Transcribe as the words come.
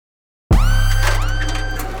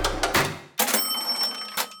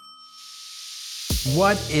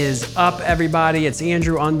What is up, everybody? It's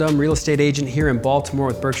Andrew Undum, real estate agent here in Baltimore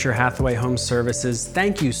with Berkshire Hathaway Home Services.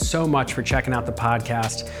 Thank you so much for checking out the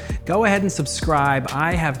podcast. Go ahead and subscribe.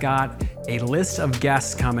 I have got a list of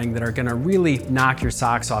guests coming that are going to really knock your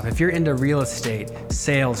socks off. If you're into real estate,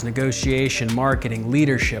 sales, negotiation, marketing,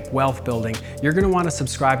 leadership, wealth building, you're going to want to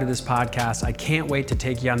subscribe to this podcast. I can't wait to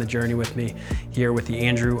take you on the journey with me here with the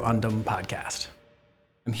Andrew Undum podcast.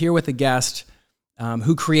 I'm here with a guest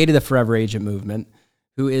who created the Forever Agent movement,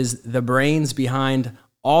 who is the brains behind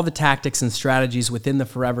all the tactics and strategies within the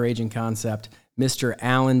Forever Agent concept, Mr.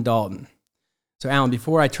 Allan Dalton. So Allan,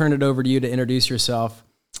 before I turn it over to you to introduce yourself,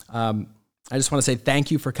 I just want to say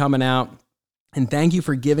thank you for coming out, and thank you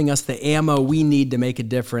for giving us the ammo we need to make a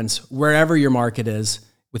difference wherever your market is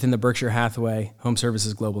within the Berkshire Hathaway Home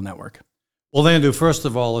Services Global Network. Well, Andrew, first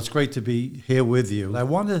of all, it's great to be here with you. I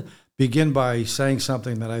want to begin by saying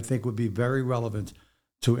something that I think would be very relevant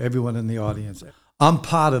to everyone in the audience. I'm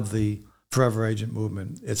part of the Forever Agent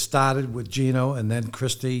movement. It started with Gino and then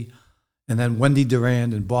Christy and then Wendy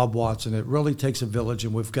Durand and Bob Watson. It really takes a village,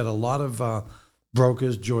 and we've got a lot of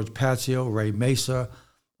brokers, George Pazio, Ray Mesa,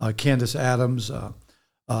 Candace Adams,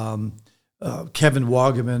 Kevin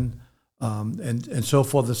Wagaman, and so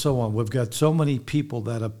forth and so on. We've got so many people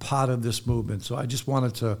that are part of this movement. So I just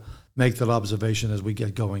wanted to make that observation as we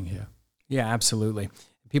get going here. Yeah, absolutely.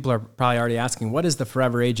 People are probably already asking, what is the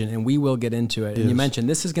Forever Agent? And we will get into it. And you mentioned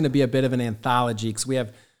this is going to be a bit of an anthology because we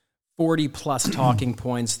have 40 plus talking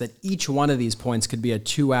points that each one of these points could be a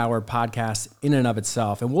 2-hour podcast in and of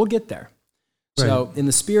itself. And we'll get there. Right. So in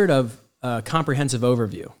the spirit of a comprehensive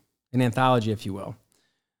overview, an anthology, if you will,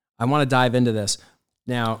 I want to dive into this.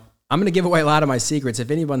 Now, I'm going to give away a lot of my secrets.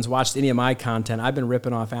 If anyone's watched any of my content, I've been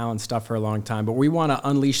ripping off Allan's stuff for a long time, but we want to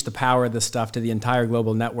unleash the power of this stuff to the entire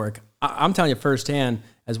global network. I'm telling you firsthand,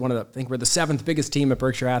 as one of the, I think we're the 7th biggest team at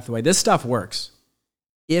Berkshire Hathaway, this stuff works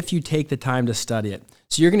if you take the time to study it.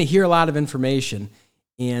 So you're going to hear a lot of information,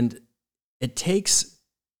 and it takes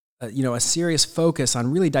a serious focus on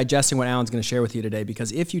really digesting what Allan's going to share with you today,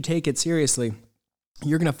 because if you take it seriously,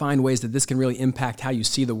 you're going to find ways that this can really impact how you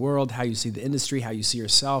see the world, how you see the industry, how you see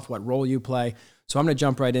yourself, what role you play. So I'm going to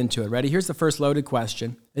jump right into it. Ready? Here's the first loaded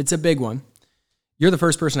question. It's a big one. You're the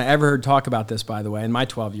first person I ever heard talk about this, by the way, in my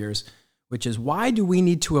 12 years, which is, why do we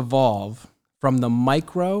need to evolve from the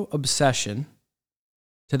micro obsession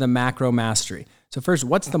to the macro mastery? So first,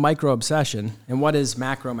 what's the micro obsession and what is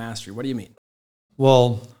macro mastery? What do you mean?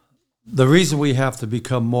 Well, the reason we have to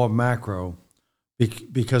become more macro,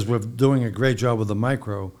 because we're doing a great job with the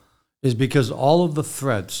micro, is because all of the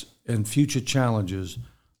threats and future challenges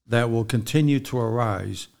that will continue to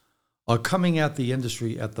arise are coming at the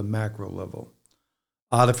industry at the macro level.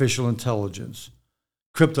 Artificial intelligence,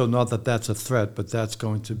 crypto, not that that's a threat, but that's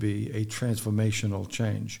going to be a transformational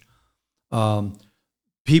change.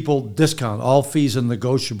 People discount, all fees are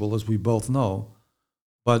negotiable, as we both know,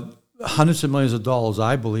 but hundreds of millions of dollars,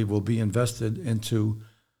 I believe, will be invested into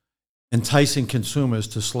enticing consumers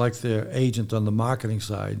to select their agent on the marketing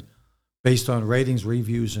side based on ratings,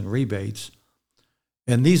 reviews, and rebates.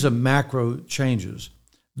 And these are macro changes.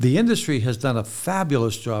 The industry has done a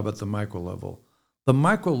fabulous job at the micro level. The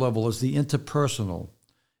micro level is the interpersonal.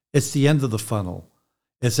 It's the end of the funnel.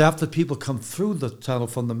 It's after people come through the tunnel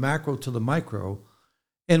from the macro to the micro.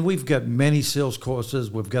 And we've got many sales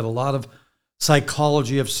courses. We've got a lot of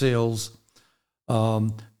psychology of sales,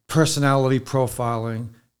 personality profiling.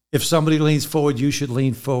 If somebody leans forward, you should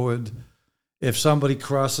lean forward. If somebody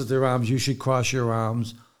crosses their arms, you should cross your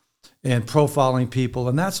arms. And profiling people.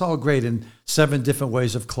 And that's all great in 7 different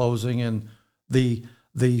ways of closing. And the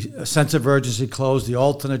sense of urgency close, the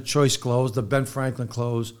alternate choice close, the Ben Franklin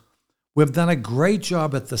close. We've done a great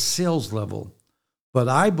job at the sales level. But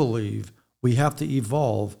I believe we have to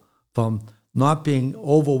evolve from not being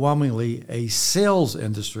overwhelmingly a sales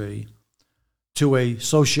industry to a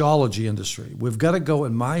sociology industry. We've got to go,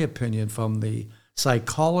 in my opinion, from the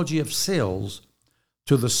psychology of sales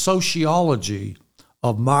to the sociology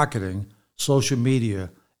of marketing, social media,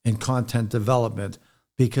 and content development,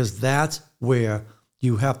 because that's where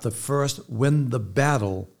you have to first win the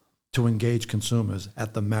battle to engage consumers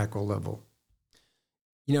at the macro level.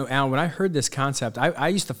 You know, Allan, when I heard this concept, I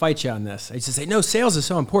used to fight you on this. I used to say, no, sales is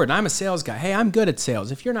so important. I'm a sales guy. Hey, I'm good at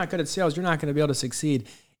sales. If you're not good at sales, you're not going to be able to succeed.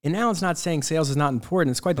 And Allan's not saying sales is not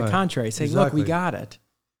important. It's quite the contrary. He's saying, look, we got it.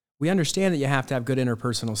 We understand that you have to have good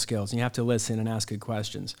interpersonal skills and you have to listen and ask good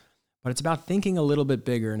questions. But it's about thinking a little bit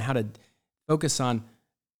bigger and how to focus on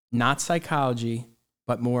not psychology,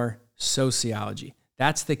 but more sociology.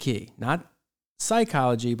 That's the key. Not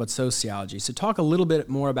psychology, but sociology. So talk a little bit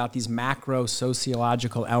more about these macro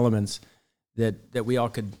sociological elements that we all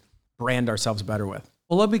could brand ourselves better with?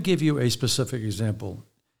 Well, let me give you a specific example.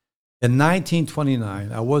 In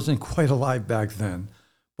 1929, I wasn't quite alive back then,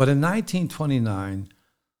 but in 1929,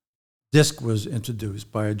 DISC was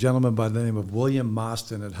introduced by a gentleman by the name of William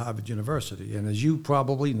Marston at Harvard University. And as you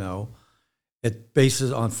probably know, it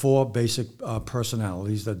bases on 4 basic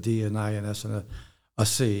personalities, a D, an I, an S, and a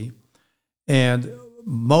C. And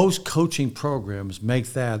most coaching programs make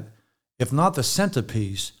that, if not the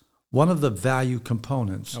centerpiece, one of the value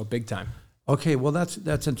components. Oh, big time. Okay, well,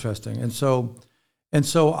 that's interesting. And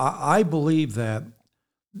so I believe that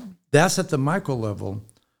that's at the micro level.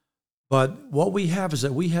 But what we have is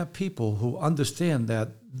that we have people who understand that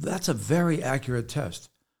that's a very accurate test.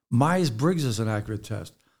 Myers-Briggs is an accurate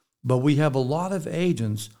test. But we have a lot of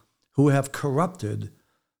agents who have corrupted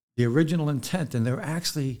the original intent, and they're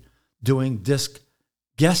actually doing DISC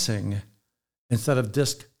guessing instead of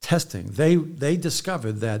DISC testing. They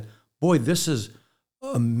discovered that, boy, this is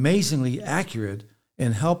amazingly accurate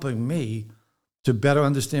in helping me to better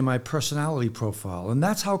understand my personality profile. And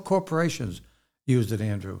that's how corporations used it,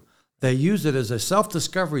 Andrew. They used it as a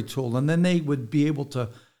self-discovery tool, and then they would be able to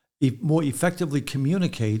more effectively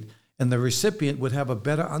communicate, and the recipient would have a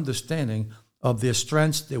better understanding of their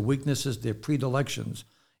strengths, their weaknesses, their predilections.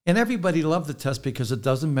 And everybody loved the test because it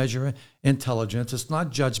doesn't measure intelligence. It's not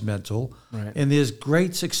judgmental. Right. And there's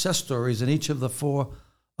great success stories in each of the 4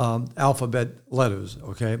 alphabet letters,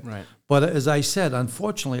 okay? Right. But as I said,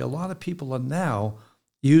 unfortunately, a lot of people are now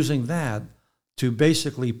using that to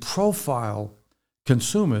basically profile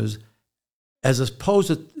consumers as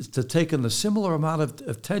opposed to taking the similar amount of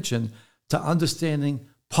attention to understanding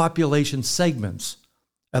population segments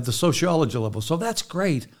at the sociology level. So that's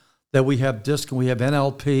great that we have DISC and we have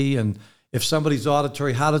NLP, and if somebody's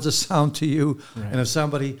auditory, how does it sound to you? Right. And if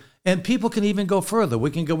somebody, and people can even go further.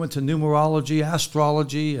 We can go into numerology,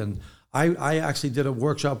 astrology, and I actually did a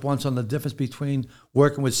workshop once on the difference between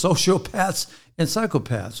working with sociopaths and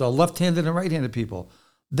psychopaths, so left-handed and right-handed people.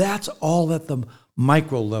 That's all at the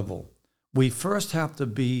micro level. We first have to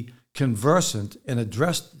be conversant and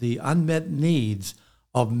address the unmet needs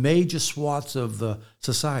of major swaths of the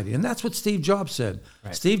society. And that's what Steve Jobs said.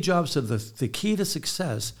 Right. Steve Jobs said the key to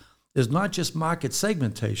success is not just market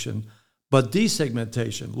segmentation, but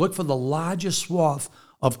desegmentation. Look for the largest swath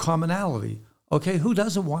of commonality. Okay, who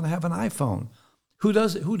doesn't want to have an iPhone? Who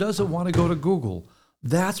doesn't want to go to Google?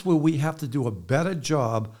 That's where we have to do a better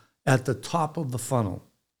job at the top of the funnel.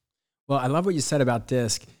 Well, I love what you said about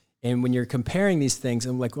DISC. And when you're comparing these things,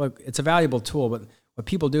 and like, look, it's a valuable tool, but what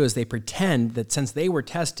people do is they pretend that since they were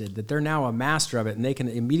tested, that they're now a master of it, and they can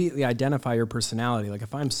immediately identify your personality. Like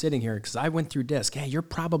if I'm sitting here, because I went through DISC, hey, you're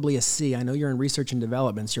probably a C. I know you're in research and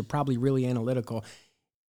development, so you're probably really analytical.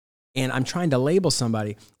 And I'm trying to label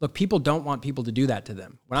somebody. Look, people don't want people to do that to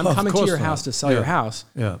them. When I'm coming to your house to sell your house,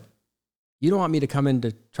 you don't want me to come in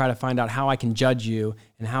to try to find out how I can judge you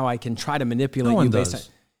and how I can try to manipulate you based on.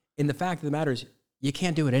 And the fact of the matter is, you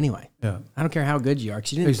can't do it anyway. Yeah. I don't care how good you are,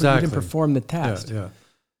 because you didn't perform the test. Yeah.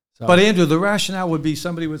 So. But Andrew, the rationale would be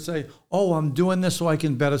somebody would say, "Oh, I'm doing this so I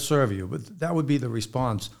can better serve you." But that would be the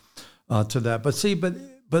response to that. But see, but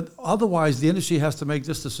otherwise, the industry has to make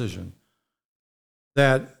this decision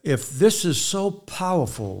that if this is so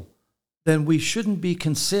powerful, then we shouldn't be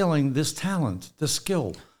concealing this talent, this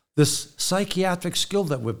skill, this psychiatric skill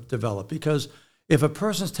that we've developed. Because if a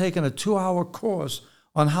person's taken a 2-hour course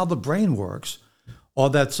on how the brain works, or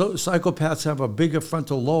that psychopaths have a bigger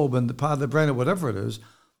frontal lobe in the part of the brain, or whatever it is,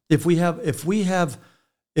 if we have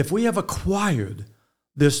acquired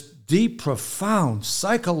this deep, profound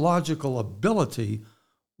psychological ability,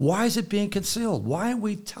 why is it being concealed? Why aren't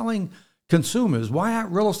we telling consumers? Why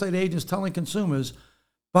aren't real estate agents telling consumers,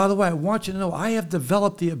 by the way, I want you to know I have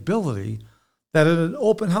developed the ability that at an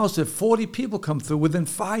open house, if 40 people come through within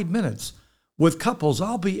 5 minutes with couples,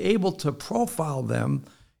 I'll be able to profile them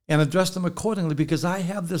and address them accordingly because I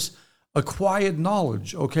have this acquired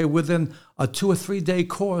knowledge, okay, within a 2 or 3 day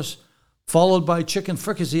course followed by chicken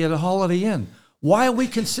fricassee at a Holiday Inn. Why are we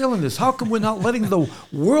concealing this? How come we're not letting the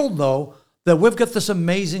world know that we've got this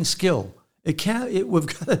amazing skill? We've got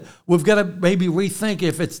to maybe rethink,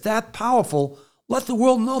 if it's that powerful, let the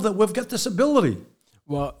world know that we've got this ability.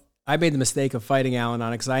 Well, I made the mistake of fighting Allan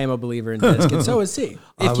on it because I am a believer in DISC, and so is he.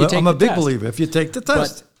 I'm a big believer if you take the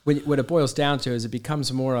test. But what it boils down to is it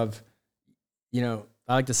becomes more of, I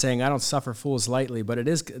like the saying, I don't suffer fools lightly, but it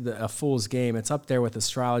is a fool's game. It's up there with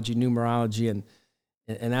astrology, numerology,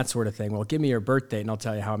 and that sort of thing. Well, give me your birth date, and I'll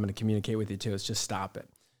tell you how I'm going to communicate with you too. It's just stop it.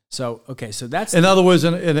 So, okay, so that's... In other words,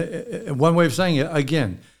 in one way of saying it,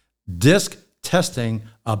 again, DISC testing,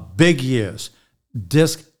 a big yes.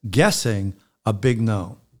 DISC guessing, a big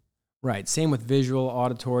no. Right. Same with visual,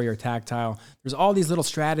 auditory, or tactile. There's all these little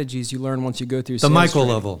strategies you learn once you go through the micro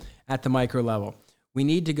level. At the micro level. We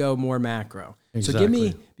need to go more macro. Exactly. So give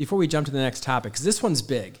me, before we jump to the next topic, because this one's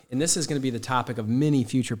big, and this is going to be the topic of many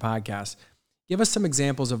future podcasts, give us some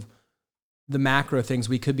examples of the macro things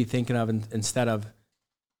we could be thinking of instead of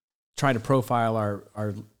trying to profile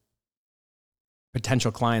our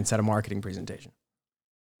potential clients at a marketing presentation.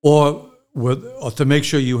 Or to make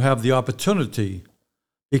sure you have the opportunity.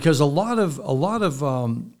 Because a lot of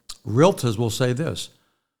realtors will say this: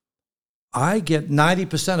 I get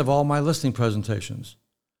 90% of all my listing presentations.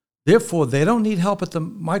 Therefore, they don't need help at the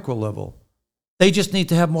micro level. They just need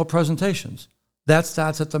to have more presentations. That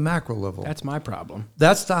starts at the macro level. That's my problem.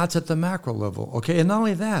 That starts at the macro level, okay? And not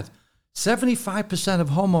only that, 75%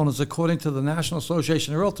 of homeowners, according to the National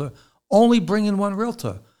Association of Realtors, only bring in one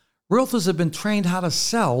realtor. Realtors have been trained how to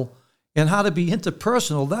sell and how to be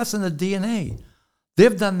interpersonal. That's in the DNA.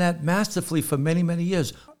 They've done that masterfully for many, many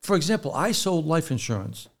years. For example, I sold life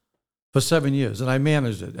insurance for 7 years, and I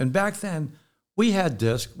managed it. And back then, we had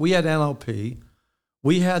DISC, we had NLP,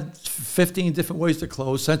 we had 15 different ways to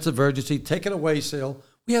close, sense of urgency, take it away sale.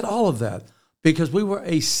 We had all of that because we were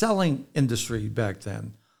a selling industry back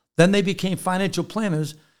then. Then they became financial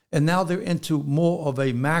planners, and now they're into more of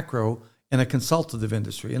a macro and a consultative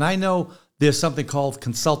industry. And I know there's something called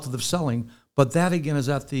consultative selling, but that again is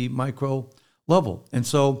at the micro level. And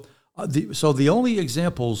so the only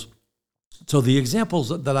examples, the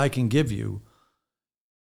examples that I can give you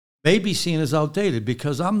may be seen as outdated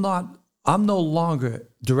because I'm no longer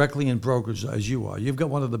directly in brokerage as you are. You've got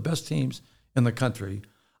one of the best teams in the country.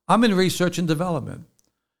 I'm in research and development.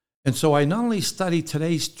 And so I not only study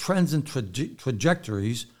today's trends and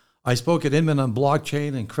trajectories, I spoke at Inman on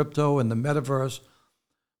blockchain and crypto and the metaverse,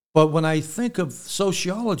 but when I think of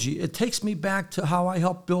sociology, it takes me back to how I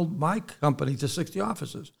helped build my company to 60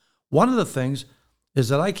 offices. One of the things is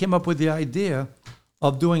that I came up with the idea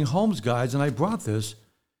of doing homes guides, and I brought this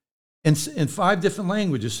in 5 different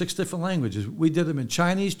languages, 6 different languages. We did them in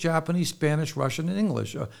Chinese, Japanese, Spanish, Russian, and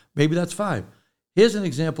English. Maybe that's 5. Here's an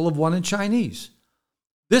example of one in Chinese.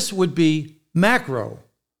 This would be macro.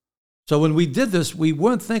 So when we did this, we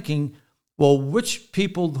weren't thinking, well, which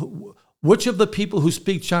of the people who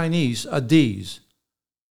speak Chinese are Ds?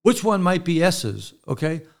 Which one might be S's,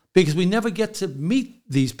 okay? Because we never get to meet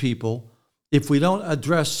these people if we don't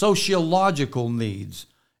address sociological needs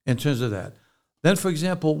in terms of that. Then, for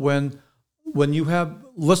example, when you have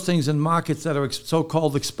listings in markets that are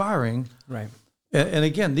so-called expiring, right? And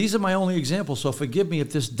again, these are my only examples, so forgive me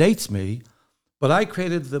if this dates me, but I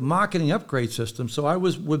created the marketing upgrade system. So I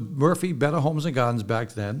was with Murphy, Better Homes and Gardens back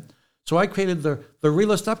then. So I created the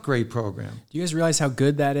Realist Upgrade Program. Do you guys realize how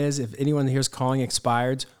good that is? If anyone here is calling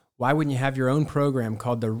expireds, why wouldn't you have your own program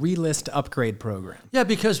called the Realist Upgrade Program? Yeah,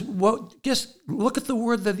 because just look at the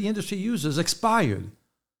word that the industry uses, expired.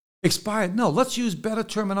 Expired. No, let's use better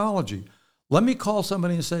terminology. Let me call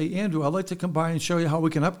somebody and say, Andrew, I'd like to come by and show you how we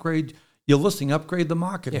can upgrade your listing, upgrade the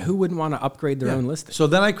marketing. Yeah, who wouldn't want to upgrade their own listing? So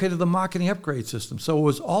then I created the marketing upgrade system. So it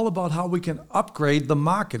was all about how we can upgrade the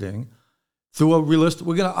marketing through a realist.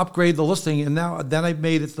 We're going to upgrade the listing, and then I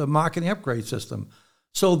made it the marketing upgrade system.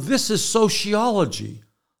 So this is sociology.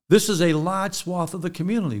 This is a large swath of the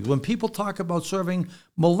community. When people talk about serving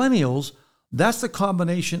millennials, that's the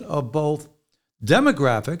combination of both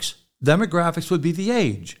demographics. Demographics would be the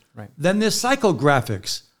age. Right. Then there's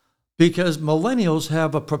psychographics, because millennials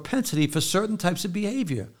have a propensity for certain types of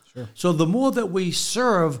behavior. Sure. So the more that we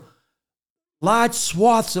serve large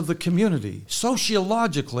swaths of the community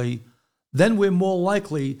sociologically, then we're more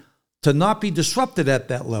likely to not be disrupted at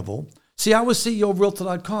that level. See, I was CEO of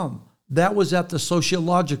Realtor.com. That was at the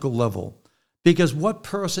sociological level, because what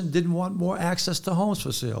person didn't want more access to homes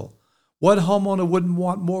for sale? What homeowner wouldn't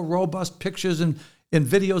want more robust pictures and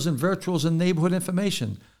videos and virtuals and neighborhood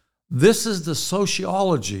information? This is the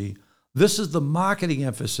sociology. This is the marketing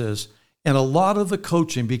emphasis and a lot of the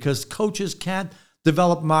coaching, because coaches can't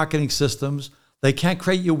develop marketing systems. They can't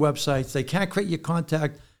create your websites. They can't create your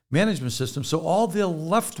contact management system. So all they're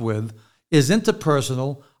left with is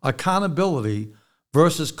interpersonal accountability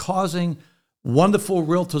versus causing wonderful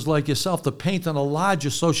realtors like yourself to paint on a larger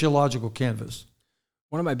sociological canvas.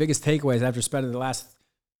 One of my biggest takeaways after spending the last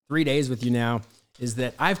 3 days with you now is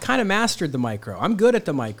that I've kind of mastered the micro. I'm good at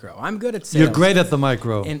the micro. I'm good at sales. You're great at the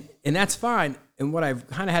micro. And that's fine. And what I've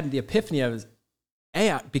kind of had the epiphany of is,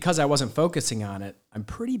 because I wasn't focusing on it, I'm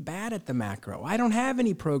pretty bad at the macro. I don't have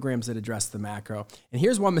any programs that address the macro. And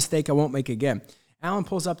here's one mistake I won't make again. Allan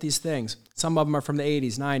pulls up these things. Some of them are from the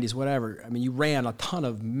 80s, 90s, whatever. I mean, you ran a ton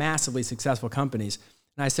of massively successful companies.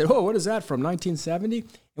 And I said, oh, what is that from, 1970?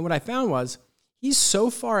 And what I found was He's so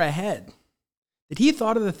far ahead that he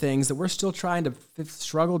thought of the things that we're still trying to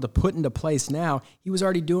struggle to put into place now. He was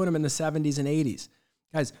already doing them in the 70s and 80s.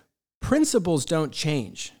 Guys, principles don't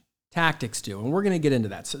change. Tactics do. And we're going to get into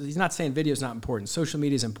that. So he's not saying video is not important. Social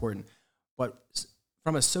media is important. But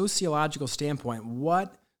from a sociological standpoint,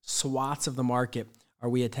 what swaths of the market are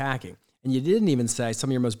we attacking? And you didn't even say some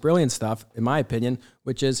of your most brilliant stuff, in my opinion,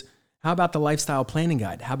 which is, how about the lifestyle planning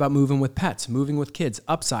guide? How about moving with pets, moving with kids,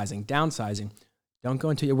 upsizing, downsizing? Don't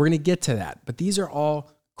go into it. We're going to get to that. But these are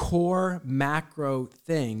all core macro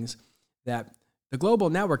things that the global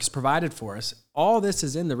network has provided for us. All this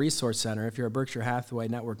is in the Resource Center if you're a Berkshire Hathaway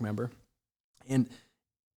network member. And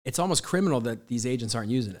it's almost criminal that these agents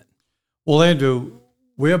aren't using it. Well, Andrew,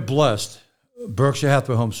 we're blessed, Berkshire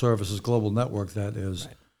Hathaway Home Services Global Network, that is,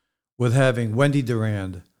 right, with having Wendy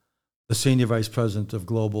Durand, the Senior Vice President of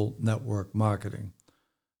Global Network Marketing,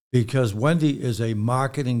 because Wendy is a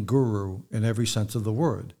marketing guru in every sense of the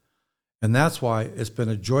word. And that's why it's been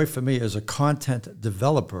a joy for me as a content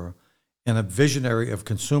developer and a visionary of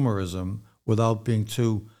consumerism, without being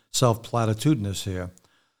too self-platitudinous here.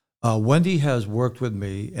 Wendy has worked with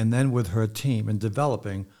me and then with her team in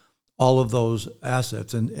developing all of those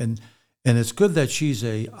assets. And it's good that she's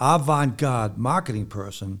a avant-garde marketing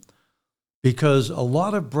person, because a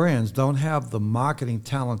lot of brands don't have the marketing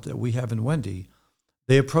talent that we have in Wendy.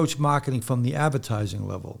 They approach marketing from the advertising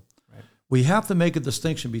level. Right. We have to make a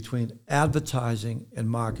distinction between advertising and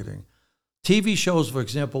marketing. TV shows, for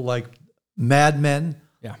example, like Mad Men,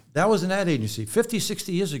 that was an ad agency. 50,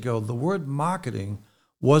 60 years ago, the word marketing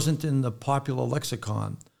wasn't in the popular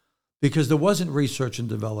lexicon because there wasn't research and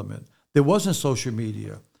development. There wasn't social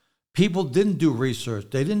media. People didn't do research.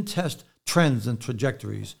 They didn't test trends and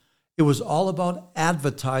trajectories. It was all about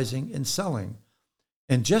advertising and selling.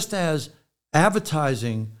 And just as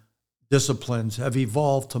advertising disciplines have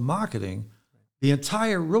evolved to marketing, the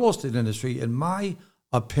entire real estate industry, in my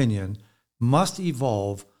opinion, must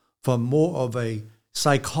evolve from more of a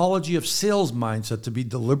psychology of sales mindset, to be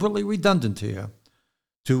deliberately redundant here,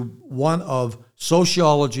 to one of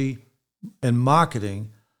sociology and marketing,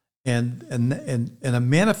 and a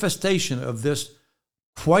manifestation of this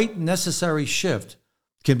quite necessary shift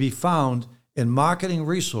can be found in marketing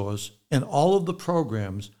resource and all of the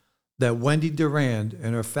programs that Wendy Durand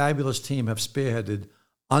and her fabulous team have spearheaded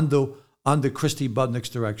under Christy Budnick's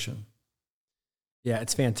direction. Yeah,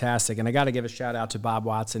 it's fantastic. And I got to give a shout out to Bob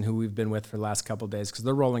Watson, who we've been with for the last couple of days, because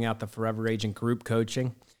they're rolling out the Forever Agent group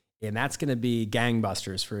coaching. And that's going to be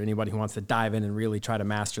gangbusters for anybody who wants to dive in and really try to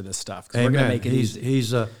master this stuff. Amen. We're going to make it easy.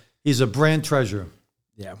 He's a brand treasure.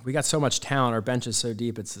 Yeah, we got so much talent. Our bench is so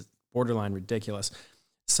deep, it's borderline ridiculous.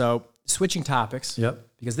 So switching topics,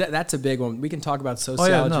 because that's a big one. We can talk about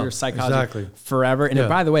sociology or psychology forever. And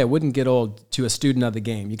by the way, it wouldn't get old to a student of the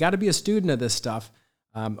game. You got to be a student of this stuff,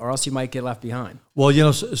 or else you might get left behind. Well, you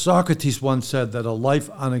know, Socrates once said that a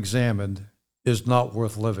life unexamined is not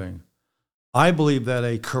worth living. I believe that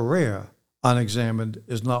a career unexamined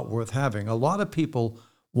is not worth having. A lot of people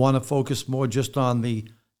want to focus more just on the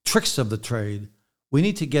tricks of the trade. We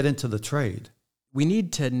need to get into the trade. We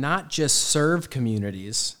need to not just serve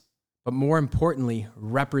communities, but more importantly,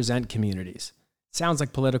 represent communities. Sounds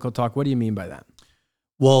like political talk. What do you mean by that?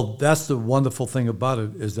 Well, that's the wonderful thing about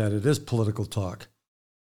it, is that it is political talk.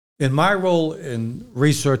 In my role in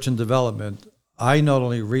research and development, I not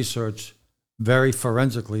only research very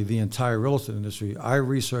forensically the entire real estate industry, I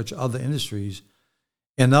research other industries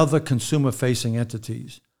and other consumer-facing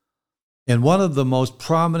entities. And one of the most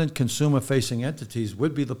prominent consumer-facing entities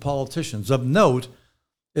would be the politicians. Of note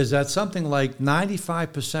is that something like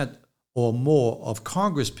 95% or more of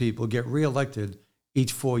Congress people get reelected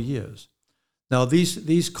each 4 years. Now,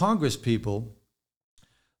 these Congress people,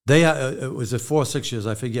 they are, it was 4 or 6 years,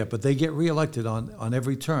 I forget, but they get reelected on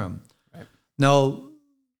every term. Right. Now,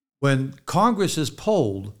 when Congress is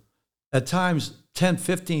polled, at times 10,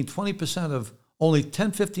 15, 20% of, only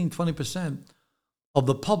 10, 15, 20% of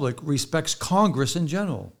the public respects Congress in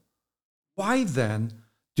general. Why then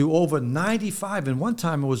do over 95, and one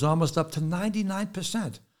time it was almost up to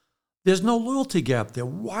 99%? There's no loyalty gap there.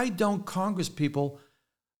 Why don't Congress people,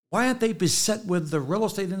 why aren't they beset with the real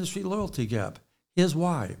estate industry loyalty gap? Here's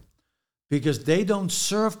why. Because they don't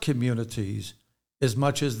serve communities as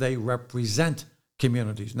much as they represent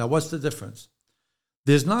communities. Now, what's the difference?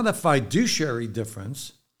 There's not a fiduciary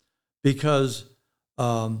difference, because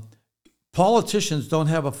politicians don't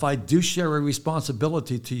have a fiduciary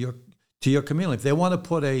responsibility to your community. If they want to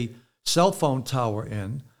put a cell phone tower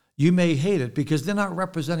in, you may hate it because they're not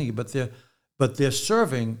representing you, but they're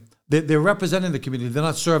serving. They're representing the community. They're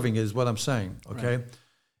not serving, is what I'm saying. Okay, right.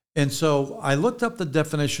 And so I looked up the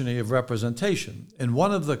definition of representation. And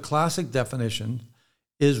one of the classic definitions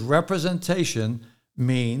is representation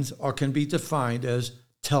means or can be defined as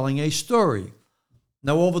telling a story.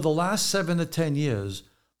 Now, over the last 7 to 10 years,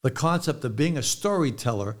 the concept of being a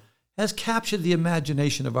storyteller has captured the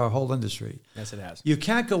imagination of our whole industry. Yes, it has. You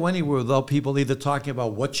can't go anywhere without people either talking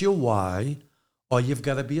about what's your why, or you've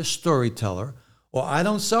got to be a storyteller, or I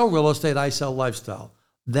don't sell real estate, I sell lifestyle.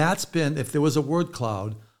 That's been, if there was a word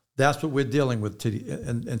cloud, that's what we're dealing with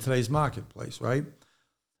in today's marketplace, right?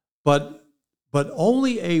 But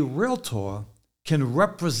only a realtor can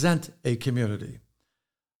represent a community.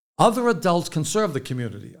 Other adults can serve the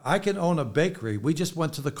community. I can own a bakery. We just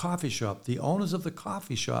went to the coffee shop. The owners of the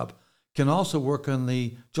coffee shop can also work on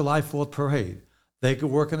the July 4th parade. They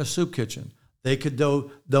could work in a soup kitchen. They could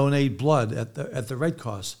donate blood at the Red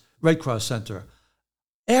Cross Center.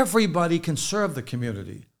 Everybody can serve the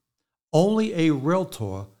community. Only a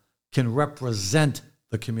realtor can represent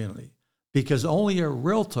the community, because only a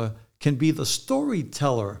realtor can be the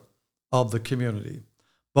storyteller of the community.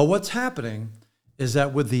 But what's happening is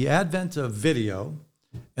that with the advent of video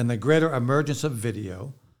and the greater emergence of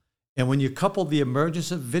video, and when you couple the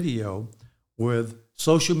emergence of video with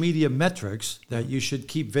social media metrics that you should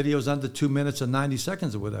keep videos under 2 minutes or 90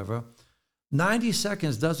 seconds or whatever, 90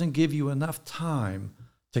 seconds doesn't give you enough time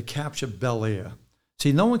to capture Bel Air.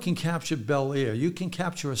 See, no one can capture Bel Air. You can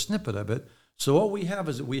capture a snippet of it. So what we have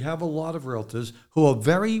is that we have a lot of realtors who are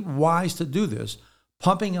very wise to do this,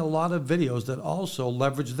 pumping a lot of videos that also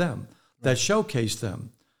leverage them, that showcase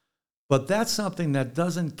them. But that's something that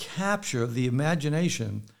doesn't capture the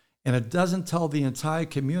imagination, and it doesn't tell the entire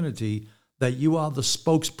community that you are the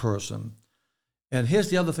spokesperson. And here's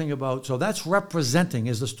the other thing about, so that's representing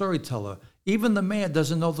as the storyteller. Even the mayor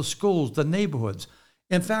doesn't know the schools, the neighborhoods.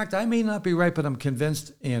 In fact, I may not be right, but I'm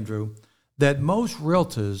convinced, Andrew, that most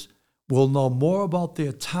realtors will know more about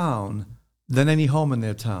their town than any home in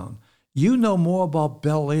their town. You know more about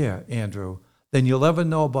Bel Air, Andrew, than you'll ever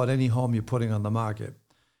know about any home you're putting on the market.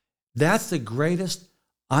 That's the greatest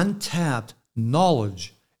untapped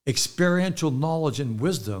knowledge, experiential knowledge and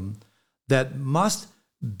wisdom that must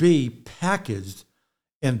be packaged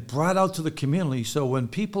and brought out to the community. So when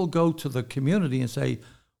people go to the community and say,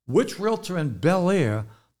 which realtor in Bel Air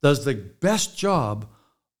does the best job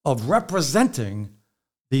of representing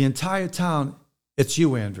the entire town, it's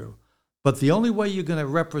you, Andrew. But the only way you're going to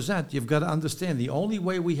represent, you've got to understand, the only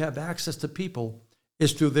way we have access to people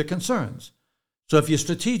is through their concerns. So if you're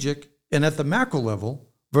strategic and at the macro level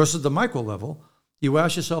versus the micro level, you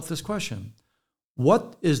ask yourself this question: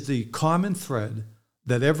 what is the common thread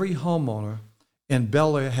that every homeowner in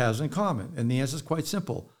Bel Air has in common? And the answer is quite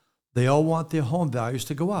simple. They all want their home values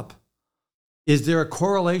to go up. Is there a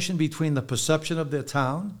correlation between the perception of their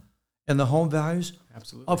town and the home values?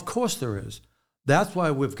 Absolutely. Of course there is. That's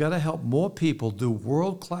why we've got to help more people do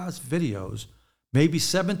world-class videos, maybe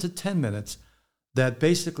 7 to 10 minutes, that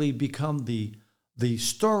basically become the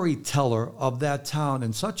storyteller of that town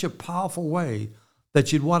in such a powerful way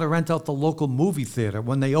that you'd want to rent out the local movie theater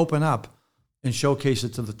when they open up and showcase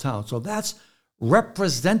it to the town. So that's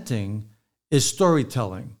representing is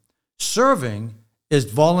storytelling. Serving is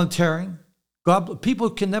volunteering. People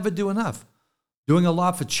can never do enough. Doing a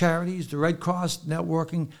lot for charities, the Red Cross,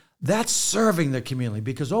 networking, that's serving the community.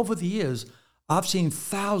 Because over the years, I've seen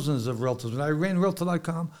thousands of realtors. When I ran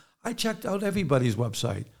Realtor.com, I checked out everybody's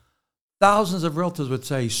website. Thousands of realtors would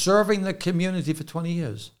say, serving the community for 20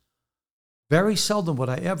 years. Very seldom would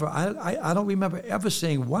I don't remember ever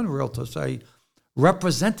seeing one realtor say,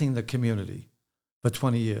 representing the community for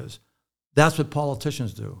 20 years. That's what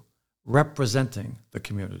politicians do, representing the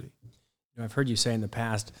community. You know, I've heard you say in the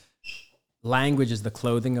past, language is the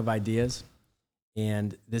clothing of ideas.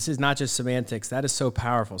 And this is not just semantics. That is so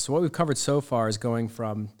powerful. So what we've covered so far is going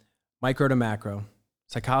from micro to macro,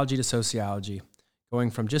 psychology to sociology,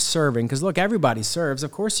 going from just serving. Because look, everybody serves.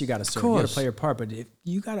 Of course you got to serve. You got to play your part. But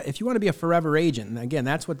if you want to be a forever agent, and again,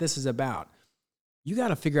 that's what this is about, you got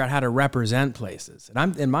to figure out how to represent places.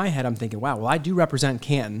 And in my head, I'm thinking, wow, well, I do represent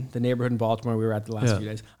Canton, the neighborhood in Baltimore we were at the last few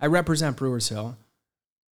days. I represent Brewers Hill.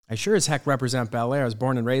 I sure as heck represent Bel Air. I was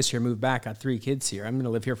born and raised here, moved back, got 3 kids here. I'm going to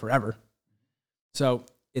live here forever. So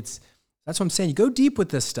that's what I'm saying. You go deep with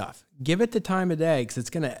this stuff. Give it the time of day, because it's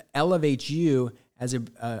going to elevate you as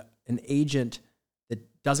an agent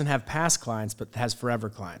that doesn't have past clients but has forever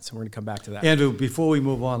clients. And we're going to come back to that. Andrew, before we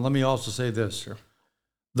move on, let me also say this. Sure.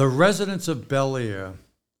 The residents of Bel Air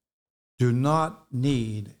do not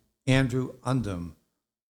need Andrew Undum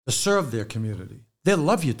to serve their community. They'd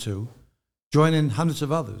love you to. Join in hundreds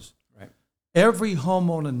of others. Right. Every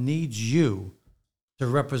homeowner needs you to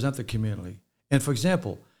represent the community. And for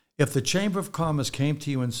example, If the Chamber of Commerce came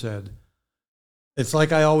to you and said, it's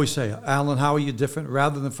like I always say, Allan, how are you different?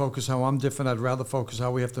 Rather than focus how I'm different, I'd rather focus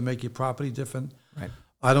how we have to make your property different. Right.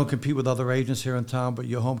 I don't compete with other agents here in town, but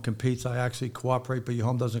your home competes. I actually cooperate, but your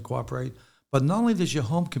home doesn't cooperate. But not only does your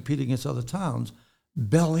home compete against other towns,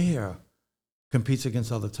 Bel Air competes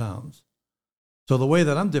against other towns. So the way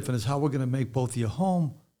that I'm different is how we're going to make both your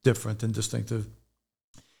home different and distinctive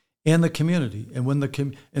and the community.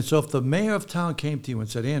 And so if the mayor of town came to you and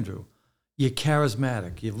said, Andrew, you're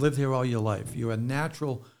charismatic, you've lived here all your life, you're a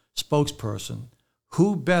natural spokesperson,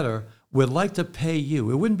 who better would like to pay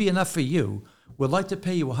you, it wouldn't be enough for you, would like to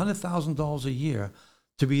pay you $100,000 a year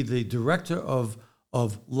to be the director of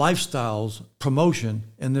lifestyles promotion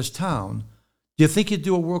in this town, do you think you'd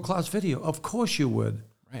do a world-class video? Of course you would.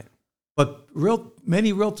 Right. But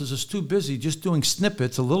many realtors are too busy just doing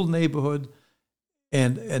snippets, a little neighborhood,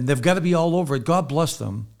 and they've got to be all over it. God bless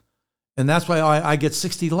them. And that's why I get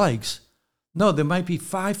 60 likes. No, there might be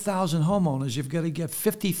 5,000 homeowners. You've got to get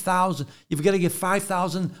 50,000. You've got to get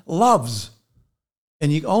 5,000 loves.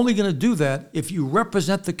 And you're only going to do that if you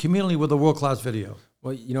represent the community with a world-class video.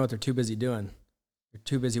 Well, you know what they're too busy doing? They're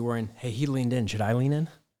too busy worrying, hey, he leaned in. Should I lean in?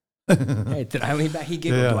 Hey, did I lean back? He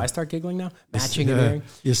giggled. Yeah. Do I start giggling now? Matching and hearing?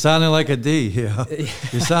 You're sounding like a D here.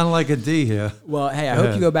 You're sounding like a D here. Well, hey, I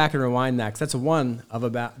hope you go back and rewind that, because that's one of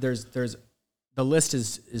about, there's the list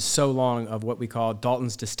is so long of what we call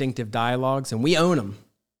Dalton's distinctive dialogues, and we own them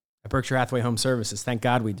at Berkshire Hathaway Home Services. Thank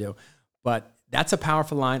God we do. But that's a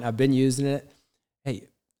powerful line. I've been using it. Hey,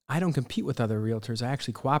 I don't compete with other realtors. I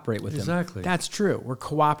actually cooperate with them. Exactly. That's true. We're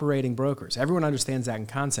cooperating brokers. Everyone understands that in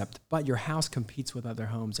concept, but your house competes with other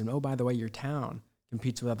homes. And oh, by the way, your town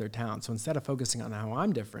competes with other towns. So instead of focusing on how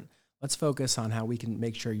I'm different, let's focus on how we can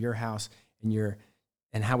make sure your house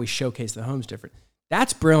and how we showcase the home's different.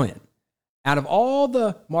 That's brilliant. Out of all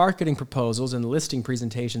the marketing proposals and listing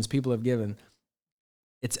presentations people have given,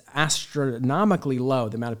 it's astronomically low,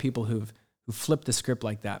 the amount of people who flip the script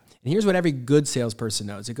like that. And here's what every good salesperson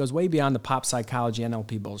knows. It goes way beyond the pop psychology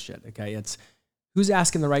NLP bullshit, okay? It's who's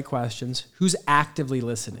asking the right questions, who's actively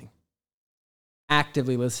listening.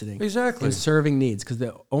 Actively listening. Exactly. And serving needs, because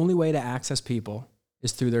the only way to access people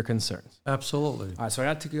is through their concerns. Absolutely. All right, so I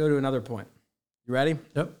got to go to another point. You ready?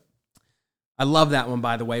 Yep. I love that one,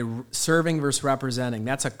 by the way. Serving versus representing.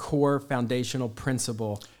 That's a core foundational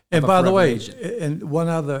principle. And by the way, and one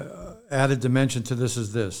other added dimension to this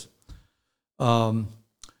is this. The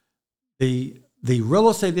real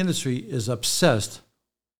estate industry is obsessed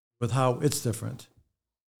with how it's different.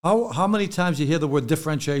 How many times you hear the word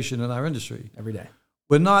differentiation in our industry? Every day.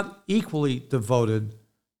 We're not equally devoted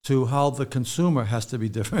to how the consumer has to be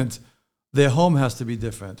different. Their home has to be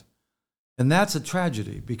different. And that's a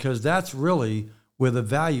tragedy, because that's really where the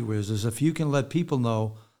value is if you can let people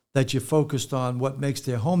know that you're focused on what makes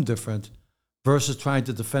their home different versus trying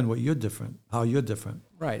to defend what you're different, how you're different.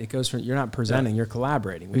 Right. It goes from, you're not presenting, you're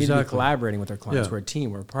collaborating. We need to be collaborating with our clients. We're a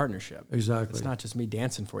team, we're a partnership. Exactly. It's not just me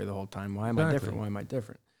dancing for you the whole time. Why am I different? Why am I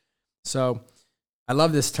different? So I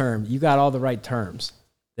love this term. You got all the right terms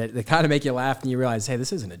that kind of make you laugh and you realize, hey,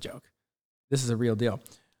 this isn't a joke. This is a real deal.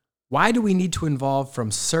 Why do we need to evolve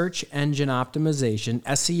from search engine optimization,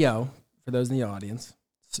 SEO, for those in the audience,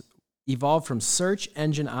 evolve from search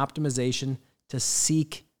engine optimization to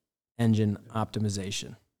seek engine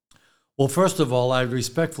optimization? Well, first of all, I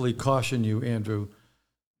respectfully caution you, Andrew,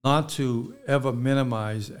 not to ever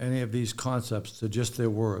minimize any of these concepts to just their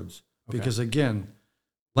words. Okay. Because again,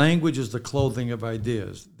 language is the clothing of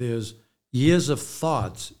ideas. There's years of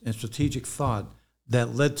thoughts and strategic thought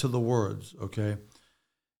that led to the words, okay?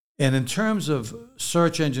 And in terms of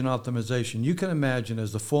search engine optimization, you can imagine,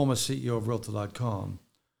 as the former CEO of Realtor.com,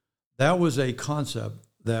 that was a concept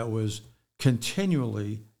that was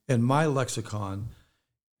continually in my lexicon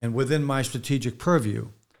and within my strategic purview.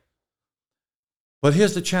 But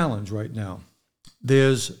here's the challenge right now.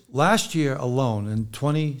 Last year alone, in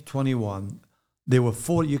 2021, there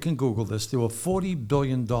were you can Google this, there were $40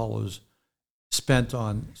 billion spent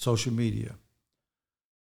on social media.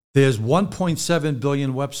 There's 1.7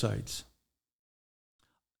 billion websites.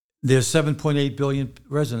 There's 7.8 billion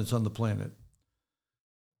residents on the planet.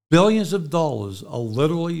 Billions of dollars are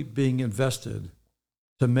literally being invested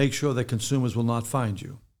to make sure that consumers will not find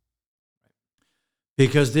you,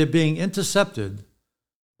 because they're being intercepted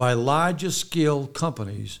by larger scale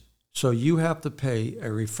companies. So you have to pay a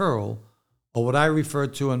referral, or what I refer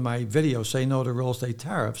to in my video, Say No to Real Estate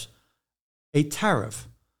Tariffs, a tariff.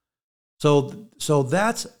 So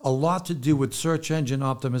that's a lot to do with search engine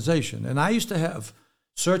optimization. And I used to have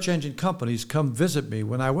search engine companies come visit me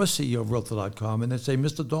when I was CEO of Realtor.com, and they'd say,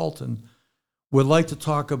 Mr. Dalton, would like to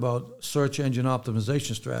talk about search engine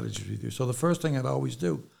optimization strategies with you. So the first thing I'd always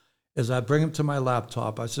do is I'd bring them to my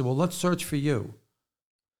laptop. I said, well, let's search for you.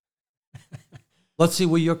 Let's see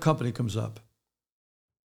where your company comes up.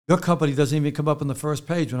 Your company doesn't even come up on the first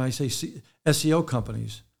page when I say SEO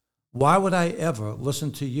companies. Why would I ever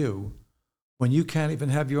listen to you when you can't even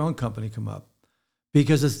have your own company come up?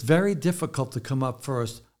 Because it's very difficult to come up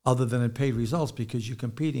first other than in paid results because you're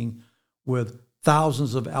competing with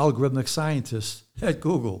thousands of algorithmic scientists at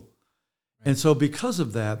Google. And so because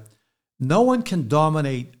of that, no one can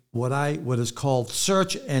dominate what is called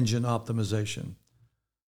search engine optimization,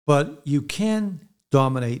 but you can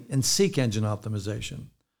dominate in seek engine optimization.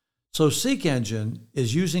 So seek engine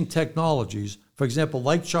is using technologies, for example,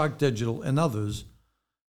 like Chalk Digital and others,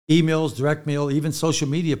 emails, direct mail, even social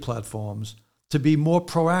media platforms, to be more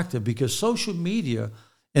proactive because social media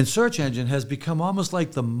and search engine has become almost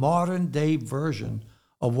like the modern day version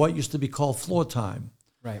of what used to be called floor time,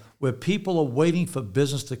 right? Where people are waiting for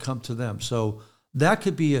business to come to them. So that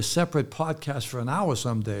could be a separate podcast for an hour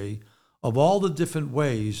someday of all the different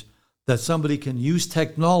ways that somebody can use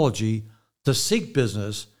technology to seek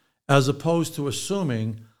business as opposed to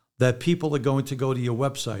assuming that people are going to go to your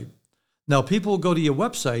website. Now, people will go to your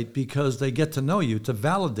website because they get to know you, to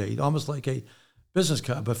validate, almost like a business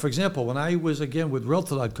card. But for example, when I was, again, with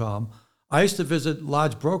Realtor.com, I used to visit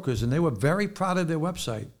large brokers, and they were very proud of their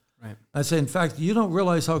website. Right. I say, in fact, you don't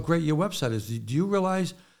realize how great your website is. Do you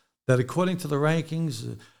realize that according to the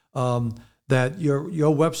rankings, that your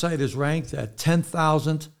website is ranked at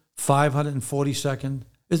 10,542nd?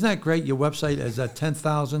 Isn't that great? Your website is at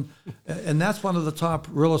 10,000. And that's one of the top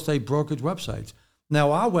real estate brokerage websites.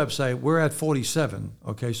 Now, our website, we're at 47.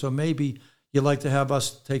 Okay, so maybe you'd like to have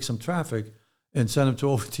us take some traffic and send them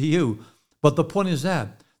over to you. But the point is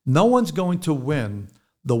that no one's going to win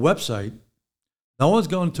the website. No one's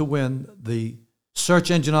going to win the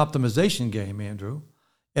search engine optimization game, Andrew.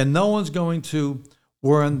 And no one's going to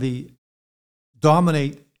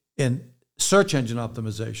dominate in search engine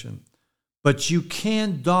optimization. But you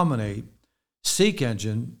can dominate seek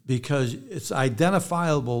engine because it's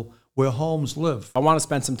identifiable where homes live. I want to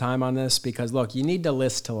spend some time on this because, look, you need to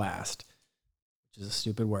list to last, which is a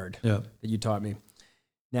stupid word that you taught me.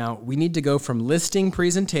 Now, we need to go from listing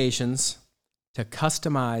presentations to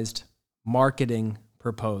customized marketing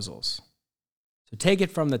proposals. So take it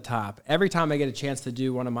from the top. Every time I get a chance to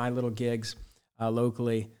do one of my little gigs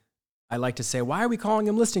locally, I like to say, why are we calling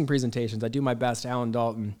them listing presentations? I do my best Allan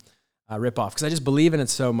Dalton ripoff because I just believe in it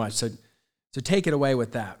so much. So take it away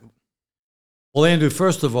with that. Well, Andrew,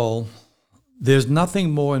 first of all, there's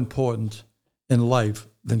nothing more important in life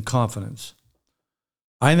than confidence.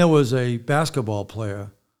 I know as a basketball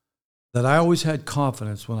player that I always had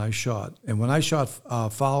confidence when I shot. And when I shot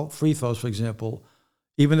foul free throws, for example,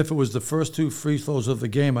 even if it was the first two free throws of the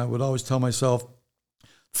game, I would always tell myself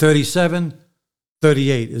 37,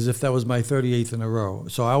 38, as if that was my 38th in a row.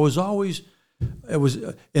 So I was always,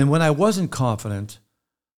 and when I wasn't confident,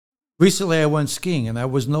 recently I went skiing and I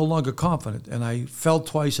was no longer confident and I fell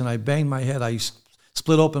twice and I banged my head. I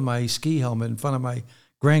split open my ski helmet in front of my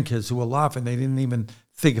grandkids who were laughing. They didn't even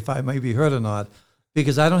think if I may be hurt or not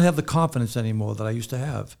because I don't have the confidence anymore that I used to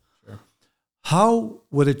have. Sure. How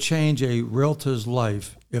would it change a realtor's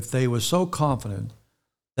life if they were so confident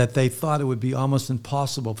that they thought it would be almost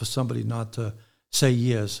impossible for somebody not to say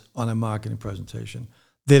yes on a marketing presentation?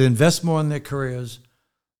 They'd invest more in their careers.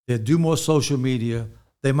 They'd do more social media.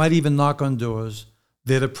 They might even knock on doors.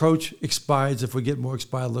 They'd approach expireds if we get more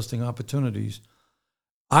expired listing opportunities.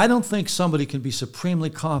 I don't think somebody can be supremely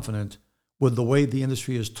confident with the way the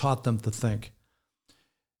industry has taught them to think.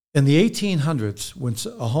 In the 1800s, when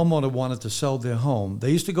a homeowner wanted to sell their home,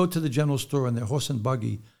 they used to go to the general store in their horse and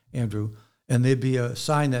buggy, Andrew, and there'd be a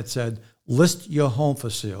sign that said, list your home for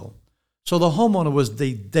sale. So the homeowner was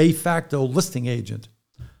the de facto listing agent.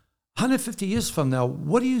 150 years from now,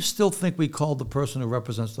 what do you still think we call the person who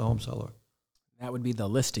represents the home seller? That would be the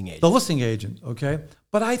listing agent. The listing agent, okay?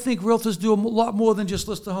 But I think realtors do a lot more than just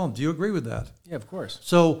list a home. Do you agree with that? Yeah, of course.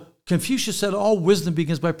 So Confucius said all wisdom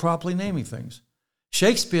begins by properly naming things.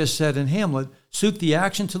 Shakespeare said in Hamlet, suit the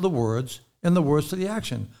action to the words and the words to the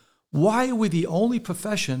action. Why are we the only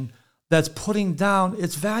profession that's putting down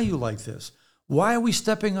its value like this? Why are we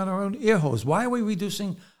stepping on our own ear holes? Why are we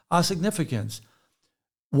reducing our significance?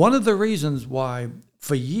 One of the reasons why,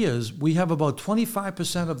 for years, we have about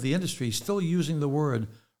 25% of the industry still using the word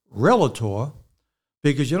realtor,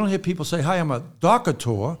 because you don't hear people say, hi, I'm a doctor,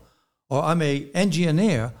 or I'm an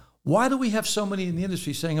engineer. Why do we have so many in the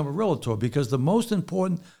industry saying I'm a realtor? Because the most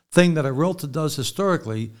important thing that a realtor does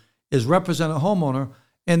historically is represent a homeowner,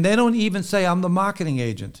 and they don't even say I'm the marketing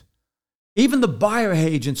agent. Even the buyer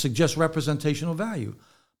agent suggests representational value.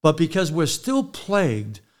 But because we're still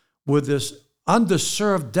plagued with this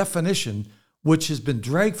underserved definition, which has been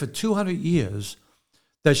dragged for 200 years,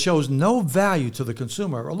 that shows no value to the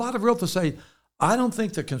consumer, a lot of realtors say, I don't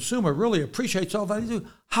think the consumer really appreciates all that you do.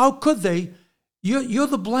 How could they? You're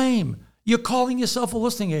the blame. You're calling yourself a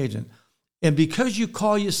listing agent. And because you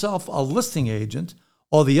call yourself a listing agent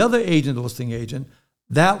or the other agent a listing agent,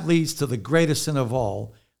 that leads to the greatest sin of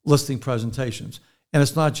all, listing presentations. And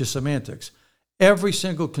it's not just semantics. Every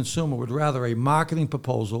single consumer would rather a marketing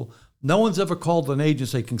proposal. No one's ever called an agent and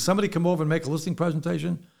say, can somebody come over and make a listing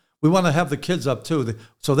presentation? We want to have the kids up too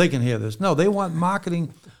so they can hear this. No, they want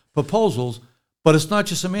marketing proposals, but it's not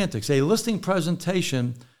just semantics. A listing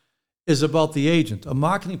presentation is about the agent. A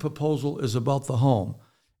marketing proposal is about the home.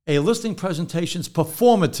 A listing presentation is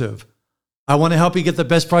performative. I want to help you get the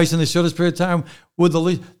best price in the shortest period of time with the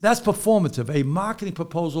lead. That's performative. A marketing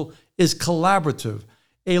proposal is collaborative.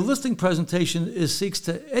 A listing presentation seeks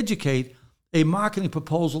to educate. A marketing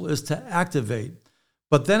proposal is to activate.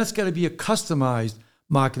 But then it's got to be a customized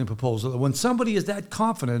marketing proposal. When somebody is that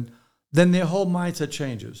confident, then their whole mindset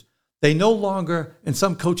changes. They no longer, and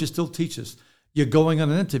some coaches still teach us, you're going on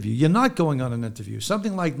an interview. You're not going on an interview.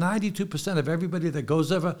 Something like 92% of everybody that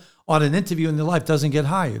goes ever on an interview in their life doesn't get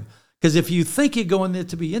hired. Because if you think you're going there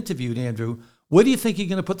to be interviewed, Andrew, where do you think you're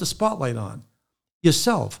going to put the spotlight on?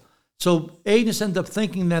 Yourself. So agents end up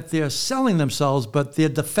thinking that they're selling themselves, but they're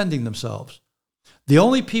defending themselves. The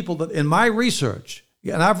only people that, in my research,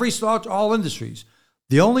 and I've researched all industries,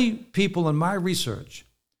 the only people in my research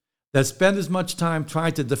that spend as much time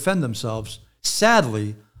trying to defend themselves,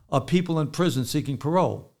 sadly, are people in prison seeking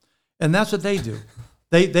parole. And that's what they do.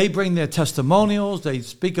 They bring their testimonials, they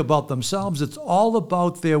speak about themselves. It's all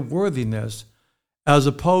about their worthiness as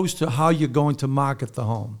opposed to how you're going to market the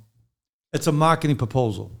home. It's a marketing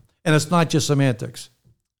proposal, and it's not just semantics.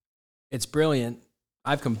 It's brilliant.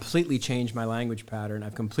 I've completely changed my language pattern.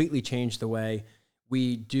 I've completely changed the way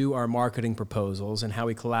we do our marketing proposals and how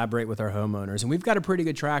we collaborate with our homeowners. And we've got a pretty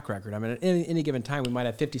good track record. I mean, at any given time, we might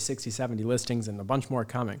have 50, 60, 70 listings and a bunch more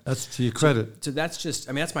coming. That's to your credit. So that's just,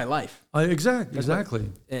 I mean, that's my life. Exactly.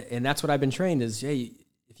 And that's what I've been trained is, hey,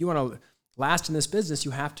 if you want to last in this business,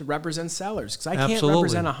 you have to represent sellers. Because I can't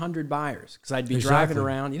represent 100 buyers. Because I'd be driving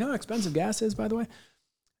around. You know how expensive gas is, by the way?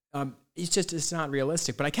 It's not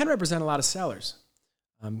realistic. But I can represent a lot of sellers.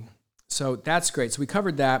 So that's great. So we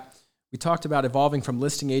covered that. We talked about evolving from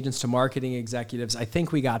listing agents to marketing executives. I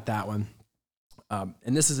think we got that one.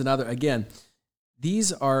 And this is another, again,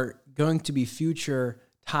 these are going to be future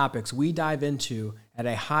topics we dive into at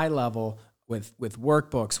a high level with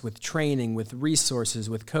workbooks, with training, with resources,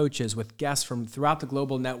 with coaches, with guests from throughout the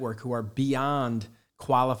global network who are beyond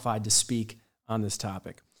qualified to speak on this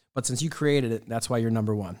topic. But since you created it, that's why you're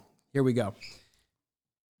number one. Here we go.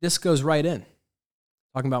 This goes right in.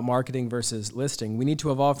 Talking about marketing versus listing, we need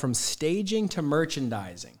to evolve from staging to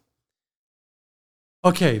merchandising.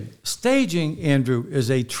 Okay, staging, Andrew,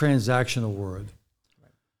 is a transactional word,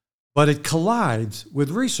 but it collides with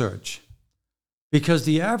research because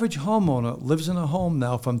the average homeowner lives in a home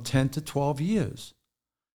now from 10 to 12 years.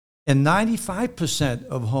 And 95%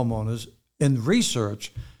 of homeowners in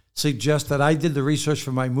research suggest that I did the research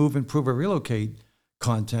for my Move, Improve, or Relocate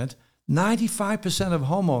content. 95% of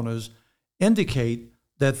homeowners indicate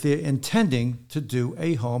that they're intending to do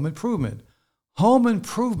a home improvement. Home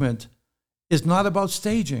improvement is not about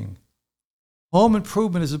staging. Home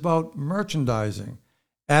improvement is about merchandising,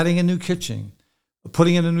 adding a new kitchen,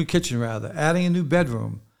 adding a new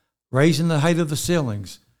bedroom, raising the height of the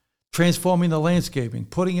ceilings, transforming the landscaping,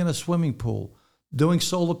 putting in a swimming pool, doing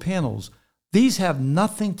solar panels. These have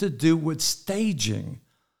nothing to do with staging,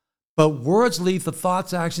 but words lead to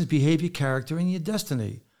thoughts, actions, behavior, character, and your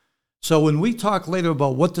destiny. So when we talk later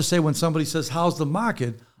about what to say when somebody says, how's the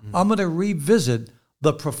market, I'm going to revisit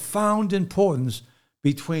the profound importance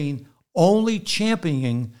between only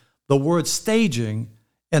championing the word staging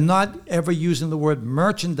and not ever using the word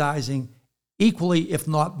merchandising equally, if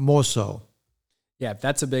not more so. Yeah,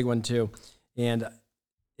 that's a big one too. And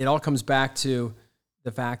it all comes back to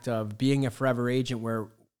the fact of being a forever agent where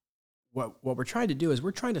what we're trying to do is we're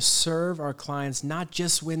trying to serve our clients not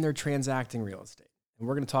just when they're transacting real estate. And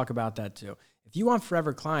we're going to talk about that too. If you want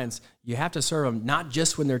forever clients, you have to serve them not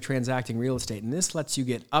just when they're transacting real estate. And this lets you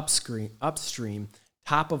get upstream,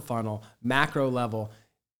 top of funnel, macro level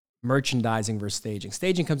merchandising versus staging.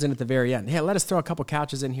 Staging comes in at the very end. Hey, let us throw a couple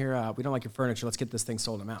couches in here. We don't like your furniture. Let's get this thing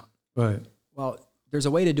sold them out. Right. Well, there's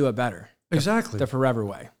a way to do it better. Exactly. The forever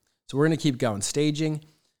way. So we're going to keep going. Staging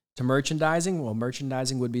to merchandising. Well,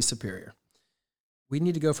 merchandising would be superior. We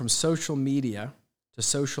need to go from social media to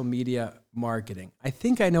social media marketing. I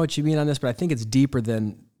think I know what you mean on this, but I think it's deeper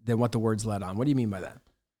than what the words led on. What do you mean by that?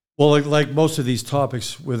 Well, like most of these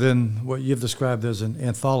topics within what you've described as an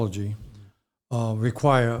anthology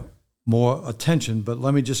require more attention, but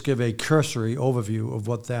let me just give a cursory overview of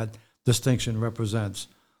what that distinction represents.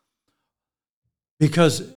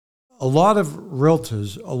 Because a lot of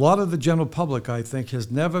realtors, a lot of the general public, I think, has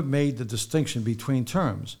never made the distinction between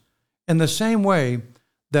terms. In the same way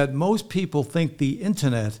that most people think the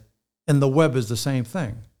internet and the web is the same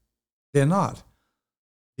thing. They're not.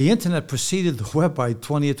 The internet preceded the web by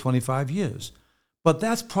 20 or 25 years. But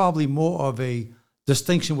that's probably more of a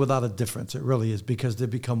distinction without a difference. It really is, because they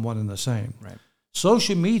become one and the same. Right.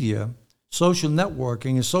 Social media, social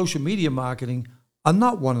networking, and social media marketing are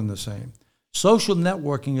not one and the same. Social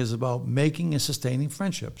networking is about making and sustaining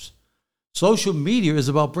friendships. Social media is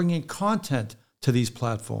about bringing content to these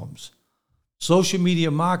platforms. Social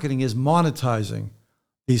media marketing is monetizing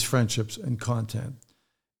these friendships and content.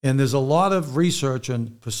 And there's a lot of research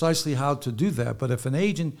on precisely how to do that. But if an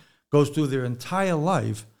agent goes through their entire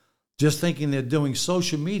life just thinking they're doing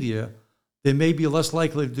social media, they may be less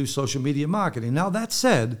likely to do social media marketing. Now, that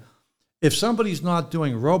said, if somebody's not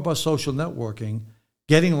doing robust social networking,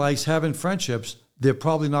 getting likes, having friendships, they're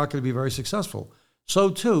probably not going to be very successful. So,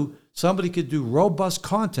 too, somebody could do robust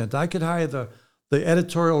content. I could hire the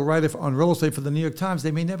editorial writer on real estate for the New York Times.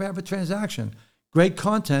 They may never have a transaction. Great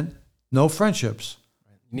content, no friendships,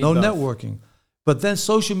 no both. Networking. But then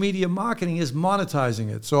social media marketing is monetizing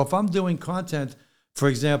it. So if I'm doing content, for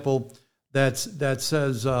example, that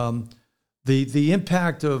says the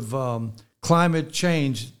impact of climate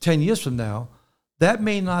change 10 years from now, that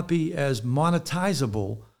may not be as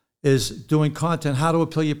monetizable as doing content, how to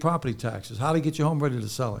appeal your property taxes, how to get your home ready to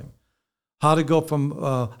selling, how to go from,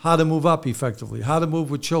 how to move up effectively, how to move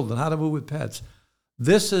with children, how to move with pets.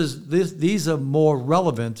 These are more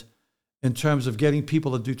relevant in terms of getting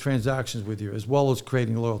people to do transactions with you, as well as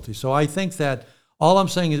creating loyalty. So I think that all I'm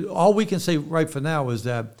saying is, all we can say right for now is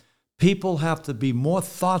that people have to be more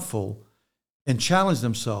thoughtful and challenge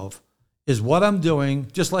themselves. Is what I'm doing,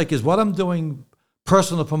 just like, is what I'm doing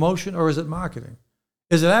personal promotion, or is it marketing?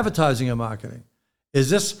 Is it advertising or marketing?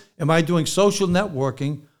 Am I doing social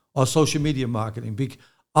networking or social media marketing?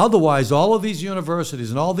 Otherwise, all of these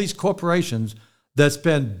universities and all these corporations that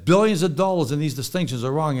spend billions of dollars in these distinctions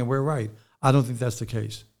are wrong, and we're right. I don't think that's the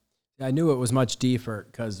case. I knew it was much deeper,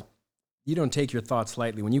 because you don't take your thoughts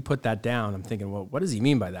lightly. When you put that down, I'm thinking, well, what does he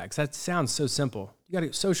mean by that? Because that sounds so simple. You got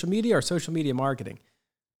to social media or social media marketing.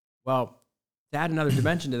 Well, to add another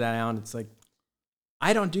dimension to that, Allan, it's like,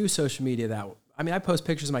 I don't do social media that way. I mean, I post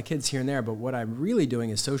pictures of my kids here and there, but what I'm really doing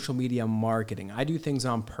is social media marketing. I do things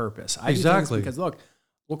on purpose. I do things because, look,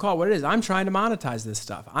 we'll call it what it is. I'm trying to monetize this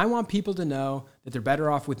stuff. I want people to know that they're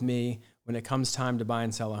better off with me when it comes time to buy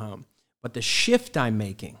and sell a home. But the shift I'm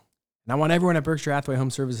making, and I want everyone at Berkshire Hathaway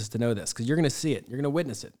Home Services to know this, because you're going to see it. You're going to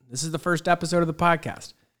witness it. This is the first episode of the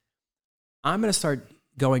podcast. I'm going to start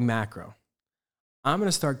going macro. I'm going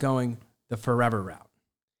to start going the forever route.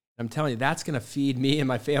 I'm telling you, that's going to feed me and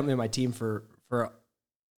my family and my team forever.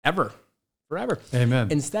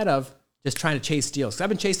 Amen. Instead of just trying to chase deals. 'Cause I've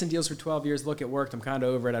been chasing deals for 12 years. Look, it worked. I'm kind of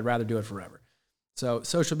over it. I'd rather do it forever. So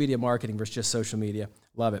social media marketing versus just social media.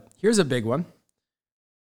 Love it. Here's a big one.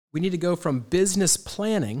 We need to go from business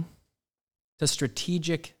planning to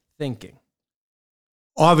strategic thinking.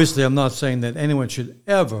 Obviously, I'm not saying that anyone should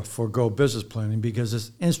ever forego business planning, because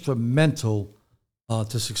it's instrumental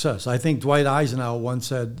to success. I think Dwight Eisenhower once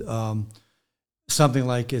said something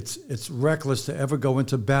like, it's reckless to ever go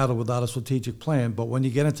into battle without a strategic plan, but when you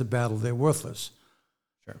get into battle, they're worthless.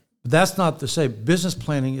 Sure. But that's not to say business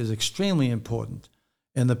planning is extremely important,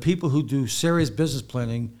 and the people who do serious business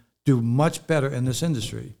planning do much better in this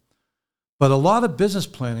industry. But a lot of business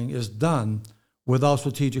planning is done without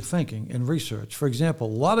strategic thinking and research. For example, a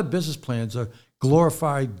lot of business plans are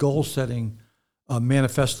glorified goal-setting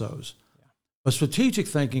manifestos. Yeah. But strategic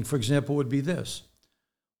thinking, for example, would be this.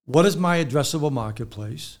 What is my addressable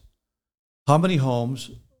marketplace? How many homes?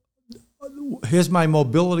 Here's my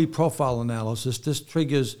mobility profile analysis. This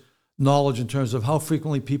triggers knowledge in terms of how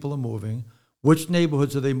frequently people are moving. Which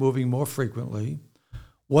neighborhoods are they moving more frequently?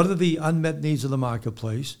 What are the unmet needs of the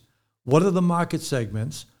marketplace? What are the market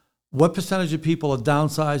segments? What percentage of people are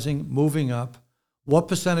downsizing, moving up? What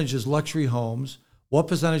percentage is luxury homes? What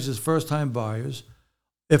percentage is first-time buyers?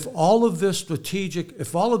 If all of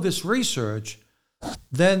this research,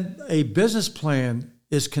 then a business plan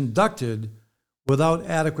is conducted without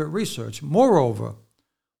adequate research. Moreover,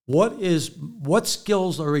 what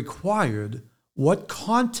skills are required, what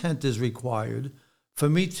content is required for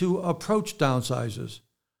me to approach downsizers,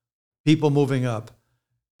 people moving up,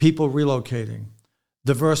 people relocating,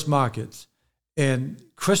 diverse markets. And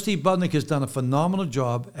Christy Budnick has done a phenomenal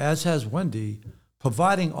job, as has Wendy,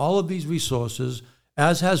 providing all of these resources,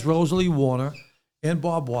 as has Rosalie Warner and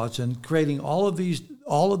Bob Watson, creating all of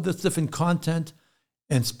this different content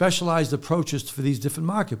and specialized approaches for these different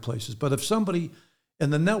marketplaces. But if somebody in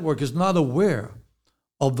the network is not aware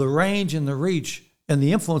of the range and the reach and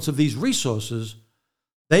the influence of these resources,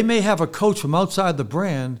 they may have a coach from outside the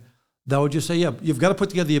brand that would just say, yeah, you've got to put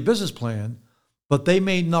together your business plan, but they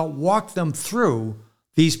may not walk them through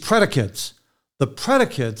these predicates. The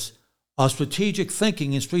predicates are strategic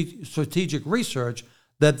thinking and strategic research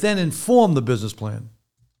that then inform the business plan.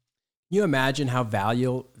 Can you imagine how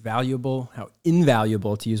valuable, how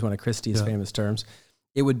invaluable, to use one of Christie's famous terms,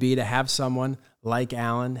 it would be to have someone like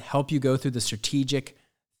Allan help you go through the strategic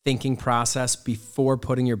thinking process before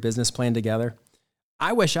putting your business plan together?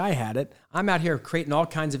 I wish I had it. I'm out here creating all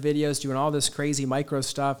kinds of videos, doing all this crazy micro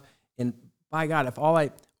stuff. And by God,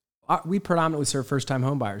 we predominantly serve first-time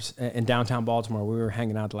home buyers in downtown Baltimore, where we were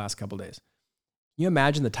hanging out the last couple of days. Can you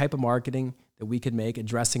imagine the type of marketing that we could make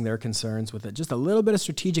addressing their concerns with just a little bit of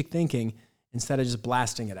strategic thinking instead of just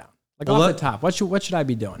blasting it out? Like off the top, what should I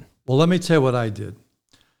be doing? Well, let me tell you what I did.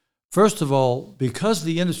 First of all, because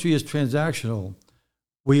the industry is transactional,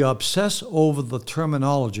 we obsess over the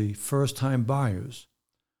terminology first-time buyers.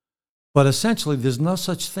 But essentially, there's no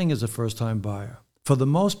such thing as a first-time buyer. For the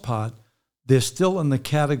most part, they're still in the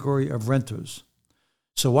category of renters.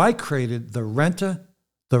 So I created the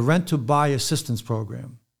rent-to-buy assistance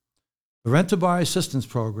program. The rent-to-buy assistance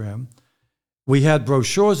program, we had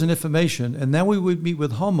brochures and information, and then we would meet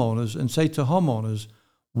with homeowners and say to homeowners,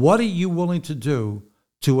 what are you willing to do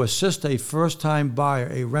to assist a first-time buyer,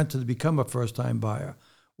 a renter, to become a first-time buyer?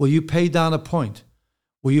 Will you pay down a point?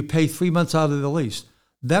 Will you pay 3 months out of the lease?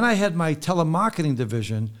 Then I had my telemarketing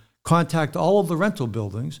division contact all of the rental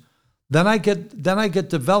buildings. Then I get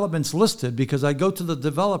developments listed, because I go to the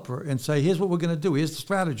developer and say, here's what we're going to do. Here's the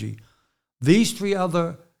strategy. These 3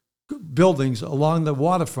 other buildings along the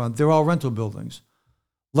waterfront, they're all rental buildings.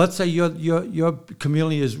 Let's say your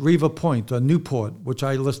community is Riva Point or Newport, which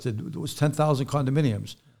I listed. It was 10,000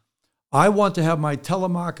 condominiums. I want to have my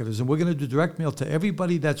telemarketers, and we're going to do direct mail to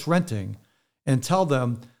everybody that's renting and tell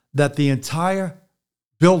them that the entire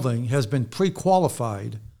building has been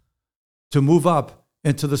pre-qualified to move up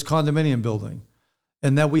into this condominium building,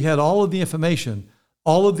 and that we had all of the information,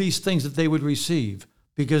 all of these things that they would receive,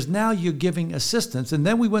 because now you're giving assistance. And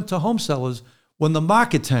then we went to home sellers when the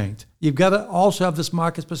market tanked. You've got to also have this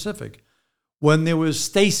market specific. When there was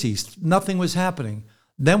Stacy's, nothing was happening.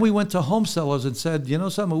 Then we went to home sellers and said, you know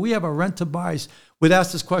something, we have a rent to buy. We'd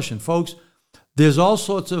ask this question, folks, there's all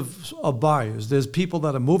sorts of buyers. There's people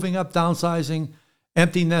that are moving up, downsizing,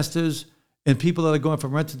 empty nesters, and people that are going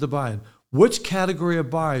from rented to buying. Which category of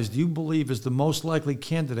buyers do you believe is the most likely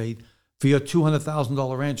candidate for your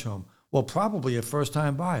 $200,000 ranch home? Well, probably a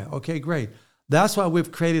first-time buyer. Okay, great. That's why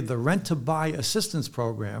we've created the rent-to-buy assistance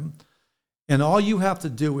program. And all you have to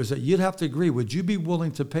do is that you'd have to agree, would you be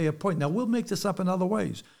willing to pay a point? Now, we'll make this up in other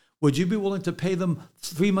ways. Would you be willing to pay them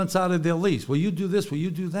 3 months out of their lease? Will you do this? Will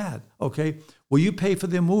you do that? Okay. Will you pay for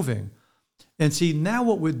their moving? And see, now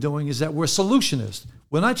what we're doing is that we're solutionists.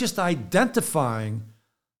 We're not just identifying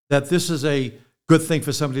that this is a good thing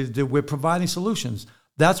for somebody to do. We're providing solutions.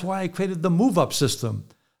 That's why I created the move-up system,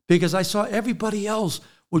 because I saw everybody else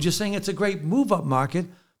was just saying it's a great move-up market,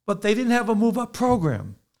 but they didn't have a move-up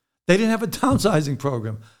program. They didn't have a downsizing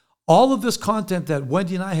program. All of this content that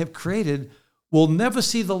Wendy and I have created will never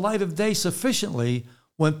see the light of day sufficiently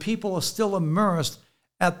when people are still immersed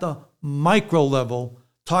at the micro level,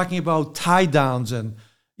 talking about tie downs and,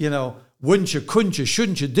 wouldn't you, couldn't you,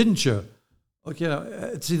 shouldn't you, didn't you?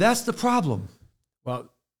 Okay, see, that's the problem.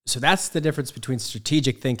 Well, so that's the difference between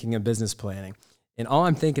strategic thinking and business planning. And all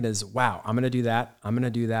I'm thinking is, wow, I'm going to do that. I'm going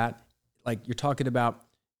to do that. Like you're talking about,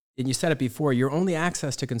 and you said it before, your only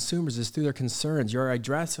access to consumers is through their concerns. Your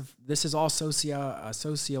address of this is all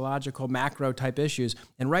sociological, macro type issues.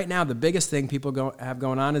 And right now, the biggest thing people have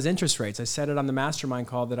going on is interest rates. I said it on the mastermind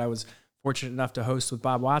call that I was fortunate enough to host with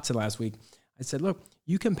Bob Watson last week. I said, look,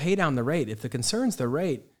 you can pay down the rate. If the concern's the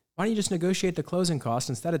rate, why don't you just negotiate the closing cost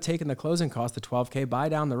instead of taking the closing cost, the $12K, buy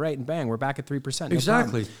down the rate, and bang, we're back at 3%. No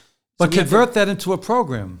exactly. Problem. But convert that into a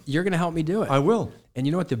program. You're going to help me do it. I will. And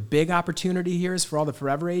you know what the big opportunity here is for all the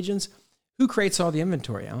forever agents? Who creates all the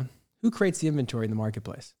inventory, Allan? Who creates the inventory in the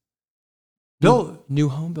marketplace? New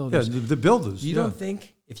home builders. Yeah, the builders. You don't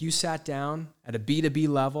think if you sat down at a B2B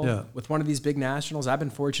level with one of these big nationals, I've been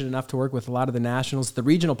fortunate enough to work with a lot of the nationals. The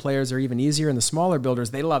regional players are even easier, and the smaller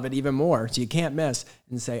builders, they love it even more. So you can't miss,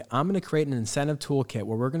 and say, I'm going to create an incentive toolkit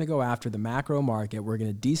where we're going to go after the macro market. We're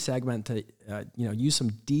going to desegment to, use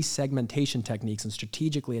some desegmentation techniques and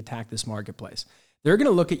strategically attack this marketplace. They're going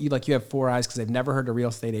to look at you like you have four eyes because they've never heard a real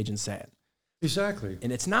estate agent say it. Exactly.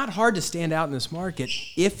 And it's not hard to stand out in this market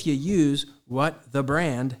if you use what the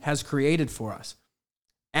brand has created for us.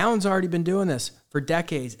 Allan's already been doing this for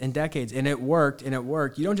decades and decades, and it worked, and it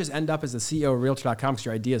worked. You don't just end up as the CEO of Realtor.com because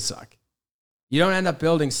your ideas suck. You don't end up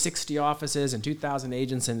building 60 offices and 2,000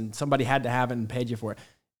 agents and somebody had to have it and paid you for it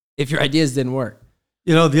if your ideas didn't work.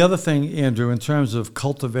 You know, the other thing, Andrew, in terms of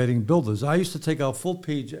cultivating builders, I used to take out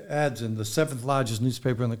full-page ads in the 7th largest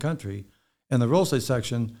newspaper in the country in the real estate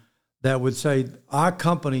section that would say, our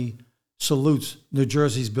company salutes New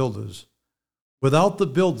Jersey's builders. Without the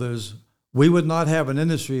builders, we would not have an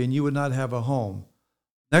industry and you would not have a home.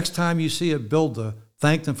 Next time you see a builder,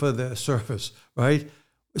 thank them for their service, right?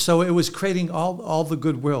 So it was creating all the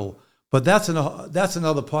goodwill. But that's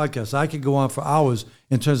another podcast. I could go on for hours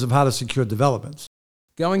in terms of how to secure developments.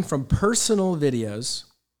 Going from personal videos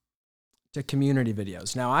to community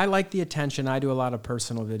videos. Now, I like the attention. I do a lot of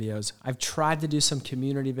personal videos. I've tried to do some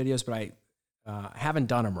community videos, but I haven't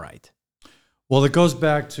done them right. Well, it goes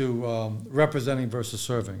back to representing versus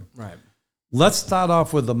serving. Right. Let's start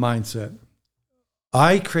off with the mindset.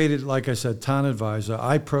 I created, like I said, Town Advisor.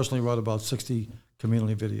 I personally wrote about 60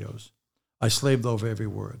 community videos. I slaved over every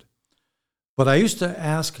word. But I used to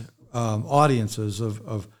ask audiences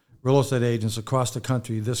of real estate agents across the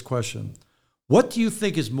country this question: what do you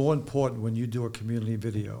think is more important when you do a community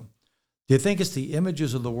video? Do you think it's the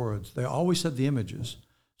images or the words? They always said the images.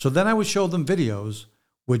 So then I would show them videos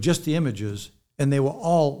with just the images, and they were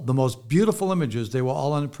all the most beautiful images. They were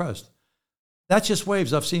all unimpressed. That's just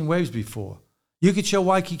waves. I've seen waves before. You could show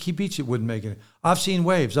Waikiki Beach, it wouldn't make it. I've seen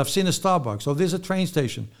waves. I've seen a Starbucks. Oh, there's a train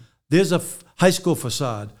station. There's a high school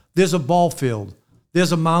facade. There's a ball field.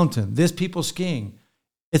 There's a mountain. There's people skiing.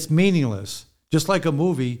 It's meaningless. Just like a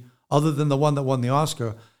movie, other than the one that won the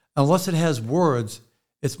Oscar, unless it has words,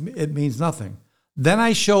 it means nothing. Then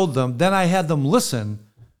I showed them, then I had them listen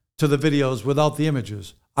to the videos without the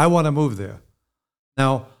images. I want to move there.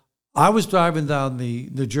 Now, I was driving down the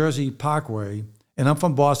New Jersey Parkway, and I'm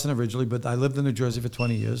from Boston originally, but I lived in New Jersey for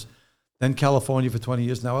 20 years, then California for 20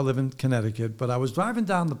 years. Now I live in Connecticut. But I was driving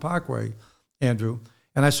down the Parkway, Andrew,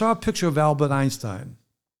 and I saw a picture of Albert Einstein.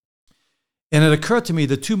 And it occurred to me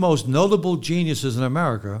the two most notable geniuses in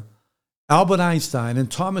America, Albert Einstein and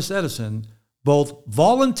Thomas Edison, both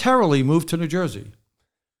voluntarily moved to New Jersey.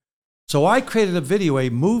 So I created a video, a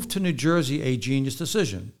Move to New Jersey, a Genius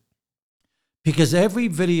Decision. Because every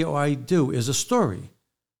video I do is a story.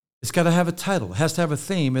 It's got to have a title. It has to have a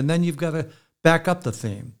theme, and then you've got to back up the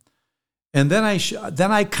theme. And then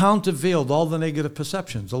I countervailed all the negative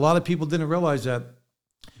perceptions. A lot of people didn't realize that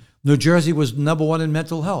New Jersey was number one in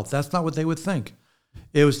mental health. That's not what they would think.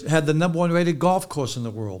 It had the number one rated golf course in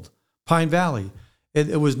the world, Pine Valley.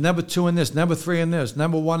 It was number two in this, number three in this,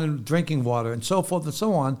 number one in drinking water, and so forth and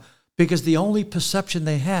so on, because the only perception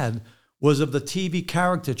they had was of the TV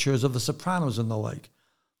caricatures of the Sopranos and the like.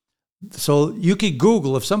 So you could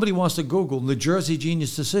Google, if somebody wants to Google New Jersey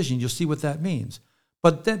Genius Decision, you'll see what that means.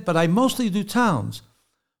 But I mostly do towns.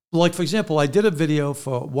 Like, for example, I did a video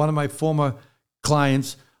for one of my former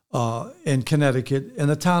clients in Connecticut, in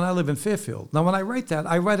the town I live in, Fairfield. Now, when I write that,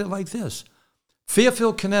 I write it like this: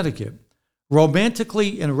 Fairfield, Connecticut,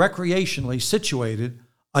 romantically and recreationally situated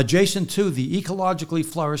adjacent to the ecologically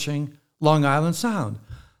flourishing Long Island Sound.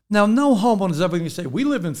 Now, no homeowner is ever going to say, we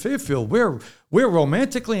live in Fairfield. We're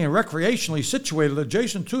romantically and recreationally situated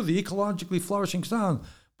adjacent to the ecologically flourishing Sound.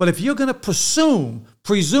 But if you're going to presume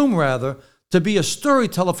to be a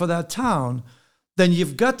storyteller for that town, then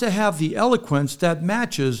you've got to have the eloquence that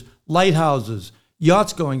matches lighthouses,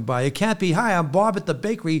 yachts going by. It can't be, hi, I'm Bob at the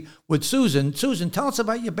bakery with Susan. Susan, tell us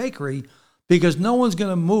about your bakery, because no one's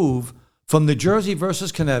going to move from New Jersey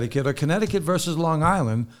versus Connecticut or Connecticut versus Long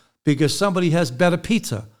Island because somebody has better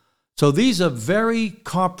pizza. So these are very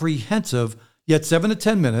comprehensive, yet 7 to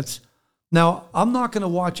 10 minutes. Now, I'm not going to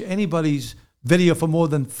watch anybody's video for more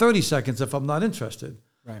than 30 seconds if I'm not interested.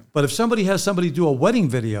 Right. But if somebody has somebody do a wedding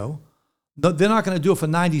video, they're not going to do it for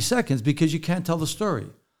 90 seconds because you can't tell the story.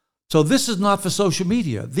 So this is not for social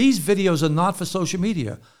media. These videos are not for social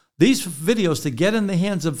media. These videos to get in the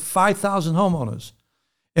hands of 5,000 homeowners.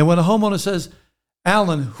 And when a homeowner says,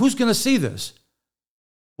 Allan, who's going to see this?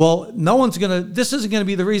 Well, this isn't going to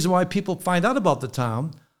be the reason why people find out about the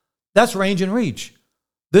town. That's range and reach.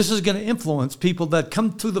 This is going to influence people that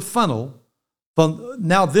come through the funnel Well,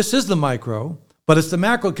 now this is the micro, but it's the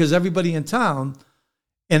macro because everybody in town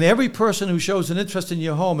and every person who shows an interest in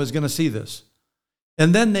your home is going to see this.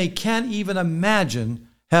 And then they can't even imagine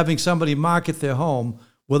having somebody market their home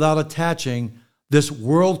without attaching this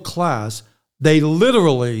world class. They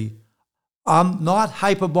literally, I'm not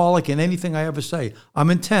hyperbolic in anything I ever say. I'm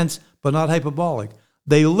intense, but not hyperbolic.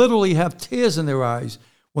 They literally have tears in their eyes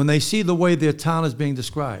when they see the way their town is being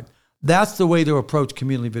described. That's the way to approach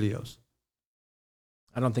community videos.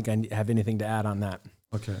 I don't think I have anything to add on that.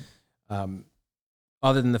 Okay.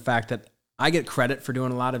 Other than the fact that I get credit for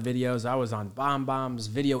doing a lot of videos. I was on Bomb's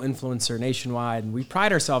Video Influencer Nationwide, and we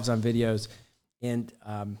pride ourselves on videos. And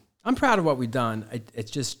I'm proud of what we've done.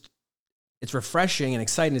 It's refreshing and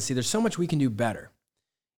exciting to see there's so much we can do better.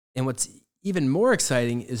 And what's even more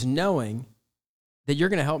exciting is knowing that you're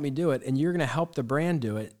going to help me do it and you're going to help the brand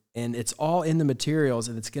do it. And it's all in the materials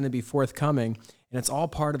and it's going to be forthcoming. And it's all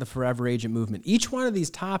part of the Forever Agent movement. Each one of these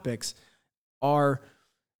topics are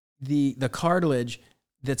the cartilage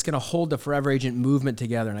that's going to hold the Forever Agent movement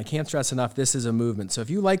together. And I can't stress enough, this is a movement. So if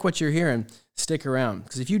you like what you're hearing, stick around.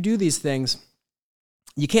 Because if you do these things,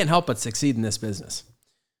 you can't help but succeed in this business.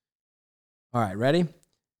 All right, ready?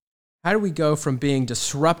 How do we go from being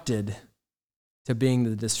disrupted to being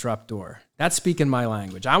the disruptor? That's speaking my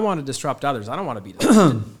language. I want to disrupt others. I don't want to be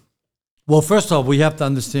disrupted. Well, first off, we have to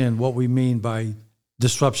understand what we mean by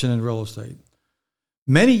disruption in real estate.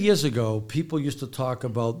 Many years ago, people used to talk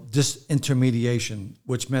about disintermediation,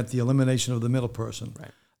 which meant the elimination of the middle person.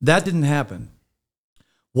 Right. That didn't happen.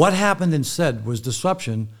 What happened instead was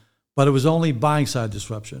disruption, but it was only buying side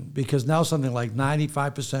disruption because now something like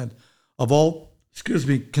 95% of all,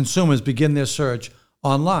 consumers begin their search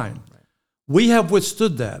online. Right. We have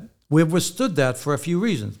withstood that. We have withstood that for a few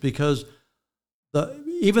reasons because when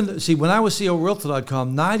I was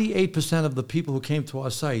CEORealtor.com, 98% of the people who came to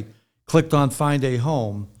our site clicked on Find a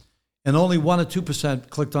Home, and only 1 or 2%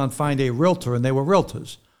 clicked on Find a Realtor, and they were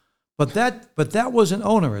realtors. But that wasn't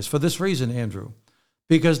onerous for this reason, Andrew,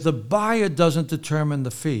 because the buyer doesn't determine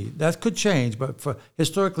the fee. That could change, but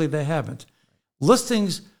historically they haven't.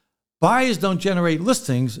 Buyers don't generate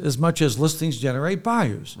listings as much as listings generate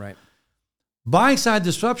buyers. Right. Buying side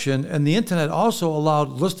disruption and the internet also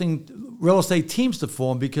allowed real estate teams to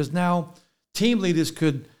form because now team leaders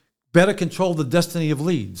could better control the destiny of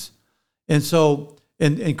leads. And so,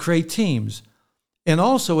 and create teams. And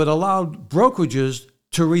also it allowed brokerages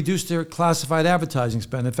to reduce their classified advertising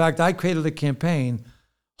spend. In fact, I created a campaign,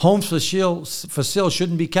 homes for sale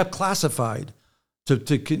shouldn't be kept classified, to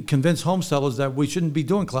convince home sellers that we shouldn't be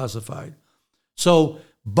doing classified. So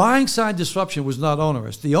buying side disruption was not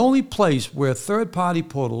onerous. The only place where third-party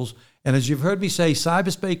portals, and as you've heard me say,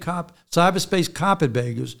 cyberspace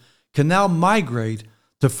carpetbaggers can now migrate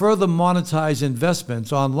to further monetize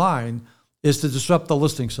investments online is to disrupt the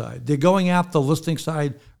listing side. They're going after listing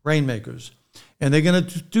side rainmakers. And they're going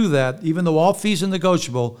to do that, even though all fees are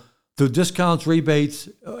negotiable, through discounts, rebates,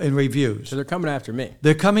 and reviews. So they're coming after me.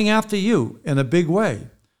 They're coming after you in a big way.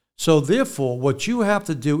 So therefore, what you have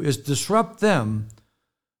to do is disrupt them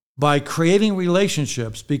by creating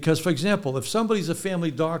relationships. Because, for example, if somebody's a family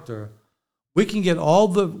doctor, we can get all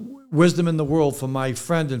the wisdom in the world from my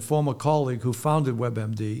friend and former colleague who founded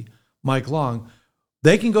WebMD, Mike Long.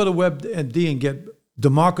 They can go to WebMD and get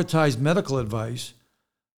democratized medical advice,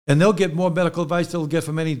 and they'll get more medical advice they'll get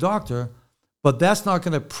from any doctor, but that's not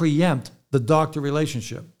going to preempt the doctor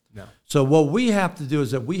relationship. No. So what we have to do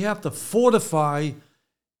is that we have to fortify,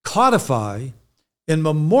 codify, and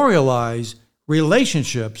memorialize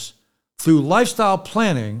relationships through lifestyle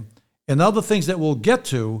planning and other things that we'll get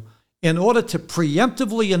to in order to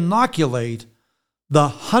preemptively inoculate the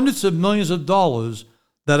hundreds of millions of dollars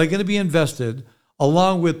that are going to be invested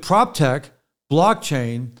along with prop tech,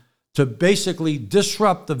 blockchain, to basically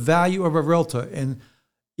disrupt the value of a realtor and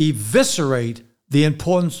eviscerate the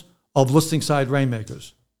importance of listing side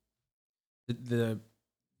rainmakers. The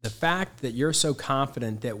fact that you're so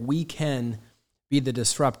confident that we can be the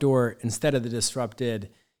disruptor instead of the disrupted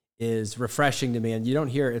is refreshing to me. And you don't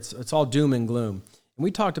hear it's all doom and gloom. And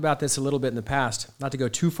we talked about this a little bit in the past, not to go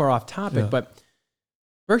too far off topic, but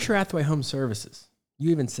Berkshire Hathaway Home Services,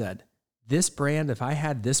 you even said, this brand, if I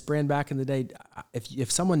had this brand back in the day, if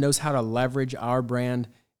someone knows how to leverage our brand,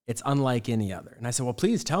 it's unlike any other. And I said, well,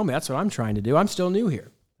 please tell me. That's what I'm trying to do. I'm still new here.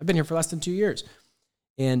 I've been here for less than 2 years.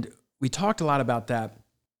 And we talked a lot about that.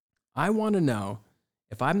 I want to know,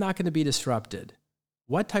 if I'm not going to be disrupted,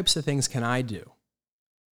 what types of things can I do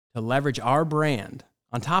to leverage our brand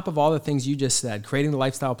on top of all the things you just said, creating the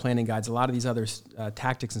lifestyle planning guides, a lot of these other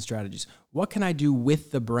tactics and strategies. What can I do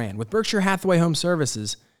with the brand, with Berkshire Hathaway Home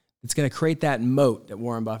Services, it's going to create that moat that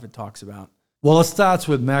Warren Buffett talks about Well, it starts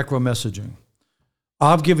with macro messaging.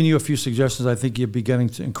 I've given you a few suggestions. I think you're beginning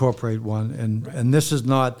to incorporate one, and this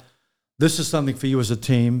is something for you as a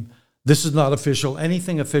team. This is not official.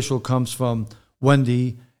 Anything official comes from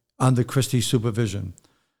Wendy under Christie's supervision.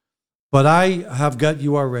 But I have got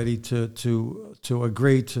you already to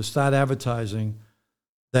agree to start advertising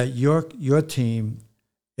that your team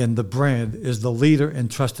and the brand is the leader in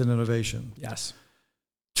trust and innovation. Yes.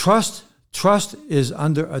 Trust is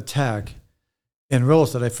under attack in real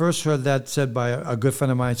estate. I first heard that said by a good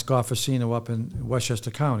friend of mine, Scott Facino, up in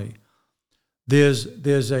Westchester County.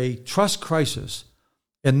 There's a trust crisis.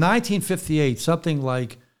 In 1958, something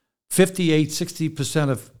like 60%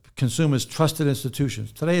 of consumers trusted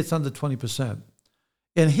institutions. Today, it's under 20%.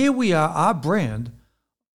 And here we are, our brand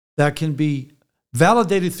that can be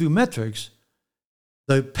validated through metrics.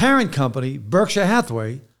 The parent company, Berkshire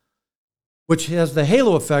Hathaway, which has the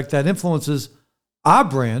halo effect that influences our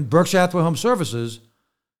brand, Berkshire Hathaway Home Services,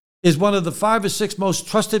 is one of the 5 or 6 most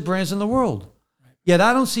trusted brands in the world. Right. Yet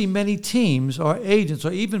I don't see many teams or agents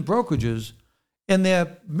or even brokerages in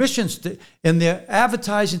their missions, in their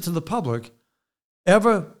advertising to the public,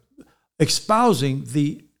 ever espousing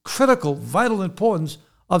the critical, vital importance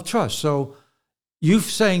of trust. So you're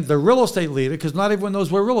saying the real estate leader, because not everyone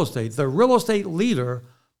knows we're real estate, the real estate leader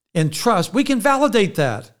in trust, we can validate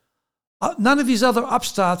that. None of these other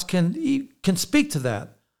upstarts can speak to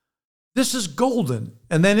that. This is golden.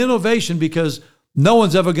 And then innovation, because no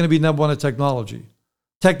one's ever going to be number one at technology.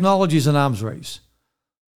 Technology is an arms race.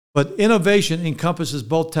 But innovation encompasses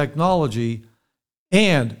both technology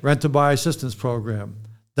and rent-to-buy assistance program,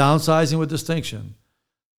 downsizing with distinction.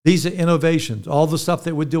 These are innovations, all the stuff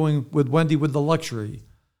that we're doing with Wendy with the luxury,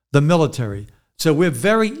 the military. So we're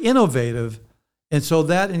very innovative, and so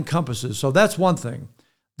that encompasses. So that's one thing.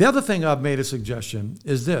 The other thing I've made a suggestion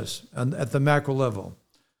is this, and at the macro level.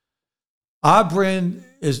 Our brand,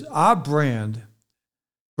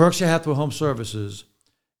 Berkshire Hathaway Home Services,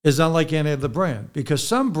 is unlike any other brand because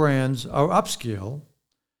some brands are upscale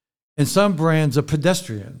and some brands are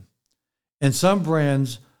pedestrian and some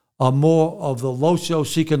brands are more of the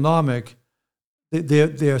socioeconomic.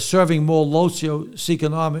 They're serving more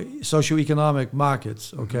socioeconomic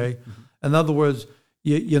markets, okay? Mm-hmm. In other words,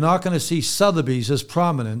 you're not going to see Sotheby's as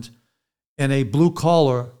prominent in a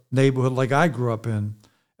blue-collar neighborhood like I grew up in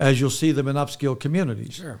as you'll see them in upscale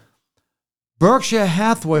communities. Sure. Berkshire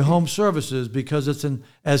Hathaway Home Services, because it's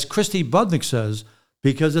as Christy Budnick says,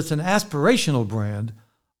 because it's an aspirational brand,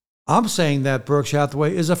 I'm saying that Berkshire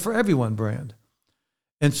Hathaway is a for everyone brand.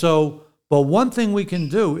 And so, but one thing we can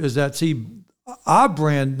do is that, see, our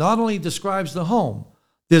brand not only describes the home,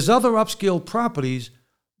 there's other upscale properties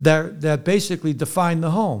that basically define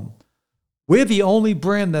the home. We're the only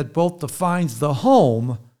brand that both defines the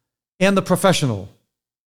home and the professional.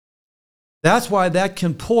 That's why that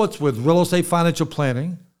comports with real estate financial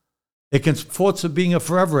planning. It comports with being a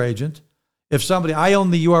forever agent. If somebody, I own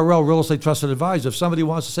the URL Real Estate Trusted Advisor. If somebody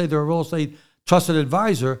wants to say they're a real estate trusted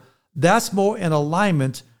advisor, that's more in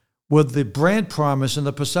alignment with the brand promise and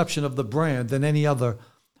the perception of the brand than any other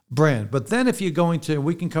brand. But then if you're going to,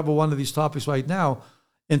 we can cover one of these topics right now,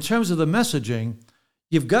 in terms of the messaging,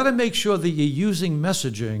 you've got to make sure that you're using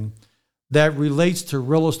messaging that relates to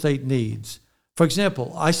real estate needs. For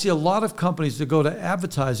example, I see a lot of companies that go to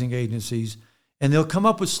advertising agencies and they'll come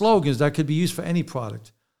up with slogans that could be used for any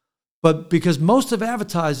product. But because most of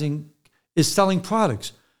advertising is selling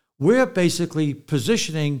products, we're basically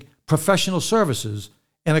positioning professional services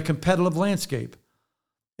in a competitive landscape.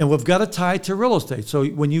 And we've got to tie it to real estate. So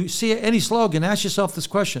when you see any slogan, ask yourself this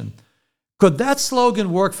question. Could that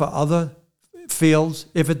slogan work for other fields?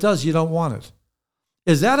 If it does, you don't want it.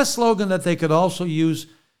 Is that a slogan that they could also use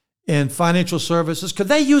in financial services? Could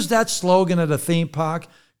they use that slogan at a theme park?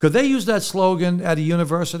 Could they use that slogan at a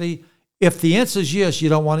university? If the answer is yes, you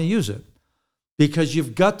don't want to use it because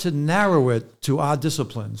you've got to narrow it to our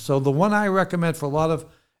discipline. So the one I recommend for a lot of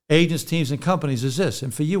agents, teams, and companies is this,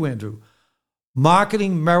 and for you, Andrew,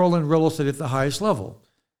 marketing Maryland real estate at the highest level.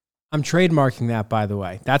 I'm trademarking that, by the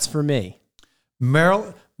way. That's for me.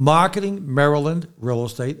 Marketing Maryland real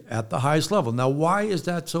estate at the highest level. Now, why is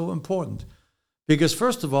that so important? Because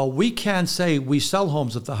first of all, we can't say we sell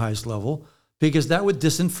homes at the highest level because that would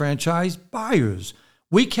disenfranchise buyers.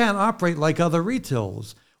 We can't operate like other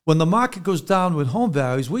retailers. When the market goes down with home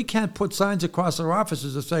values, we can't put signs across our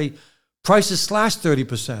offices that say prices slash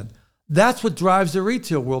 30%. That's what drives the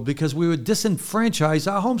retail world because we would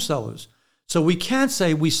disenfranchise our home sellers. So we can't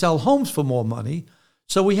say we sell homes for more money.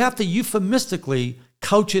 So we have to euphemistically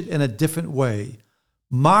couch it in a different way.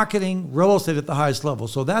 Marketing real estate at the highest level.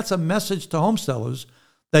 So that's a message to home sellers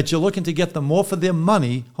that you're looking to get them more for their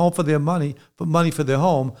money, money for their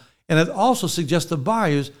home. And it also suggests to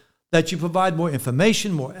buyers that you provide more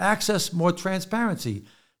information, more access, more transparency.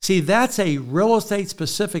 See, that's a real estate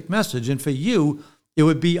specific message. And for you, it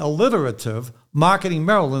would be alliterative. Marketing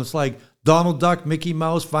Maryland, it's like Donald Duck, Mickey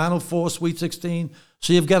Mouse, Final Four, Sweet 16.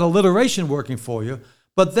 So you've got alliteration working for you.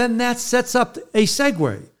 But then that sets up a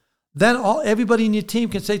segue. Then everybody in your team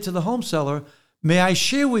can say to the home seller, may I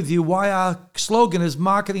share with you why our slogan is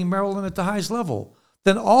Marketing Maryland at the highest level?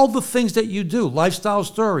 Then all the things that you do, lifestyle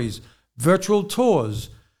stories, virtual tours,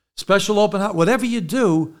 special open house, whatever you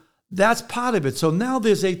do, that's part of it. So now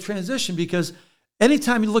there's a transition, because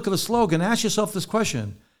anytime you look at a slogan, ask yourself this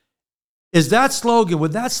question. Would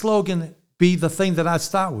that slogan be the thing that I'd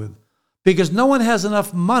start with? Because no one has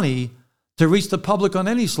enough money to reach the public on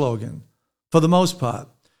any slogan, for the most part.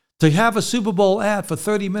 To have a Super Bowl ad for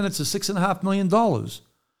 30 minutes is $6.5 million.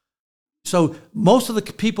 So most of the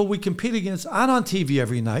people we compete against aren't on TV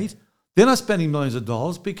every night. They're not spending millions of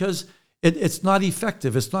dollars because it's not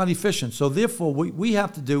effective. It's not efficient. So therefore, what we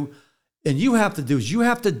have to do, and you have to do, is you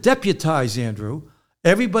have to deputize, Andrew,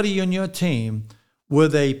 everybody on your team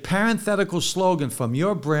with a parenthetical slogan from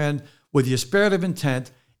your brand with your spirit of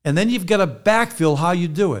intent, and then you've got to backfill how you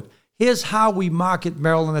do it. Here's how we market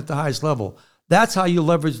Maryland at the highest level. That's how you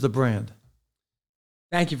leverage the brand.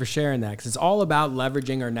 Thank you for sharing that, because it's all about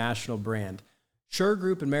leveraging our national brand. Sure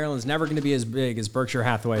Group in Maryland is never going to be as big as Berkshire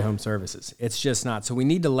Hathaway Home Services. It's just not. So we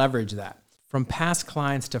need to leverage that from past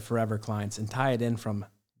clients to forever clients and tie it in from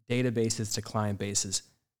databases to client bases.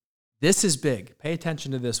 This is big. Pay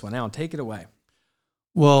attention to this one. Alan, take it away.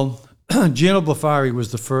 Well, Gino Blafari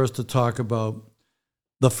was the first to talk about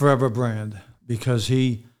the forever brand, because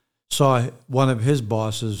he saw one of his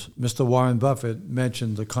bosses, Mr. Warren Buffett,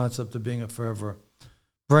 mention the concept of being a forever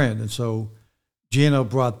brand. And so Gino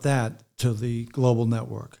brought that to the global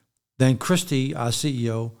network. Then Christy, our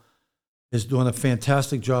CEO, is doing a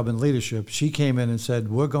fantastic job in leadership. She came in and said,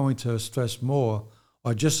 we're going to stress more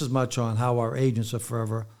or just as much on how our agents are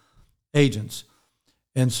forever agents.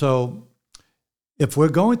 And so if we're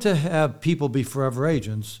going to have people be forever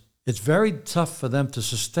agents, it's very tough for them to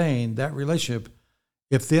sustain that relationship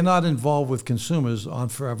if they're not involved with consumers on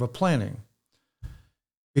forever planning.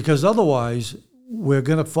 Because otherwise, we're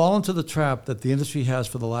going to fall into the trap that the industry has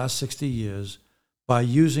for the last 60 years by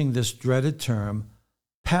using this dreaded term,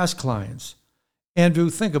 past clients. Andrew,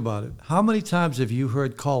 think about it. How many times have you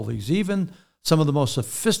heard colleagues, even some of the most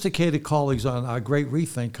sophisticated colleagues on our great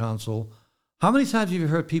Rethink Council, how many times have you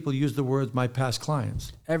heard people use the words, my past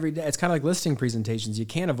clients? Every day. It's kind of like listing presentations. You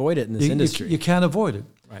can't avoid it in this industry. You can't avoid it.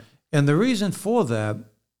 Right. And the reason for that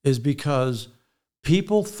is because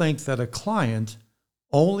people think that a client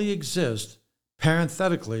only exists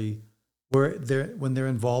parenthetically when they're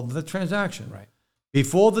involved in the transaction. Right.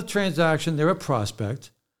 Before the transaction, they're a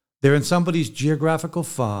prospect. They're in somebody's geographical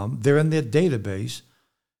farm. They're in their database.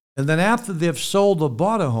 And then after they've sold or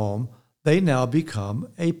bought a home, they now become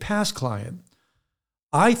a past client.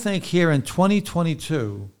 I think here in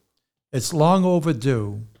 2022, it's long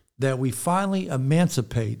overdue that we finally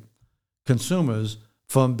emancipate consumers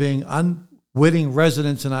from being unwitting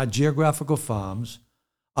residents in our geographical farms,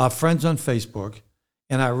 our friends on Facebook,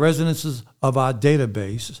 and our residences of our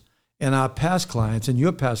database, and our past clients and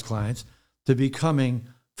your past clients to becoming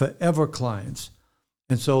forever clients.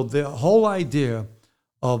 And so the whole idea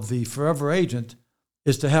of the forever agent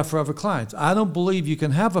is to have forever clients. I don't believe you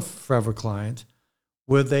can have a forever client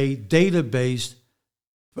with a database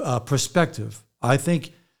perspective. I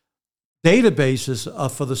think databases are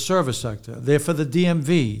for the service sector. They're for the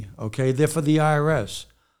DMV, okay? They're for the IRS.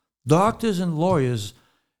 Doctors and lawyers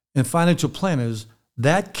and financial planners,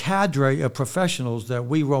 that cadre of professionals that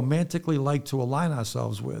we romantically like to align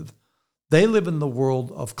ourselves with, they live in the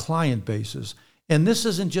world of client bases. And this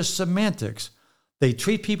isn't just semantics. They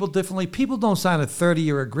treat people differently. People don't sign a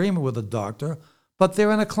 30-year agreement with a doctor, but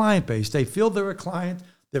they're in a client base. They feel they're a client.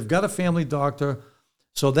 They've got a family doctor.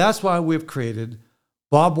 So that's why we've created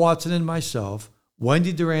Bob Watson and myself,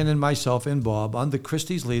 Wendy Duran and myself and Bob, under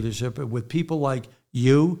Christie's leadership, with people like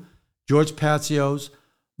you, George Patsios,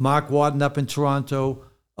 Mark Warden up in Toronto,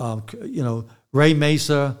 Ray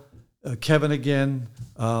Mesa, Kevin again,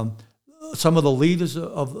 some of the leaders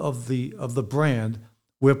of the brand.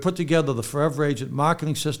 We've put together the Forever Agent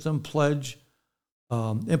marketing system, pledge,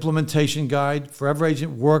 implementation guide, Forever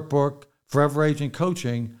Agent workbook, Forever Agent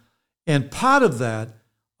coaching. And part of that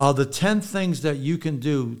are the 10 things that you can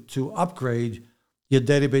do to upgrade your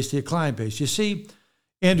database to your client base. You see,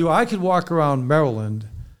 Andrew, I could walk around Maryland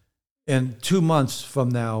in 2 months from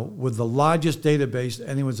now with the largest database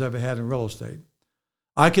anyone's ever had in real estate.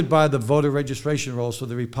 I could buy the voter registration rolls for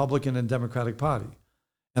the Republican and Democratic Party.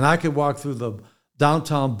 And I could walk through the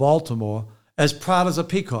downtown Baltimore as proud as a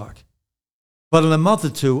peacock. But in a month or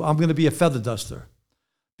two, I'm going to be a feather duster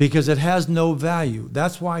because it has no value.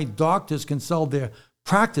 That's why doctors can sell their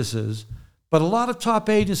practices. But a lot of top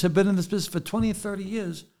agents have been in this business for 20 and 30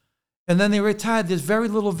 years. And then they retire. There's very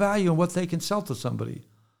little value in what they can sell to somebody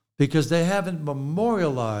because they haven't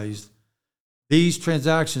memorialized these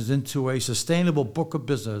transactions into a sustainable book of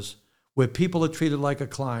business where people are treated like a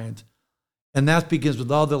client. And that begins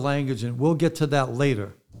with all the language, and we'll get to that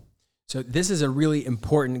later. So this is a really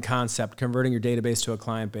important concept, converting your database to a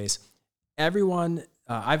client base. Everyone,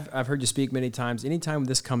 I've heard you speak many times. Anytime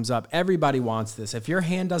this comes up, everybody wants this. If your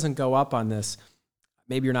hand doesn't go up on this,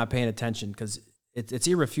 maybe you're not paying attention because it's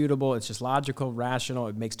irrefutable. It's just logical, rational.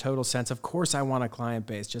 It makes total sense. Of course I want a client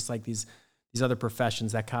base, just like these other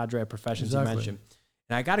professions, that cadre of professions you mentioned.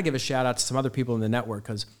 And I got to give a shout out to some other people in the network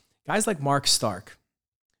because guys like Mark Stark,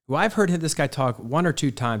 who I've heard this guy talk 1 or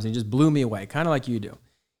 2 times and he just blew me away, kind of like you do.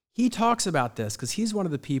 He talks about this because he's one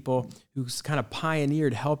of the people who's kind of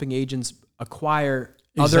pioneered helping agents acquire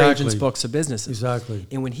other agents' books of businesses. Exactly.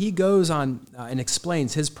 And when he goes on and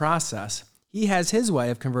explains his process, he has his way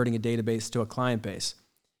of converting a database to a client base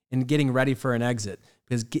and getting ready for an exit.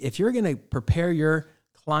 Because if you're going to prepare your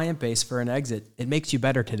client base for an exit, it makes you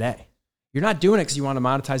better today. You're not doing it because you want to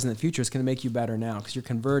monetize in the future. It's going to make you better now because you're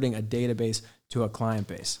converting a database to a client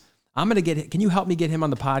base. Can you help me get him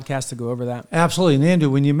on the podcast to go over that? Absolutely. And Andrew,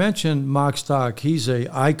 when you mentioned Mark Stark, he's an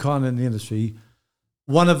icon in the industry.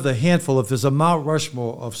 One of the handful, if there's a Mount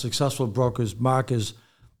Rushmore of successful brokers, Mark is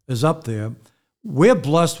up there. We're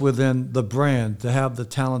blessed within the brand to have the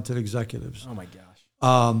talented executives. Oh my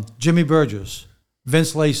gosh. Jimmy Burgess,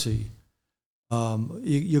 Vince Lacey.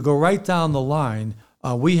 You go right down the line.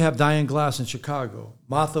 We have Diane Glass in Chicago,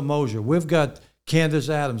 Martha Mosier. We've got Candace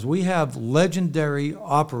Adams. We have legendary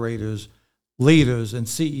operators, leaders, and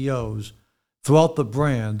CEOs throughout the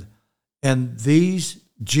brand. And these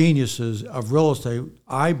geniuses of real estate,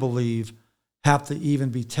 I believe, have to even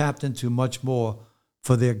be tapped into much more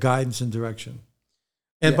for their guidance and direction.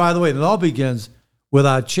 And by the way, it all begins with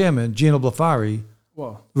our chairman, Gino Blafari,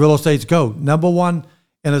 Real Estate's GOAT, number one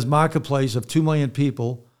in his marketplace of 2 million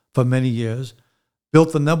people for many years,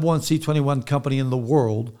 built the number one C21 company in the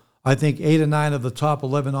world. I think 8 or 9 of the top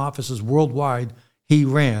 11 offices worldwide he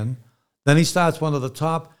ran. Then he starts one of the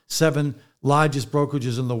top 7 largest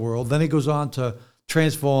brokerages in the world. Then he goes on to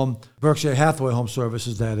transform Berkshire Hathaway Home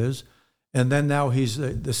Services, that is. And then now he's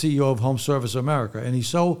the CEO of Home Service America. And he's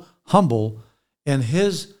so humble in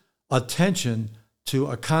his attention to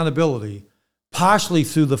accountability, partially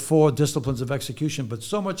through the 4 disciplines of execution, but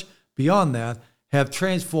so much beyond that, have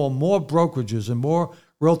transformed more brokerages and more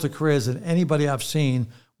realtor careers than anybody I've seen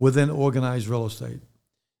within organized real estate.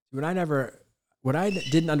 What I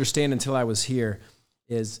didn't understand until I was here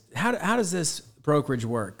is how does this brokerage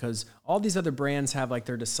work? Because all these other brands have like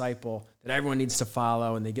their disciple that everyone needs to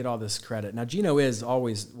follow and they get all this credit. Now, Gino is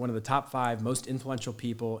always one of the top 5 most influential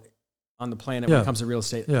people on the planet when it comes to real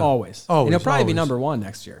estate. Always. And he'll probably be number 1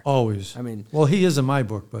 next year. Always. I mean, well, he is in my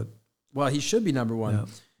book, but. Well, he should be number 1. Yeah.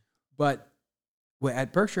 But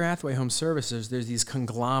at Berkshire Hathaway Home Services, there's these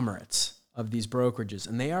conglomerates of these brokerages,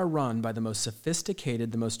 and they are run by the most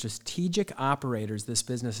sophisticated, the most strategic operators this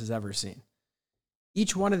business has ever seen.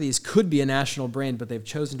 Each one of these could be a national brand, but they've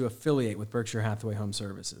chosen to affiliate with Berkshire Hathaway Home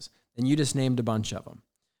Services. And you just named a bunch of them.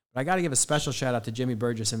 But I got to give a special shout out to Jimmy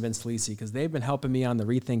Burgess and Vince Lacey because they've been helping me on the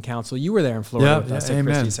Rethink Council. You were there in Florida with us at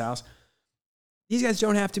Christie's house. These guys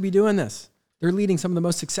don't have to be doing this. They're leading some of the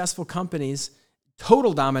most successful companies,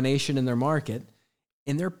 total domination in their market,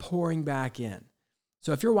 and they're pouring back in.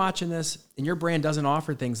 So if you're watching this and your brand doesn't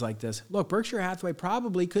offer things like this, look, Berkshire Hathaway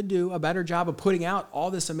probably could do a better job of putting out all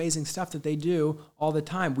this amazing stuff that they do all the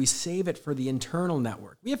time. We save it for the internal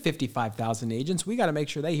network. We have 55,000 agents. We got to make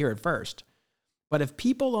sure they hear it first. But if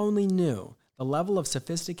people only knew the level of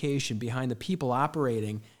sophistication behind the people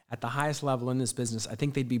operating at the highest level in this business, I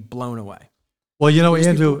think they'd be blown away. Well, you know,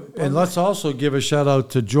 Andrew, and let's also give a shout out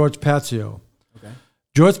to George Pazio. Okay.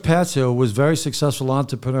 George Pazio was a very successful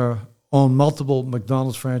entrepreneur, owned multiple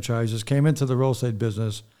McDonald's franchises, came into the real estate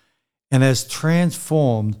business, and has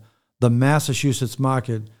transformed the Massachusetts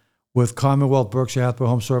market with Commonwealth, Berkshire Hathaway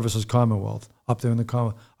Home Services Commonwealth, up there in the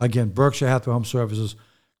Commonwealth. Again, Berkshire Hathaway Home Services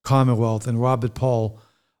Commonwealth, and Robert Paul,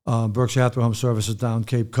 Berkshire Hathaway Home Services down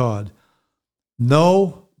Cape Cod.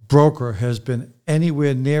 No broker has been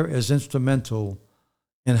anywhere near as instrumental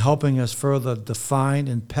in helping us further define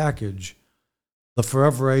and package the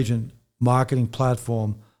Forever Agent marketing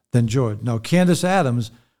platform than George. Now, Candace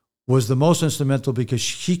Adams was the most instrumental because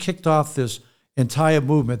she kicked off this entire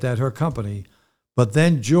movement at her company. But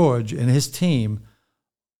then George and his team,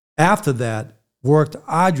 after that, worked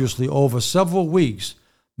arduously over several weeks,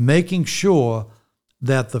 making sure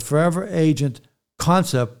that the forever agent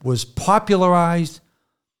concept was popularized,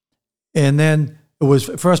 and then it was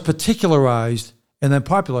first particularized and then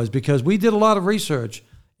popularized, because we did a lot of research,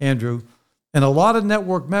 Andrew, and a lot of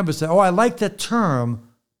network members said, oh, I like that term,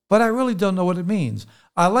 but I really don't know what it means.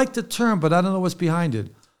 I like the term, but I don't know what's behind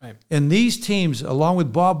it. Right. And these teams, along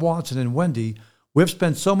with Bob Watson and Wendy, we've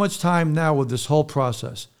spent so much time now with this whole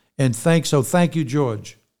process. And thank you,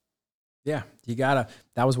 George. Yeah,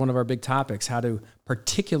 that was one of our big topics, how to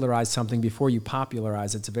particularize something before you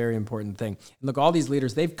popularize. It's a very important thing. And look, all these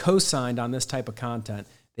leaders, they've co-signed on this type of content.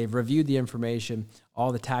 They've reviewed the information,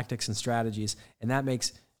 all the tactics and strategies. And that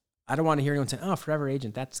makes, I don't want to hear anyone saying, oh, forever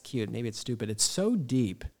agent, that's cute. Maybe it's stupid. It's so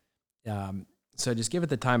deep. So just give it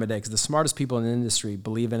the time of day, because the smartest people in the industry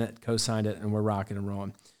believe in it, co-signed it, and we're rocking and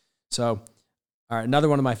rolling. So, all right, another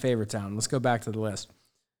one of my favorites, Allan. Let's go back to the list.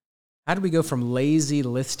 How do we go from lazy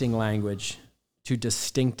listing language to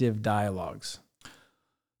distinctive dialogues?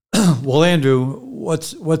 Well, Andrew,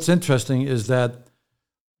 what's interesting is that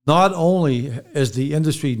not only is the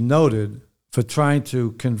industry noted for trying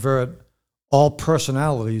to convert all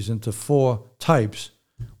personalities into 4 types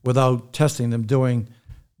without testing them, doing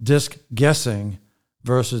disc guessing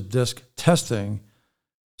versus disc testing,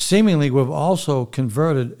 seemingly we've also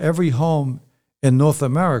converted every home in North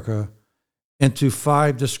America into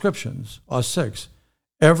 5 descriptions, or 6.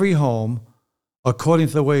 Every home, according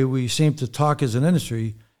to the way we seem to talk as an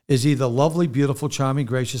industry, is either lovely, beautiful, charming,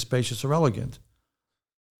 gracious, spacious, or elegant.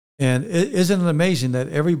 And isn't it amazing that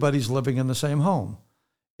everybody's living in the same home?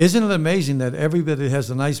 Isn't it amazing that everybody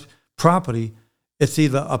has a nice property? It's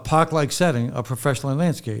either a park-like setting or professionally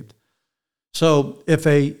landscaped. So if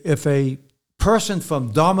a person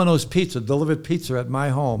from Domino's Pizza delivered pizza at my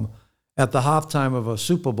home at the halftime of a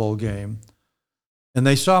Super Bowl game, and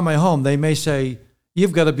they saw my home, they may say,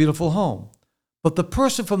 you've got a beautiful home. But the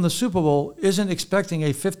person from the Super Bowl isn't expecting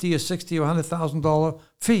a $50 or $60 or $100,000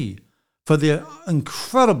 fee for their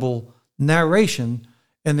incredible narration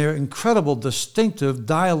and their incredible distinctive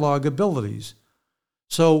dialogue abilities.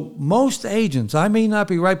 So most agents, I may not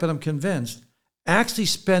be right, but I'm convinced, actually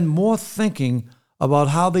spend more thinking about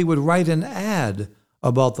how they would write an ad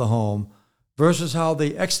about the home versus how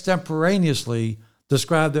they extemporaneously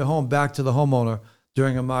describe their home back to the homeowner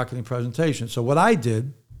during a marketing presentation. So what I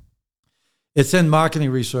did, it's in marketing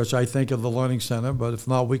research, I think, of the Learning Center, but if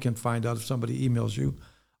not, we can find out if somebody emails you.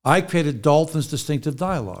 I created Dalton's distinctive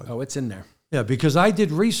dialogue. Oh, it's in there. Yeah, because I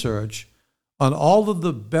did research on all of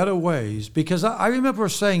the better ways, because I remember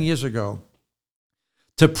saying years ago,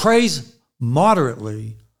 to praise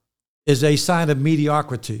moderately is a sign of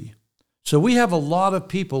mediocrity. So we have a lot of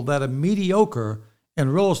people that are mediocre in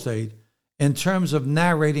real estate in terms of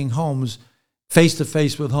narrating homes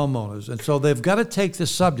face-to-face with homeowners. And so they've got to take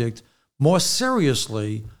this subject more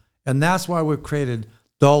seriously, and that's why we've created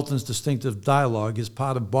Dalton's distinctive dialogue as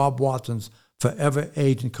part of Bob Watson's Forever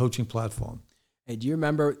Agent coaching platform. Hey, do you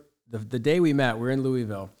remember the day we met? We're in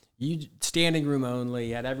Louisville. You standing room only.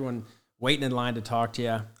 You had everyone waiting in line to talk to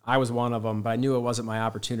you. I was one of them, but I knew it wasn't my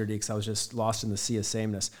opportunity because I was just lost in the sea of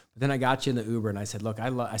sameness. But then I got you in the Uber, and I said, look,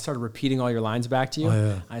 I started repeating all your lines back to you. Oh,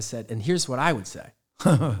 yeah. I said, and here's what I would say.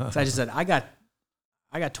 So I just said, I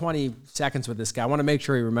got 20 seconds with this guy. I want to make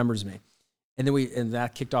sure he remembers me. And then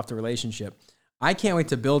that kicked off the relationship. I can't wait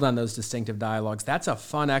to build on those distinctive dialogues. That's a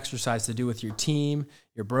fun exercise to do with your team,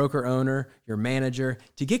 your broker owner, your manager,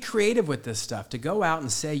 to get creative with this stuff, to go out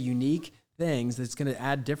and say unique things that's going to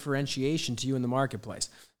add differentiation to you in the marketplace.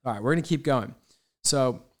 All right, we're going to keep going.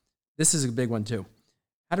 So this is a big one too.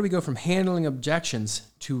 How do we go from handling objections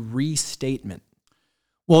to restatement?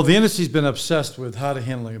 Well, the industry's been obsessed with how to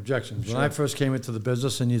handle objections. Sure. When I first came into the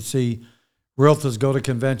business, and you'd see realtors go to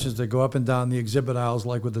conventions, they go up and down the exhibit aisles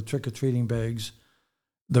like with the trick-or-treating bags,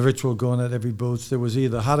 the ritual going at every booth. There was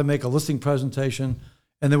either how to make a listing presentation,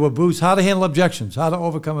 and there were booths, how to handle objections, how to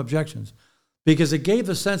overcome objections. Because it gave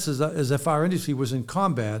the sense as if our industry was in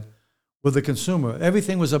combat with the consumer.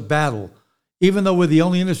 Everything was a battle. Even though we're the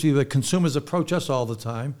only industry that consumers approach us all the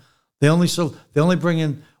time, they only bring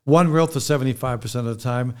in one realtor 75% of the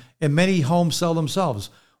time, and many homes sell themselves.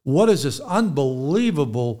 What is this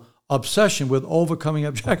unbelievable obsession with overcoming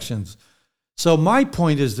objections? So my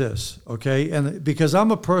point is this, okay? And because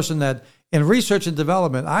I'm a person that in research and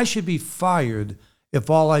development, I should be fired if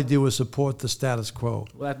all I do is support the status quo.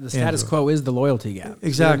 Well, the status quo is the loyalty gap.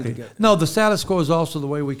 Exactly. No, the status quo is also the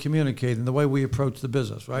way we communicate and the way we approach the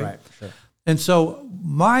business, right? Right, sure. And so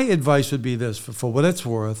my advice would be this, for what it's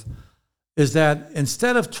worth, is that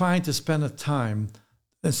instead of trying to spend the time,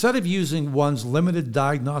 instead of using one's limited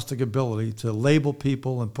diagnostic ability to label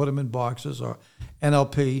people and put them in boxes or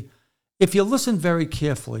NLP, if you listen very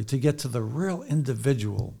carefully to get to the real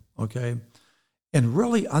individual, okay, and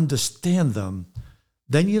really understand them,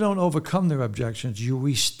 then you don't overcome their objections, you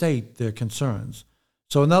restate their concerns.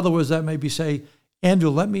 So in other words, that may be say, Andrew,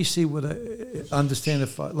 let me see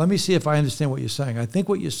let me see if I understand what you're saying. I think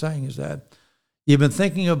what you're saying is that you've been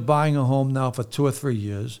thinking of buying a home now for 2 or 3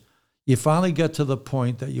 years. You finally get to the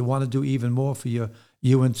point that you want to do even more for you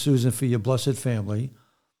and Susan, for your blessed family.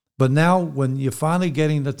 But now when you're finally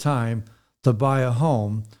getting the time to buy a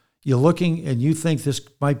home, you're looking and you think this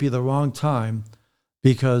might be the wrong time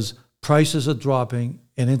because prices are dropping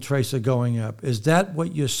and interest rates are going up. Is that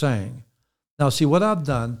what you're saying? Now, see, what I've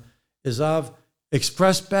done is I've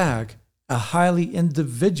expressed back a highly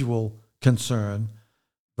individual concern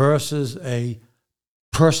versus a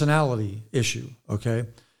personality issue, okay?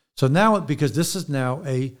 So now, because this is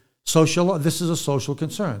a social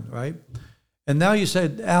concern, right? And now you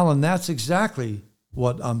said, Allan, that's exactly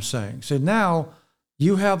what I'm saying. So now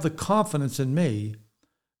you have the confidence in me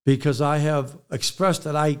because I have expressed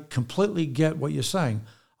that I completely get what you're saying.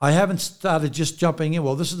 I haven't started just jumping in,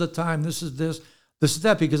 well, this is the time, this is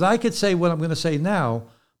that, because I could say what I'm going to say now,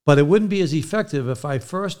 but it wouldn't be as effective if I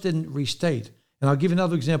first didn't restate. And I'll give you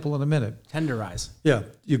another example in a minute. Tenderize. Yeah,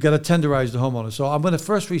 you've got to tenderize the homeowner. So I'm going to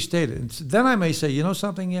first restate it. And then I may say, you know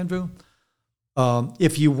something, Andrew?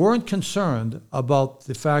 If you weren't concerned about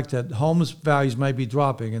the fact that homes values might be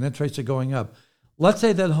dropping and interest rates are going up, let's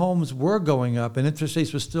say that homes were going up and interest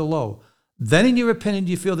rates were still low. Then in your opinion,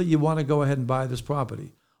 do you feel that you want to go ahead and buy this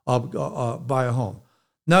property, buy a home?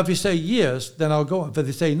 Now, if you say yes, then I'll go. If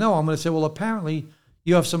they say no, I'm going to say, well, apparently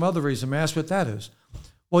you have some other reason. May I ask what that is?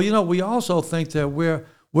 Well, we also think that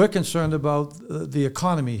we're concerned about the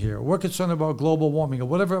economy here. We're concerned about global warming or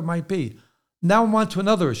whatever it might be. Now I'm on to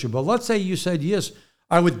another issue. But let's say you said, yes,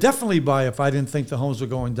 I would definitely buy if I didn't think the homes were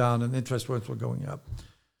going down and interest rates were going up.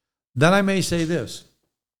 Then I may say this.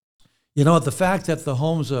 The fact that the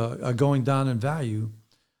homes are going down in value,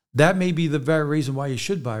 that may be the very reason why you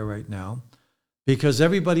should buy right now, because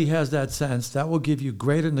everybody has that sense. That will give you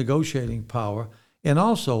greater negotiating power. And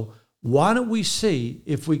also, why don't we see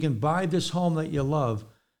if we can buy this home that you love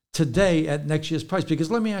today at next year's price? Because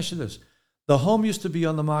let me ask you this. The home used to be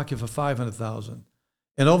on the market for $500,000.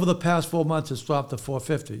 And over the past 4 months, it's dropped to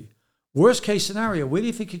 $450,000. Worst case scenario, where do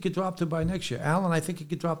you think it could drop to by next year? Allan, I think it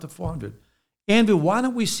could drop to $400,000. Andrew, why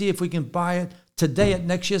don't we see if we can buy it today at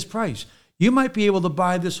next year's price? You might be able to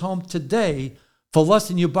buy this home today for less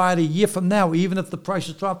than you buy it a year from now, even if the price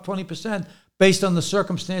has dropped 20% based on the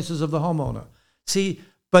circumstances of the homeowner. See,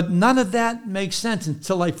 but none of that makes sense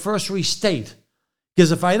until I first restate.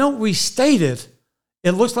 Because if I don't restate it,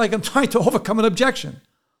 it looks like I'm trying to overcome an objection.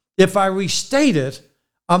 If I restate it,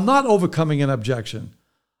 I'm not overcoming an objection.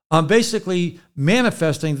 I'm basically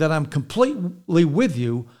manifesting that I'm completely with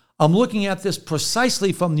you. I'm looking at this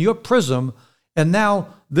precisely from your prism, and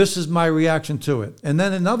now this is my reaction to it. And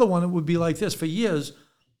then another one, it would be like this. For years,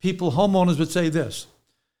 homeowners would say this.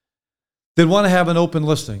 They'd want to have an open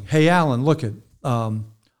listing. Hey, Allan, look at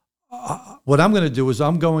what I'm going to do is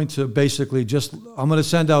I'm going to basically I'm going to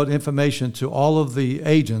send out information to all of the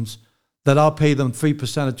agents that I'll pay them 3%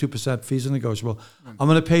 or 2%, fees are negotiable. I'm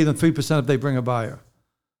going to pay them 3% if they bring a buyer.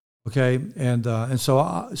 Okay, and so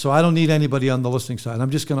I don't need anybody on the listing side.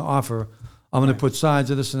 I'm just going to offer. I'm going to put signs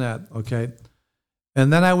and this and that. Okay,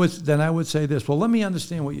 and then I would say this. Well, let me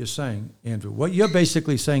understand what you're saying, Andrew. What you're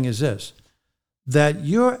basically saying is this: that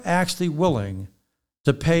you're actually willing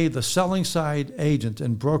to pay the selling side agent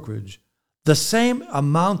and brokerage the same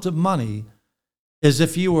amount of money as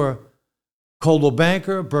if you were Coldwell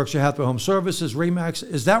Banker, Berkshire Hathaway Home Services, Remax.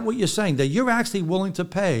 Is that what you're saying? That you're actually willing to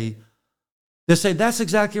pay? They say, that's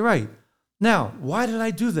exactly right. Now, why did I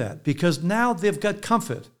do that? Because now they've got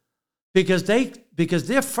comfort. Because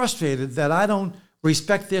they're frustrated that I don't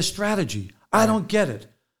respect their strategy. I don't get it.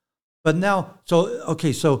 But now,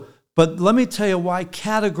 but let me tell you why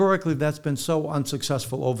categorically that's been so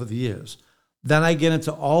unsuccessful over the years. Then I get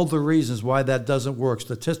into all the reasons why that doesn't work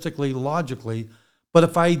statistically, logically. But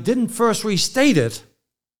if I didn't first restate it,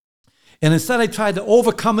 and instead I tried to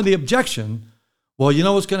overcome the objection, well, you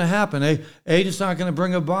know what's going to happen. Agents aren't going to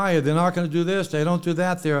bring a buyer. They're not going to do this. They don't do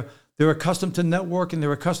that. They're accustomed to networking.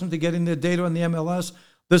 They're accustomed to getting their data on the MLS.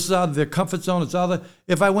 This is out of their comfort zone. It's other.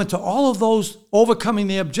 If I went to all of those, overcoming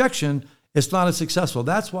the objection, it's not as successful.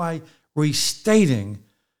 That's why restating,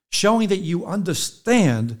 showing that you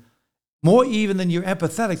understand more even than you're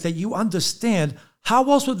empathetic, that you understand. How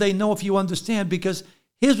else would they know if you understand? Because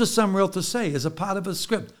here's what some realtors say as a part of a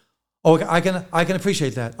script. Oh, I can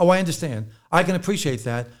appreciate that. Oh, I understand. I can appreciate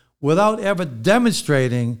that without ever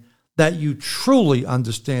demonstrating that you truly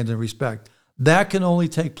understand and respect. That can only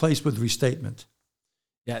take place with restatement.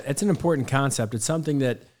 Yeah, it's an important concept. It's something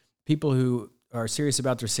that people who are serious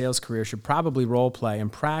about their sales career should probably role play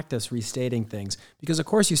and practice restating things, because of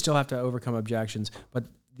course you still have to overcome objections, but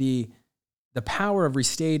the power of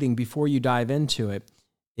restating before you dive into it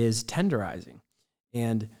is tenderizing.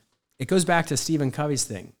 And it goes back to Stephen Covey's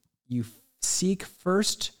thing. You seek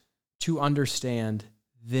first to understand,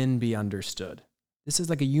 then be understood. This is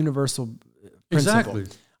like a universal principle. Exactly.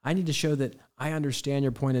 I need to show that I understand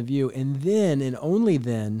your point of view, and then, and only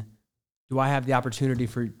then, do I have the opportunity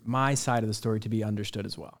for my side of the story to be understood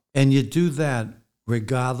as well. And you do that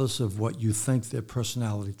regardless of what you think their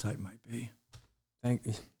personality type might be.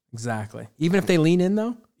 Exactly. Even if they lean in,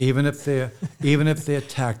 though? Even if they're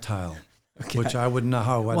tactile. Okay. Which I wouldn't know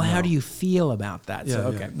how. Well, how do you feel about that? Yeah, so,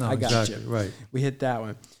 okay, no, I got exactly, you. Right. We hit that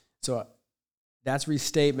one. So that's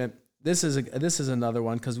restatement. This is another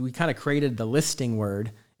one because we kind of created the listing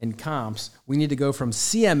word in comps. We need to go from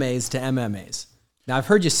CMAs to MMAs. Now, I've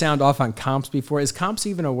heard you sound off on comps before. Is comps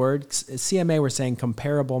even a word? CMA, we're saying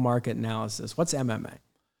comparable market analysis. What's MMA?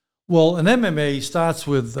 Well, an MMA starts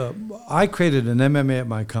with, I created an MMA at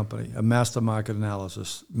my company, a master market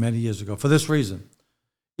analysis, many years ago for this reason.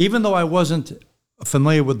 Even though I wasn't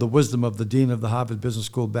familiar with the wisdom of the dean of the Harvard Business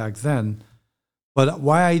School back then, but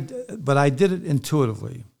I did it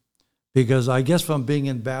intuitively, because I guess from being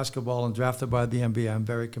in basketball and drafted by the NBA, I'm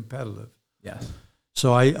very competitive. Yes.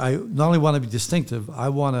 So I not only want to be distinctive, I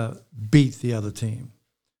want to beat the other team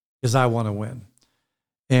because I want to win.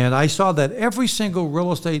 And I saw that every single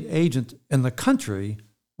real estate agent in the country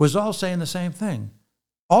was all saying the same thing.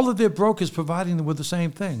 All of their brokers providing them with the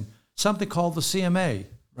same thing, something called the CMA.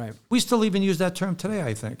 Right. We still even use that term today,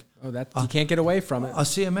 I think. Oh, that you can't get away from it. A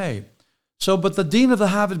CMA. So, but the dean of the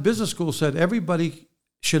Harvard Business School said everybody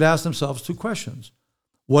should ask themselves two questions.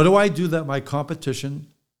 What do I do that my competition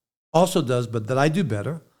also does, but that I do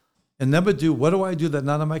better? And number two, what do I do that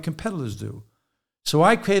none of my competitors do? So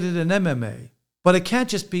I created an MMA, but it can't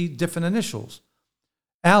just be different initials.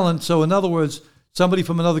 Allan, so in other words, somebody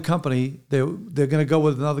from another company, they're going to go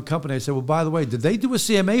with another company. I said, well, by the way, did they do a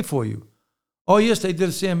CMA for you? Oh, yes, they did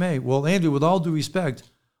a CMA. Well, Andrew, with all due respect,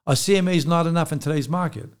 a CMA is not enough in today's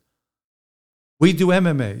market. We do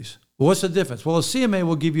MMAs. Well, what's the difference? Well, a CMA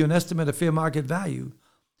will give you an estimate of fair market value.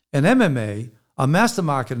 An MMA, a master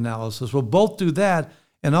market analysis, will both do that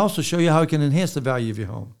and also show you how it can enhance the value of your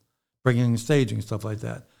home, bringing in staging, stuff like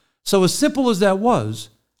that. So as simple as that was,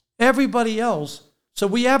 everybody else, so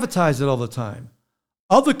we advertise it all the time.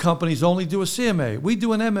 Other companies only do a CMA. We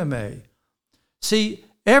do an MMA. See,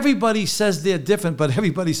 everybody says they're different, but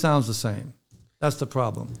everybody sounds the same. That's the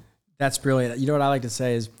problem. That's brilliant. You know what I like to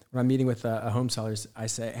say is when I'm meeting with a home sellers, I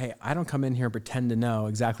say, hey, I don't come in here and pretend to know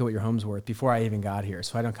exactly what your home's worth before I even got here.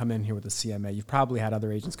 So I don't come in here with a CMA. You've probably had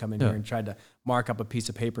other agents come in here and tried to mark up a piece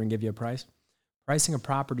of paper and give you a price. Pricing a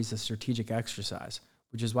property is a strategic exercise,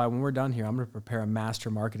 which is why when we're done here, I'm going to prepare a master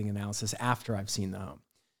marketing analysis after I've seen the home.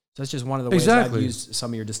 So that's just one of the ways I've used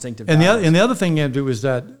some of your distinctive values. And the other thing, Andrew, is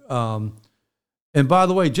that, and by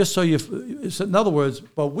the way, just so in other words,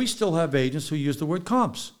 but we still have agents who use the word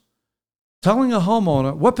comps. Telling a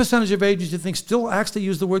homeowner, what percentage of agents do you think still actually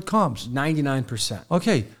use the word comps? 99%.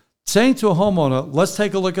 Okay. Saying to a homeowner, let's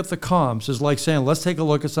take a look at the comps is like saying, let's take a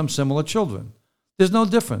look at some similar children. There's no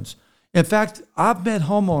difference. In fact, I've met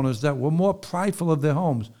homeowners that were more prideful of their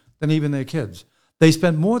homes than even their kids. They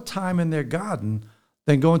spent more time in their garden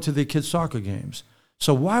than going to their kids' soccer games.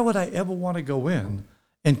 So why would I ever want to go in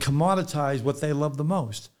and commoditize what they love the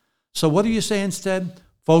most? So what do you say instead?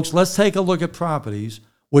 Folks, let's take a look at properties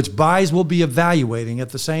which buyers will be evaluating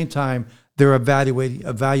at the same time they're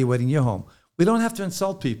evaluating your home. We don't have to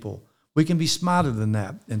insult people. We can be smarter than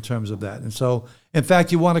that in terms of that. And so, in fact,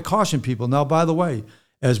 you want to caution people. Now, by the way,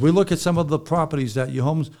 as we look at some of the properties that your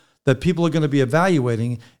homes that people are going to be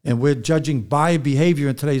evaluating, and we're judging buyer behavior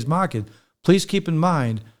in today's market, please keep in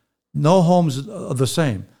mind, no homes are the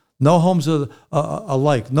same. No homes are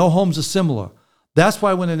alike. No homes are similar. That's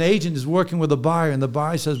why when an agent is working with a buyer and the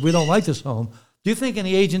buyer says, we don't like this home, do you think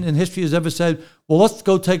any agent in history has ever said, well, let's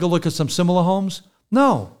go take a look at some similar homes?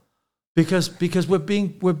 No, because we're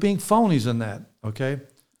being phonies in that, okay?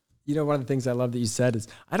 You know, one of the things I love that you said is,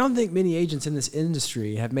 I don't think many agents in this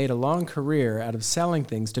industry have made a long career out of selling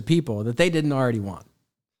things to people that they didn't already want.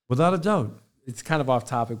 Without a doubt. It's kind of off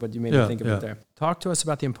topic, but you made me think of it there. Talk to us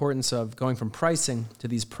about the importance of going from pricing to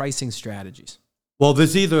these pricing strategies. Well,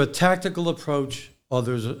 there's either a tactical approach or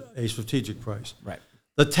there's a strategic price. Right.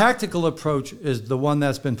 The tactical approach is the one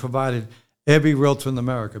that's been provided every realtor in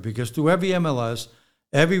America, because through every MLS,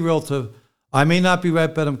 every realtor, I may not be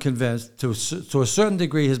right, but I'm convinced, to a certain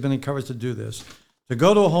degree, has been encouraged to do this, to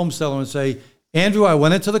go to a home seller and say, Andrew, I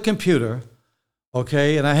went into the computer,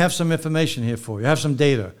 okay, and I have some information here for you. I have some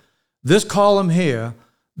data. This column here,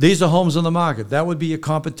 these are homes on the market. That would be your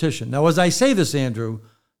competition. Now, as I say this, Andrew,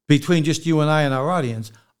 between just you and I and our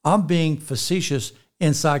audience, I'm being facetious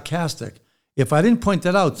and sarcastic. If I didn't point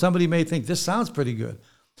that out, somebody may think this sounds pretty good.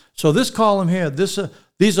 So this column here, these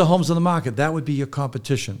are homes on the market. That would be your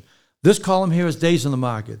competition. This column here is days on the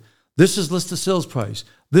market. This is list to sales price.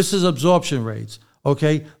 This is absorption rates.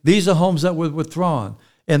 Okay, these are homes that were withdrawn.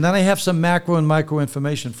 And then I have some macro and micro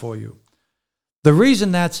information for you. The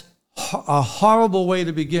reason that's a horrible way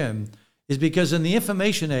to begin is because in the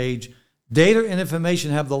information age, data and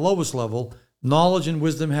information have the lowest level, knowledge and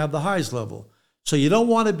wisdom have the highest level. So you don't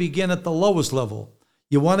want to begin at the lowest level.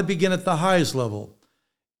 You want to begin at the highest level.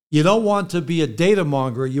 You don't want to be a data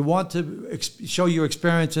monger. You want to show your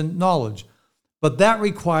experience and knowledge. But that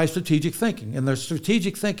requires strategic thinking. And the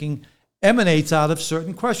strategic thinking emanates out of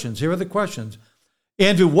certain questions. Here are the questions.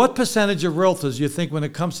 Andrew, what percentage of realtors you think when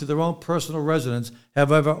it comes to their own personal residence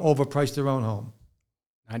have ever overpriced their own home?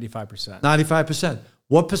 95%. 95%.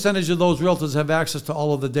 What percentage of those realtors have access to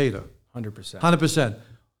all of the data? 100%. 100%.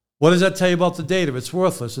 What does that tell you about the data? It's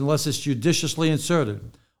worthless unless it's judiciously inserted.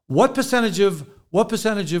 What percentage of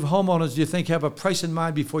homeowners do you think have a price in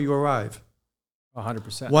mind before you arrive?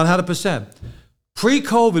 100%. 100%.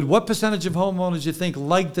 Pre-COVID, what percentage of homeowners do you think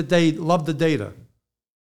love the data?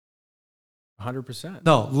 100%.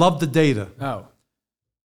 No, love the data. Oh.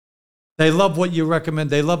 They love what you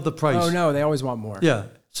recommend. They love the price. Oh, no, they always want more. Yeah.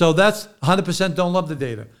 So that's 100% don't love the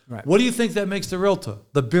data. Right. What do you think that makes the realtor?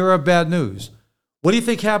 The bearer of bad news. What do you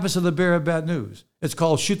think happens to the bearer of bad news? It's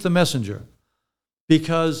called shoot the messenger.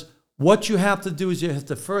 Because what you have to do is you have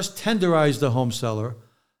to first tenderize the home seller.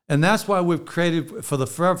 And that's why we've created for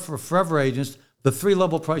forever agents the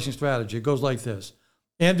 3-level pricing strategy. It goes like this.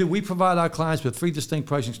 Andrew, we provide our clients with 3 distinct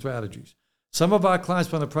pricing strategies. Some of our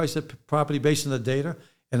clients want to price a property based on the data,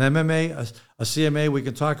 an MMA, a CMA. We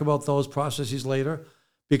can talk about those processes later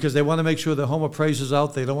because they want to make sure the home appraiser's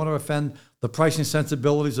out. They don't want to offend the pricing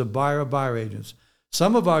sensibilities of buyer agents.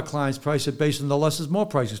 Some of our clients price it based on the less is more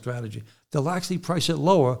pricing strategy. They'll actually price it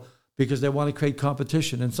lower because they want to create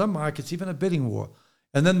competition. In some markets, even a bidding war.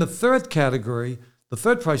 And then the third category, the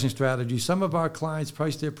third pricing strategy, some of our clients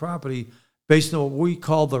price their property based on what we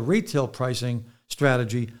call the retail pricing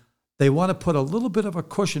strategy. They want to put a little bit of a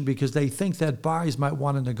cushion because they think that buyers might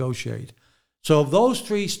want to negotiate. So of those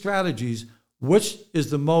 3 strategies, which is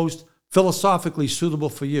the most philosophically suitable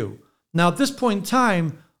for you? Now, at this point in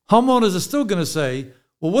time, homeowners are still going to say,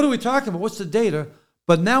 well, what are we talking about? What's the data?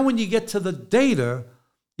 But now when you get to the data,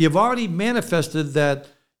 you've already manifested that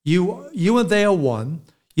you and they are one.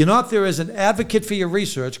 You're not there as an advocate for your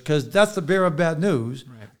research because that's the bearer of bad news.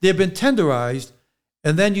 Right. They've been tenderized,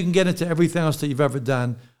 and then you can get into everything else that you've ever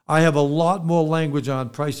done. I have a lot more language on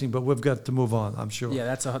pricing, but we've got to move on, I'm sure. Yeah,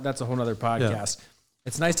 that's a whole other podcast. Yeah.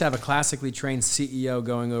 It's nice to have a classically trained CEO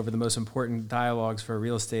going over the most important dialogues for a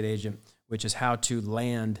real estate agent, which is how to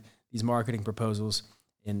land these marketing proposals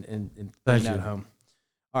in that home.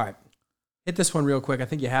 All right. Hit this one real quick. I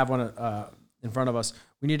think you have one in front of us.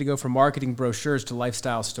 We need to go from marketing brochures to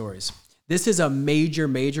lifestyle stories. This is a major,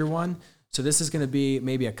 major one. So this is going to be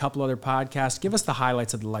maybe a couple other podcasts. Give us the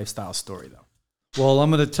highlights of the lifestyle story, though. Well,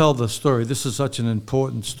 I'm going to tell the story. This is such an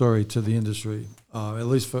important story to the industry, at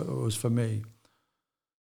least it was for me.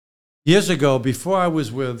 Years ago, before I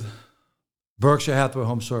was with Berkshire Hathaway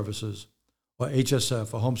Home Services, or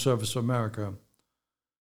HSF, or Home Service of America,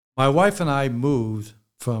 my wife and I moved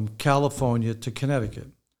from California to Connecticut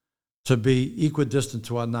to be equidistant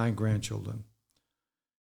to our 9 grandchildren.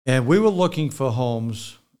 And we were looking for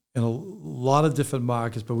homes in a lot of different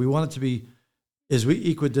markets, but we wanted to be as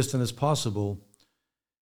equidistant as possible.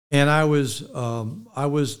 And I was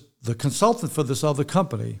the consultant for this other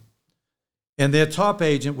company, and their top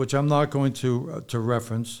agent, which I'm not going to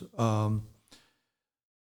reference, out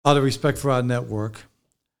of respect for our network,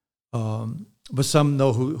 but some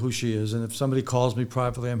know who she is. And if somebody calls me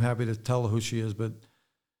privately, I'm happy to tell her who she is. But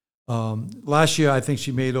last year, I think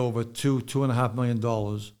she made over $2.5 million.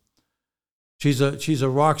 She's a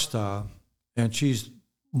rock star, and she's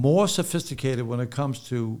more sophisticated when it comes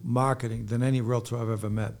to marketing than any realtor I've ever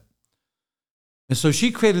met. And so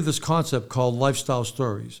she created this concept called Lifestyle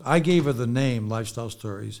Stories. I gave her the name Lifestyle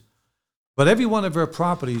Stories, but every one of her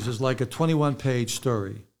properties is like a 21-page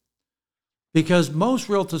story. Because most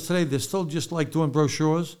realtors today, they're still just like doing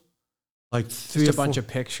brochures. like just a bunch of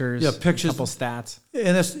pictures, pictures, a couple stats,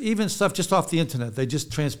 and it's even stuff just off the internet. They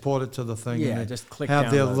just transport it to the thing. Yeah, and just click have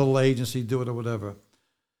download. their little agency do it or whatever.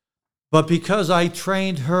 But because I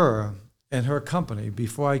trained her and her company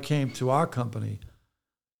before I came to our company,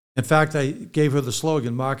 in fact, I gave her the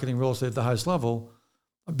slogan, marketing real estate at the highest level.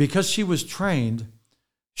 Because she was trained,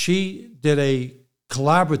 she did a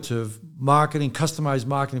collaborative marketing, customized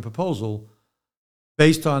marketing proposal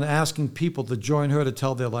based on asking people to join her to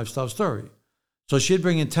tell their lifestyle story. So she'd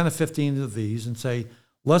bring in 10 or 15 of these and say,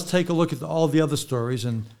 let's take a look at all the other stories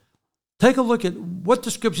and take a look at what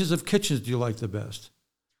descriptions of kitchens do you like the best?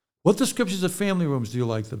 What descriptions of family rooms do you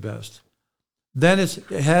like the best? Then it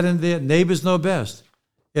had in there neighbors know best.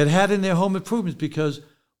 It had in there home improvements, because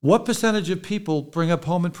what percentage of people bring up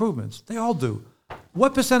home improvements? They all do.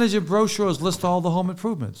 What percentage of brochures list all the home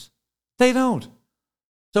improvements? They don't.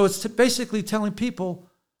 So it's basically telling people,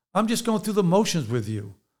 I'm just going through the motions with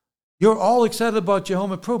you. You're all excited about your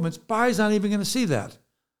home improvements. Buyers aren't even going to see that,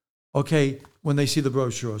 okay, when they see the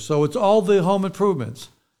brochure. So it's all the home improvements.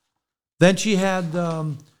 Then she had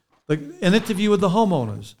an interview with the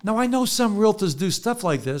homeowners. Now, I know some realtors do stuff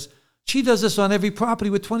like this. She does this on every property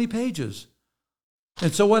with 20 pages.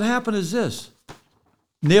 And so what happened is this: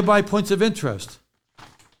 nearby points of interest,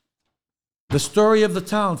 the story of the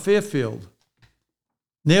town, Fairfield,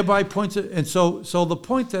 nearby points of, and so the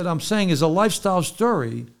point that I'm saying is a lifestyle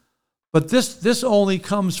story, but this only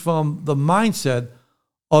comes from the mindset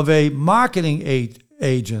of a marketing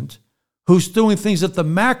agent who's doing things at the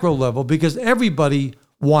macro level, because everybody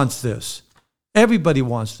wants this. Everybody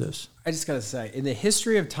wants this. I just got to say, in the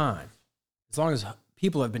history of time, as long as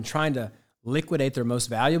people have been trying to liquidate their most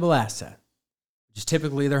valuable asset, which is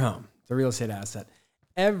typically their home, the real estate asset,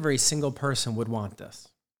 every single person would want this.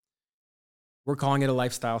 We're calling it a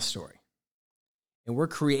lifestyle story. And we're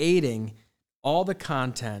creating all the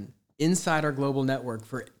content inside our global network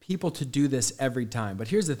for people to do this every time. But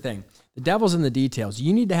here's the thing. The devil's in the details.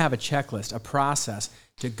 You need to have a checklist, a process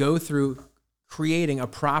to go through creating a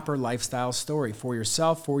proper lifestyle story for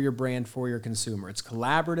yourself, for your brand, for your consumer. It's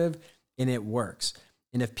collaborative and it works.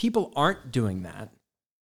 And if people aren't doing that,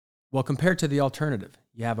 well, compared to the alternative,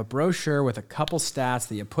 you have a brochure with a couple stats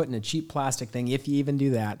that you put in a cheap plastic thing, if you even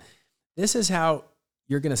do that. This is how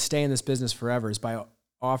you're going to stay in this business forever, is by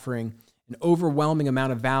offering an overwhelming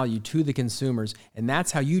amount of value to the consumers. And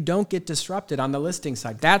that's how you don't get disrupted on the listing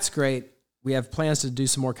side. That's great. We have plans to do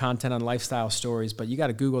some more content on lifestyle stories, but you got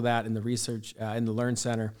to Google that in the research, in the Learn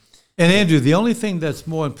Center. And Andrew, the only thing that's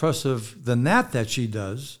more impressive than that she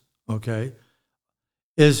does, okay,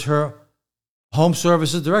 is her home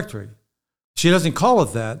services directory. She doesn't call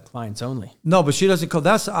it that. Clients only. No, but she doesn't call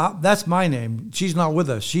that's my name. She's not with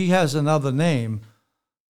us. She has another name.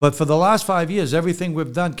 But for the last 5 years, everything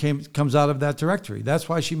we've done comes out of that directory. That's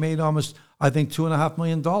why she made almost, I think, $2.5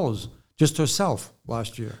 million just herself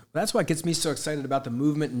last year. That's what gets me so excited about the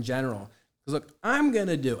movement in general. Because look, I'm going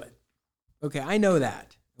to do it. Okay, I know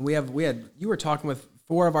that. And you were talking with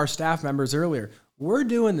 4 of our staff members earlier. We're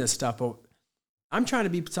doing this stuff, but I'm trying to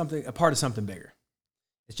be a part of something bigger.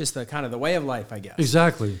 It's just the kind of the way of life, I guess.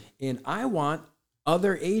 Exactly. And I want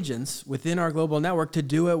other agents within our global network to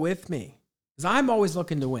do it with me. Because I'm always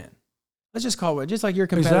looking to win. Let's just call it, just like you're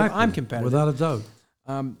competitive, exactly. I'm competitive. Without a doubt.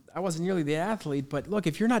 I wasn't nearly the athlete, but look,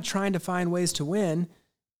 if you're not trying to find ways to win,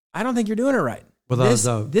 I don't think you're doing it right. Without a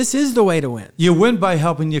doubt. This is the way to win. You win by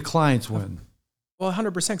helping your clients win. Well,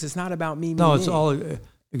 100%, because it's not about me. No, it's all,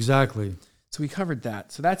 exactly. So we covered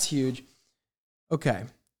that. So that's huge. Okay.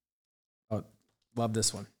 Oh, love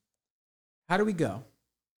this one. How do we go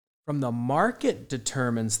from the market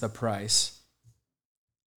determines the price?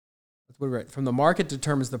 From the market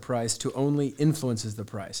determines the price to only influences the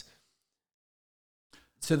price.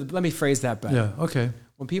 So let me phrase that better. Yeah, okay.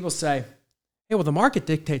 When people say, hey, well, the market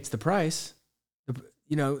dictates the price,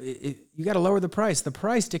 you got to lower the price. The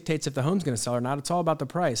price dictates if the home's going to sell or not. It's all about the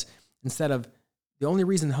price. Instead of the only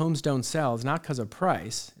reason homes don't sell is not because of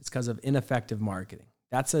price, it's because of ineffective marketing.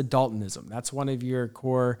 That's a Daltonism. That's one of your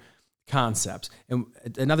core concepts. And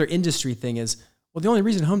another industry thing is, well, the only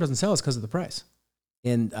reason a home doesn't sell is because of the price.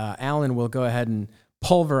 And Allan will go ahead and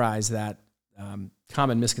pulverize that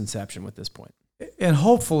common misconception with this point. And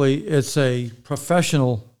hopefully it's a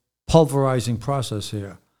professional pulverizing process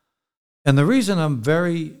here. And the reason I'm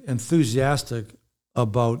very enthusiastic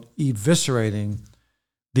about eviscerating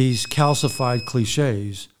these calcified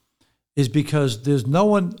cliches is because there's no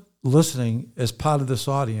one listening as part of this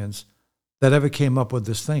audience that ever came up with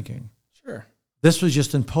this thinking. Sure. This was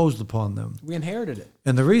just imposed upon them. We inherited it.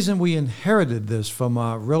 And the reason we inherited this from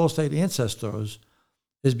our real estate ancestors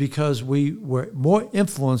is because we were more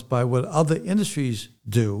influenced by what other industries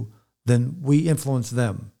do then we influence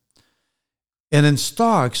them. And in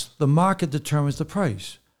stocks, the market determines the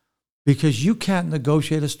price because you can't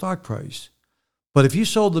negotiate a stock price. But if you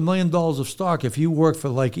sold $1 million of stock, if you work for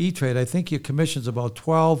like E-Trade, I think your commission's about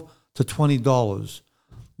 $12 to $20.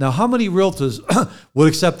 Now, how many realtors would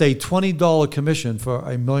accept a $20 commission for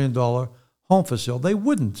a $1 million home for sale? They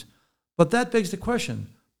wouldn't. But that begs the question,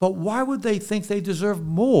 but why would they think they deserve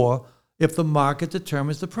more if the market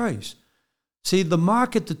determines the price? See, the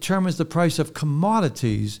market determines the price of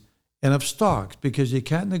commodities and of stocks because you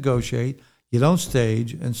can't negotiate, you don't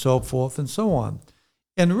stage, and so forth and so on.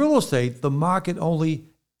 In real estate, the market only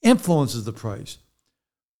influences the price.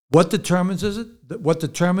 What determines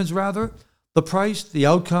the price, the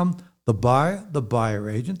outcome? The buyer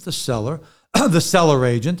agent, the seller, the seller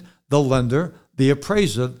agent, the lender, the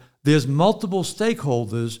appraiser. There's multiple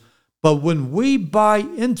stakeholders, but when we buy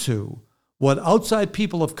into what outside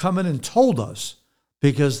people have come in and told us,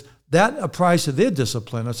 because that applies to their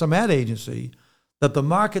discipline or some ad agency, that the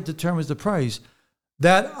market determines the price,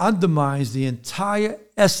 that undermines the entire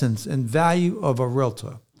essence and value of a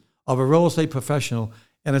realtor, of a real estate professional,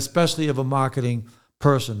 and especially of a marketing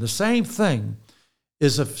person. The same thing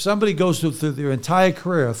is if somebody goes through their entire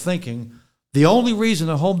career thinking the only reason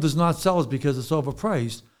a home does not sell is because it's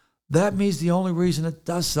overpriced, that means the only reason it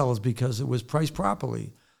does sell is because it was priced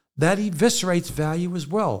properly. That eviscerates value as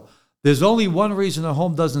well. There's only one reason a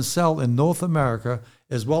home doesn't sell in North America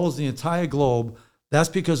as well as the entire globe. That's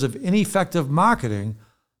because of ineffective marketing,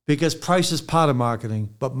 because price is part of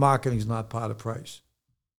marketing, but marketing is not part of price.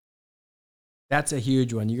 That's a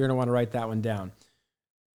huge one. You're going to want to write that one down.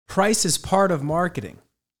 Price is part of marketing.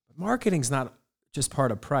 But marketing's not just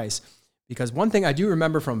part of price. Because one thing I do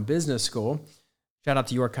remember from business school, shout out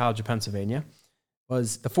to York College of Pennsylvania,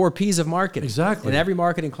 was the 4 Ps of marketing. Exactly. In every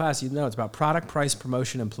marketing class, you know it's about product, price,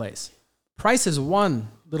 promotion, and place. Price is one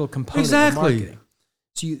little component of marketing.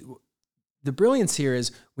 So the brilliance here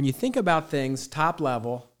is when you think about things top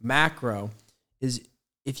level, macro, is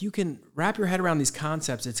if you can wrap your head around these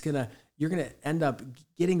concepts, you're gonna end up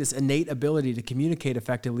getting this innate ability to communicate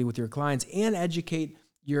effectively with your clients and educate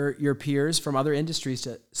your peers from other industries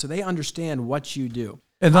so they understand what you do.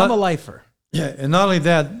 And I'm a lifer. Yeah, and not only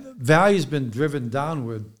that, value's been driven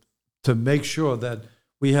downward to make sure that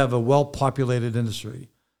we have a well-populated industry.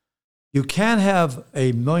 You can't have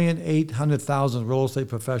 1,800,000 real estate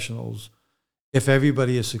professionals if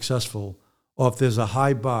everybody is successful or if there's a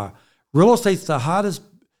high bar. Real estate's the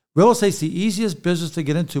easiest business to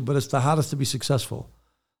get into, but it's the hardest to be successful.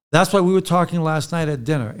 That's why we were talking last night at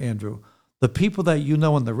dinner, Andrew. The people that you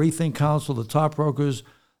know in the Rethink Council, the top brokers,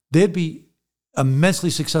 they'd be immensely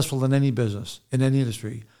successful in any business, in any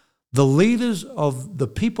industry. The leaders of the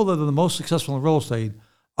people that are the most successful in real estate,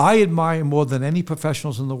 I admire more than any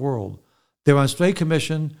professionals in the world. They're on straight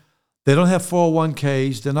commission. They don't have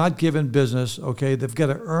 401ks. They're not given business, okay? They've got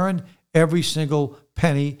to earn every single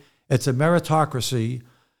penny. It's a meritocracy.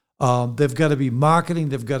 They've got to be marketing.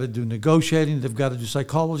 They've got to do negotiating. They've got to do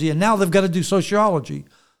psychology. And now they've got to do sociology.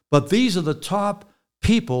 But these are the top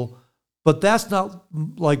people, but that's not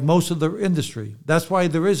like most of the industry. That's why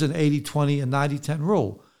there is an 80-20 and 90-10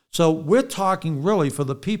 rule. So we're talking really for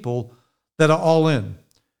the people that are all in.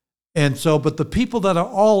 And so, but the people that are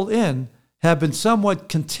all in have been somewhat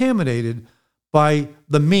contaminated by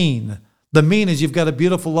the mean. The mean is you've got a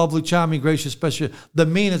beautiful, lovely, charming, gracious special. The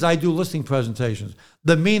mean is I do listing presentations.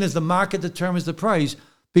 The mean is the market determines the price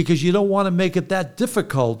because you don't want to make it that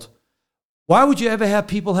difficult. Why would you ever have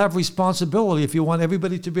people have responsibility if you want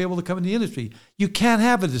everybody to be able to come in the industry? You can't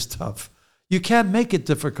have it as tough. You can't make it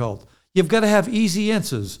difficult. You've got to have easy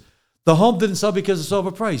answers. The home didn't sell because it's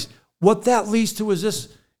overpriced. What that leads to is this,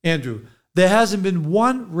 Andrew. There hasn't been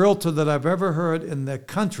one realtor that I've ever heard in the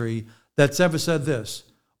country that's ever said this,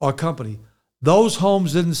 or company. Those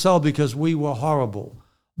homes didn't sell because we were horrible.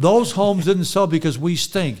 Those homes didn't sell because we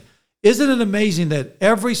stink. Isn't it amazing that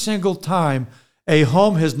every single time a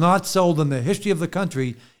home has not sold in the history of the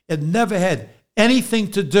country, it never had anything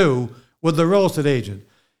to do with the real estate agent?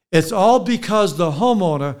 It's all because the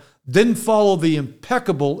homeowner didn't follow the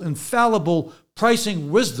impeccable, infallible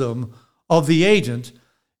pricing wisdom of the agent.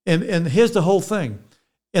 And here's the whole thing.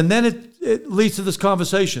 And then it leads to this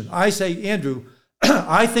conversation. I say, Andrew,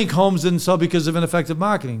 I think homes didn't sell because of ineffective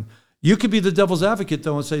marketing. You could be the devil's advocate,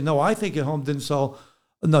 though, and say, no, I think a home didn't sell.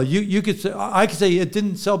 No, you could say, I could say it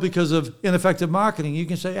didn't sell because of ineffective marketing. You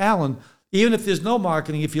can say, Allan, even if there's no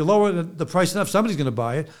marketing, if you lower the price enough, somebody's going to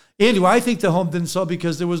buy it. Andrew, I think the home didn't sell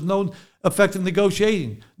because there was no effective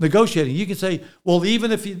negotiating. You can say, well,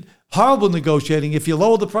 even if horrible negotiating, if you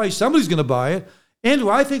lower the price, somebody's going to buy it.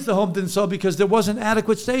 Andrew, I think the home didn't sell because there wasn't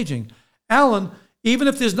adequate staging. Allan, even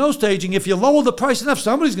if there's no staging, if you lower the price enough,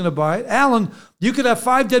 somebody's going to buy it. Allan, you could have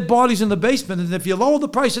 5 dead bodies in the basement, and if you lower the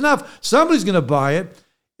price enough, somebody's going to buy it.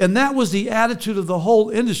 And that was the attitude of the whole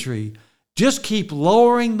industry. Just keep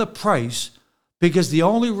lowering the price, because the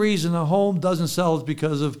only reason a home doesn't sell is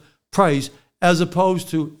because of price, as opposed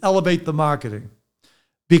to elevate the marketing.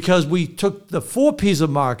 Because we took the 4 P's of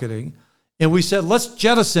marketing and we said, let's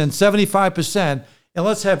jettison 75% and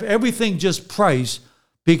let's have everything just price,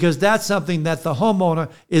 because that's something that the homeowner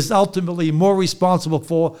is ultimately more responsible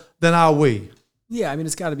for than are we. Yeah, I mean,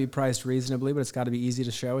 it's got to be priced reasonably, but it's got to be easy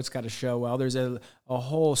to show. It's got to show well. There's a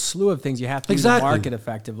whole slew of things you have to use to market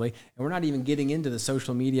effectively. And we're not even getting into the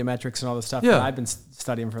social media metrics and all the stuff that I've been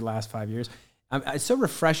studying for the last 5 years. It's so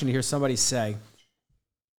refreshing to hear somebody say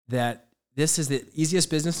that this is the easiest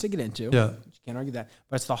business to get into. Yeah. You can't argue that.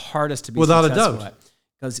 But it's the hardest to be without successful a doubt. at.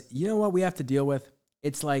 Because you know what we have to deal with?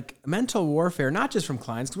 It's like mental warfare, not just from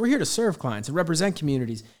clients, because we're here to serve clients and represent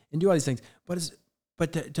communities and do all these things.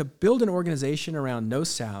 But to build an organization around no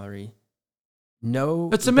salary, no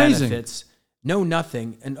benefits, no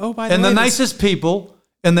nothing, and by the way, the nicest people,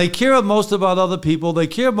 and they care most about other people. They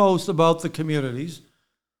care most about the communities.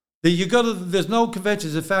 There's no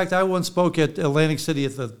conventions. In fact, I once spoke at Atlantic City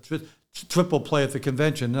at the triple play at the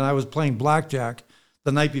convention, and I was playing blackjack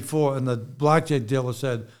the night before, and the blackjack dealer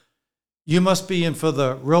said, "You must be in for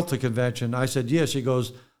the Realtor convention." I said, "Yes." She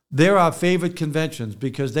goes, "They're our favorite conventions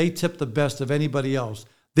because they tip the best of anybody else.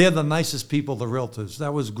 They're the nicest people, the Realtors."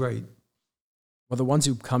 That was great. Well, the ones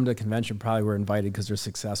who come to the convention probably were invited because they're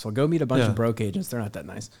successful. Go meet a bunch of broke agents. They're not that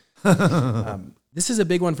nice. This is a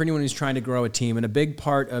big one for anyone who's trying to grow a team, and a big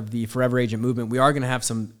part of the Forever Agent movement. We are going to have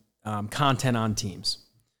some content on teams,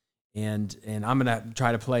 and I'm going to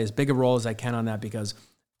try to play as big a role as I can on that, because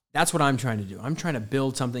that's what I'm trying to do. I'm trying to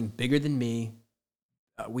build something bigger than me.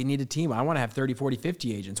 We need a team. I want to have 30, 40,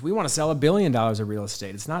 50 agents. We want to sell $1 billion of real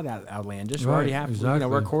estate. It's not that outlandish. We already have,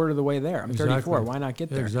 we're a quarter of the way there. I'm 34. Why not get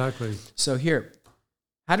there? Exactly. So here,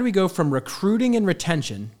 how do we go from recruiting and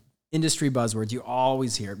retention, industry buzzwords, you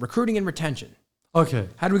always hear it, recruiting and retention. Okay.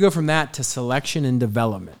 How do we go from that to selection and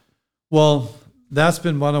development? Well, that's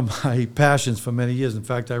been one of my passions for many years. In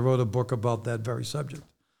fact, I wrote a book about that very subject.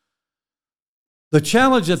 The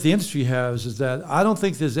challenge that the industry has is that I don't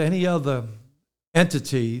think there's any other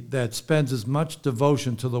entity that spends as much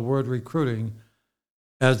devotion to the word recruiting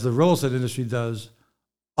as the real estate industry does,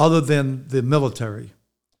 other than the military.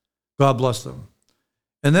 God bless them.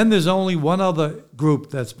 And then there's only one other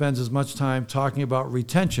group that spends as much time talking about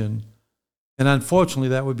retention, and unfortunately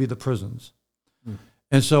that would be the prisons.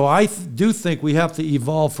 And so I do think we have to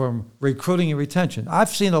evolve from recruiting and retention. I've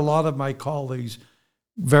seen a lot of my colleagues,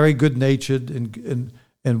 very good-natured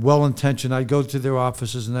and well-intentioned. I'd go to their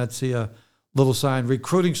offices and I'd see a little sign,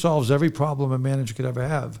 "Recruiting solves every problem a manager could ever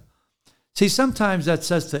have." See, sometimes that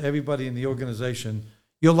says to everybody in the organization,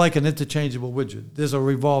 you're like an interchangeable widget. There's a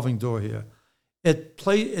revolving door here. It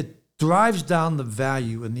drives down the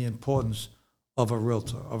value and the importance of a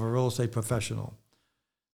realtor, of a real estate professional.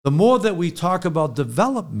 The more that we talk about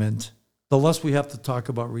development, the less we have to talk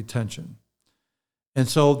about retention. And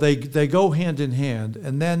so they go hand in hand.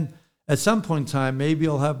 And then at some point in time, maybe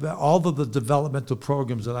I'll have all of the developmental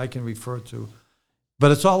programs that I can refer to.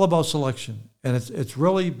 But it's all about selection. And it's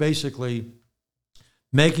really basically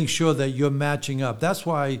making sure that you're matching up. That's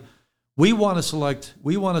why we want to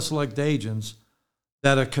select agents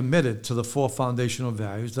that are committed to the 4 foundational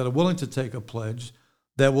values, that are willing to take a pledge,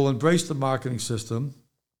 that will embrace the marketing system,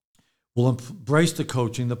 will embrace the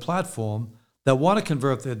coaching, the platform, that want to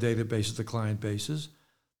convert their databases to client bases,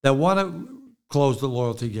 that want to close the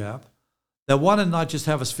loyalty gap, that want to not just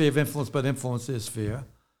have a sphere of influence, but influence their sphere.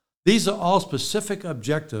 These are all specific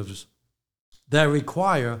objectives that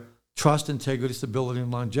require trust, integrity, stability, and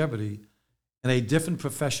longevity, and a different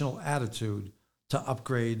professional attitude to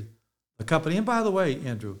upgrade the company. And by the way,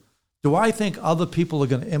 Andrew, do I think other people are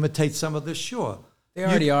going to imitate some of this? Sure. They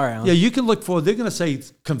already are, Allan. Yeah, you can look forward. They're going to say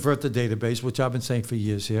convert the database, which I've been saying for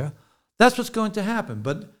years here. That's what's going to happen.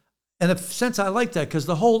 But in a sense, I like that, because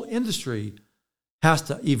the whole industry has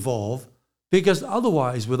to evolve, because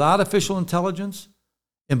otherwise, with artificial intelligence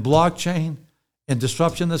and blockchain and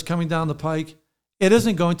disruption that's coming down the pike, it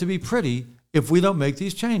isn't going to be pretty if we don't make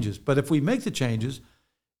these changes. But if we make the changes,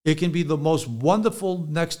 it can be the most wonderful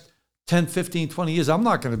next 10, 15, 20 years. I'm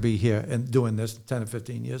not going to be here and doing this 10 or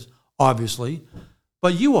 15 years, obviously,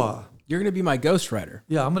 but you are. You're going to be my ghostwriter.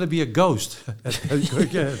 Yeah, I'm going to be a ghost.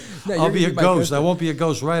 I'll be a ghost. I won't be a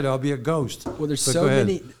ghostwriter. I'll be a ghost. Well, there's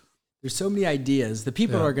so many ideas. The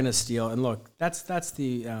people are going to steal. And look, that's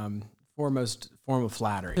the foremost form of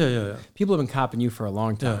flattery. Yeah. People have been copying you for a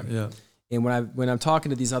long time. Yeah. And when I'm talking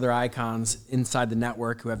to these other icons inside the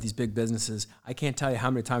network who have these big businesses, I can't tell you how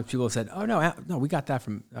many times people have said, "Oh no, we got that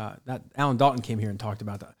from that Allan Dalton came here and talked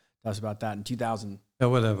about that, to us about that in 2000."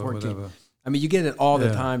 Whatever. I mean, you get it all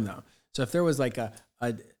the time though. So if there was like a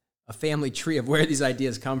family tree of where these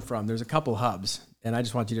ideas come from, there's a couple hubs, and I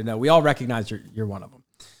just want you to know we all recognize you're one of them.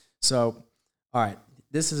 So, all right,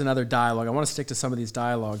 this is another dialogue. I want to stick to some of these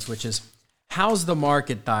dialogues, which is how's the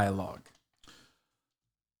market dialogue?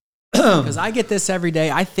 Because I get this every day.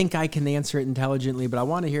 I think I can answer it intelligently, but I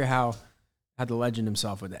want to hear how the legend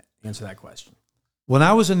himself would answer that question. When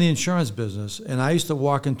I was in the insurance business and I used to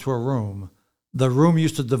walk into a room, the room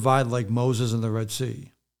used to divide like Moses in the Red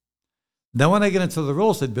Sea. Then when I get into the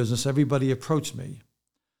real estate business, everybody approached me.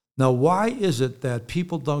 Now, why is it that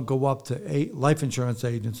people don't go up to life insurance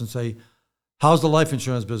agents and say, how's the life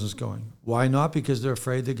insurance business going? Why not? Because they're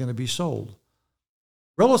afraid they're going to be sold.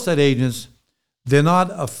 Real estate agents, they're not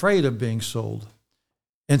afraid of being sold.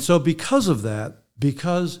 And so because of that,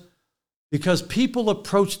 because people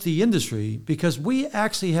approach the industry, because we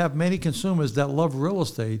actually have many consumers that love real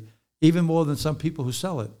estate even more than some people who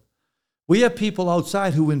sell it. We have people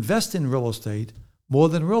outside who invest in real estate more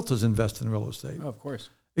than realtors invest in real estate. Oh, of course.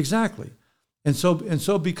 Exactly. And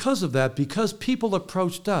so because of that, because people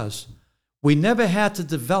approached us, we never had to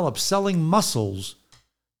develop selling muscles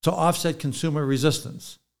to offset consumer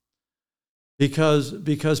resistance.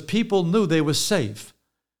 Because people knew they were safe.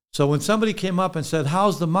 So when somebody came up and said,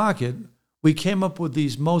 how's the market? We came up with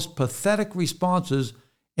these most pathetic responses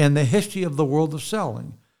in the history of the world of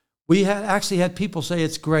selling. We actually had people say,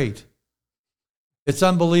 it's great. It's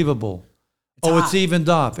unbelievable. It's evened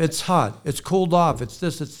off. It's hot. It's cooled off. It's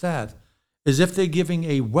this, it's that. As if they're giving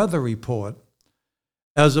a weather report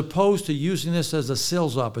as opposed to using this as a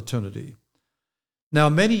sales opportunity. Now,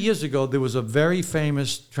 many years ago, there was a very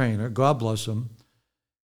famous trainer, God bless him.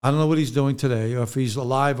 I don't know what he's doing today or if he's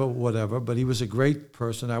alive or whatever, but he was a great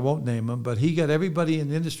person. I won't name him, but he got everybody in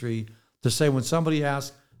the industry to say when somebody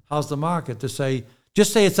asks, how's the market, to say,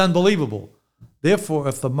 just say it's unbelievable. Therefore,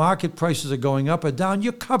 if the market prices are going up or down,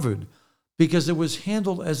 you're covered because it was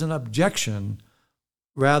handled as an objection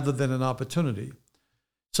rather than an opportunity.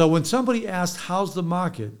 So when somebody asks, how's the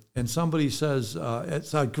market? And somebody says,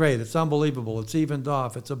 it's not great, it's unbelievable, it's evened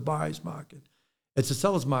off, it's a buyer's market, it's a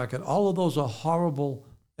seller's market, all of those are horrible,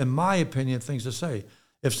 in my opinion, things to say.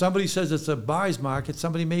 If somebody says it's a buyer's market,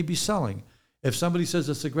 somebody may be selling. If somebody says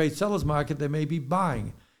it's a great seller's market, they may be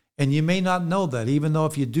buying. And you may not know that, even though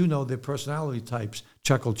if you do know their personality types,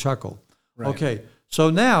 chuckle. Right. Okay, so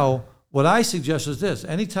now what I suggest is this.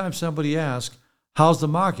 Anytime somebody asks, how's the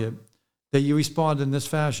market, that you respond in this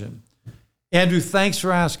fashion. Andrew, thanks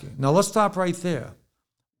for asking. Now let's stop right there.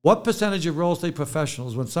 What percentage of real estate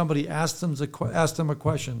professionals, when somebody asks them a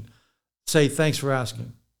question, say thanks for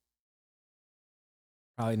asking?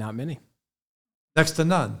 Probably not many. Next to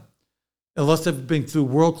none, unless they've been through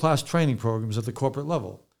world-class training programs at the corporate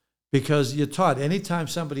level. Because you're taught anytime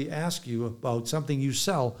somebody asks you about something you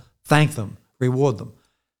sell, thank them, reward them.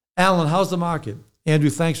 Allan, how's the market? Andrew,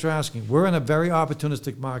 thanks for asking. We're in a very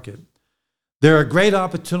opportunistic market. There are great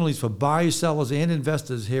opportunities for buyers, sellers, and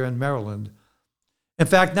investors here in Maryland. In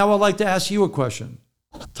fact, now I'd like to ask you a question.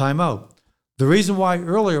 Time out. The reason why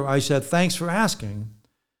earlier I said thanks for asking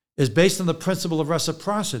is based on the principle of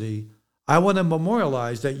reciprocity. I want to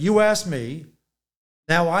memorialize that you asked me,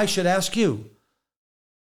 now I should ask you.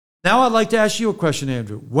 Now I'd like to ask you a question,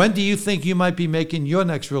 Andrew. When do you think you might be making your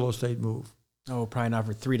next real estate move? Oh, probably not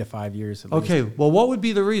for 3 to 5 years at Okay, least. well, what would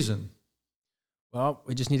be the reason? Well,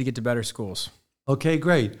 we just need to get to better schools. Okay,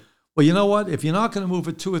 great. Well, you know what? If you're not going to move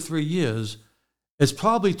for 2 or 3 years, it's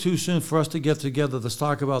probably too soon for us to get together to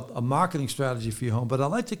talk about a marketing strategy for your home. But I'd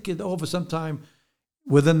like to get over sometime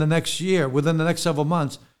within the next year, within the next several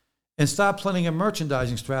months, and start planning a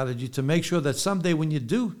merchandising strategy to make sure that someday when you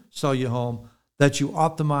do sell your home, that you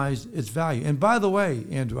optimize its value. And by the way,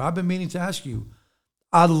 Andrew, I've been meaning to ask you,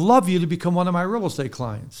 I'd love you to become one of my real estate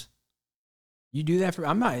clients. You do that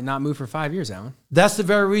I might not move for 5 years, Allan. That's the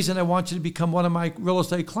very reason I want you to become one of my real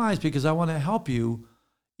estate clients, because I want to help you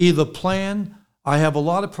either plan. I have a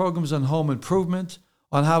lot of programs on home improvement,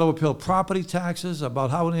 on how to appeal property taxes,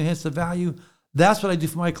 about how to enhance the value. That's what I do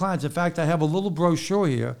for my clients. In fact, I have a little brochure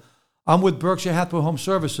here. I'm with Berkshire Hathaway Home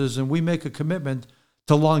Services, and we make a commitment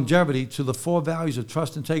to longevity, to the 4 values of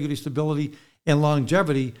trust, integrity, stability, and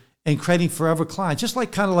longevity, and creating forever clients, just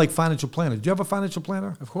like kind of like financial planners. Do you have a financial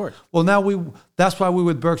planner? Of course. Well, now that's why we're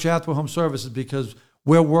with Berkshire Hathaway Home Services, because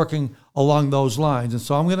we're working along those lines. And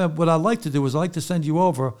so what I'd like to do is I'd like to send you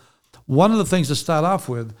over. One of the things to start off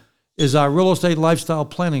with is our real estate lifestyle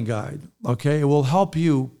planning guide. Okay, it will help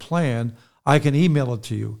you plan. I can email it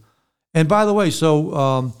to you. And by the way,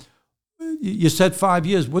 so you said 5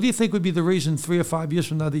 years. What do you think would be the reason 3 or 5 years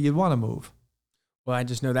from now that you'd want to move? Well, I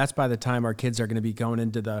just know that's by the time our kids are going to be going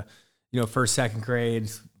into the, first, second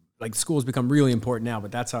grade. Like schools become really important now,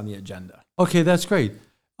 but that's on the agenda. Okay, that's great.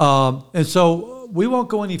 And so we won't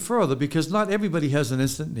go any further because not everybody has an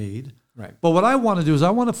instant need. Right. But what I want to do is I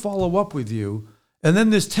want to follow up with you. And then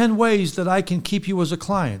there's 10 ways that I can keep you as a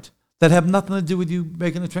client that have nothing to do with you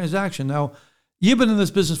making a transaction. Now, you've been in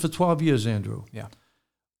this business for 12 years, Andrew. Yeah.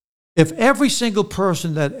 If every single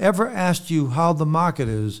person that ever asked you how the market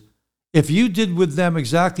is, if you did with them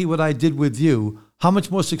exactly what I did with you, how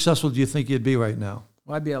much more successful do you think you'd be right now?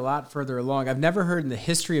 Well, I'd be a lot further along. I've never heard in the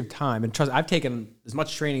history of time, and trust, I've taken as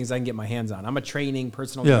much training as I can get my hands on. I'm a training,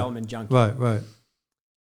 personal development junkie. Right.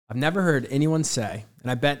 I've never heard anyone say,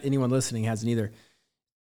 and I bet anyone listening hasn't either,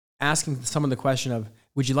 asking someone the question of,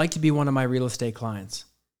 would you like to be one of my real estate clients?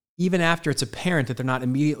 Even after it's apparent that they're not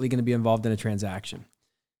immediately going to be involved in a transaction.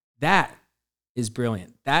 That is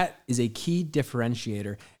brilliant. That is a key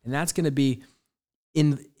differentiator, and that's going to be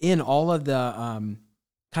in all of the kind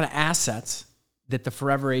of assets that the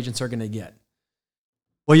forever agents are going to get.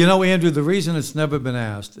 Well, Andrew, the reason it's never been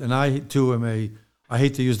asked, and I too am I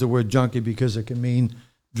hate to use the word junkie because it can mean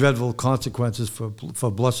dreadful consequences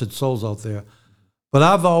for blessed souls out there. But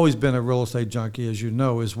I've always been a real estate junkie, as you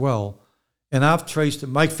know, as well. And I've traced it.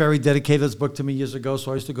 Mike Ferry dedicated his book to me years ago,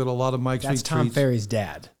 so I used to go to a lot of Mike's retreats. That's Tom Ferry's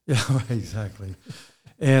dad. Yeah, right, exactly.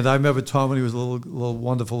 And I remember Tom when he was a little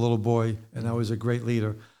wonderful little boy, and I was a great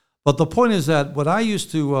leader. But the point is that what I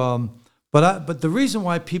used to, but the reason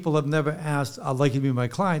why people have never asked, I'd like you to be my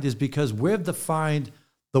client, is because we've defined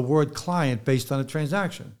the word client based on a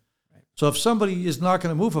transaction. Right. So if somebody is not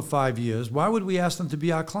going to move for 5 years, why would we ask them to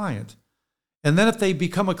be our client? And then if they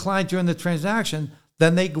become a client during the transaction,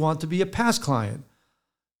 then they want to be a past client.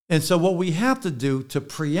 And so what we have to do to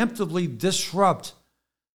preemptively disrupt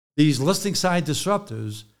these listing side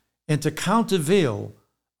disruptors and to countervail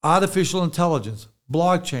artificial intelligence,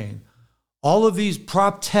 blockchain, all of these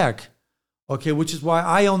prop tech, okay, which is why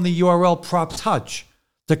I own the URL Prop Touch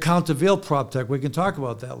to countervail prop tech. We can talk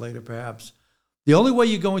about that later perhaps. The only way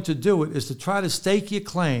you're going to do it is to try to stake your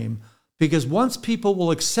claim, because once people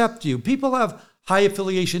will accept you, people have high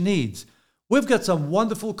affiliation needs. We've got some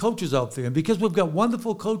wonderful coaches out there, and because we've got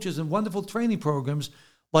wonderful coaches and wonderful training programs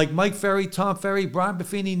like Mike Ferry, Tom Ferry, Brian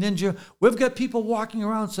Buffini, Ninja, we've got people walking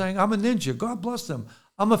around saying, I'm a ninja, God bless them.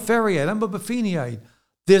 I'm a Ferryite, I'm a Buffiniite.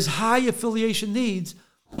 There's high affiliation needs,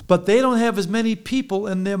 but they don't have as many people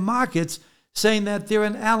in their markets saying that they're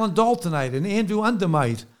an Allan Daltonite, an Andrew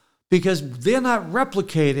Undermite, because they're not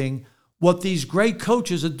replicating what these great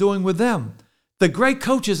coaches are doing with them. The great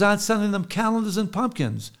coaches aren't sending them calendars and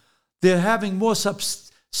pumpkins. They're having more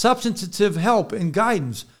substantive help and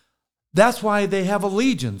guidance. That's why they have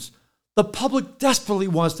allegiance. The public desperately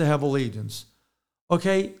wants to have allegiance.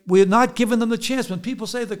 Okay? We're not giving them the chance. When people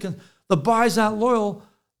say the buyers aren't loyal,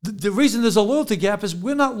 the reason there's a loyalty gap is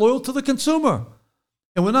we're not loyal to the consumer.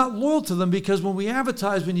 And we're not loyal to them because when we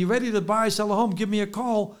advertise, when you're ready to buy or sell a home, give me a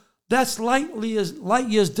call, that's light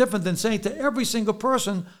years different than saying to every single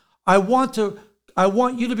person, I want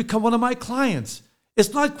you to become one of my clients.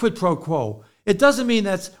 It's not quid pro quo. It doesn't mean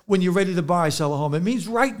that's when you're ready to buy, sell a home. It means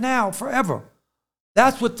right now, forever.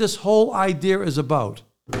 That's what this whole idea is about.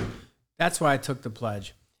 That's why I took the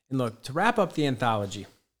pledge. And look, to wrap up the anthology,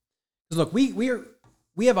 because look,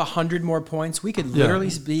 we have 100 more points. We could literally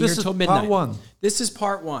be here till midnight. Part one. This is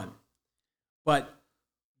part one. But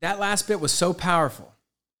that last bit was so powerful.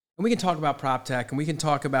 And we can talk about prop tech, and we can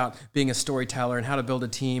talk about being a storyteller and how to build a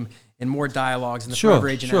team and more dialogues and the forever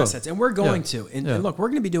agent assets. And we're going to. And look, we're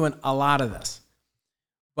going to be doing a lot of this.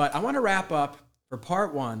 But I want to wrap up for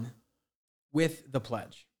part one with the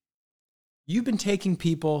pledge. You've been taking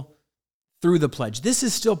people through the pledge. This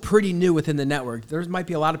is still pretty new within the network. There might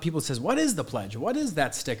be a lot of people that says, what is the pledge? What is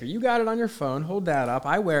that sticker? You got it on your phone. Hold that up.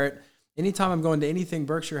 I wear it anytime I'm going to anything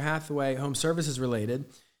Berkshire Hathaway Home Services related.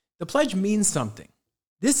 The pledge means something.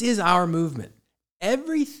 This is our movement.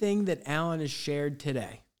 Everything that Allan has shared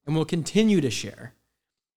today and will continue to share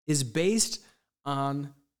is based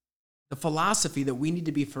on the philosophy that we need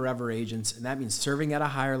to be forever agents, and that means serving at a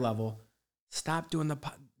higher level. Stop doing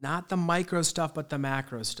not the micro stuff, but the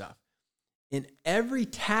macro stuff. And every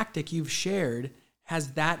tactic you've shared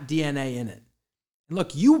has that DNA in it. And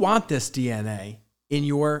look, you want this DNA in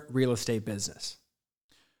your real estate business.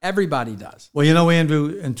 Everybody does. Well, Andrew,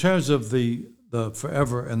 in terms of the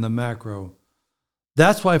forever and the macro,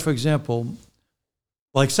 that's why, for example,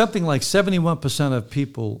 like something like 71% of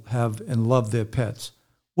people have and love their pets.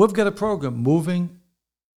 We've got a program, Moving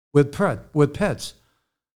with Pets.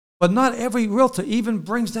 But not every realtor even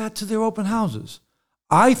brings that to their open houses.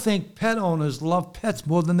 I think pet owners love pets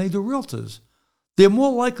more than they do realtors. They're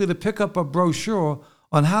more likely to pick up a brochure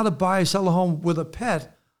on how to buy or sell a home with a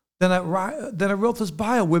pet than a realtor's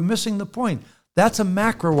buyer. We're missing the point. That's a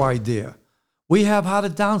macro idea. We have how to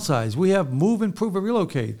downsize. We have move, improve, or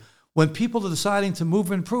relocate. When people are deciding to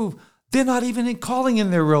move, improve, they're not even calling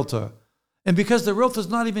in their realtor. And because the realtor's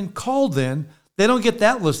not even called in, they don't get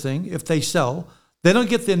that listing if they sell. They don't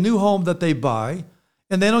get their new home that they buy.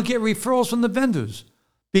 And they don't get referrals from the vendors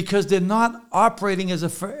because they're not operating as a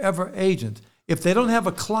forever agent. If they don't have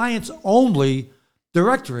a clients-only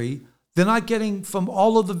directory, they're not getting from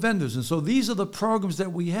all of the vendors. And so these are the programs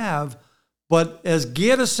that we have. But as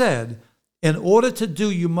Gerda said, in order to do,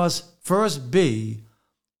 you must first be,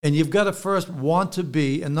 and you've got to first want to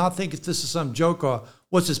be, and not think this is some joke or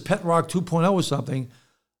what's this, Pet Rock 2.0 or something.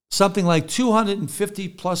 Something like 250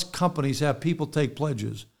 plus companies have people take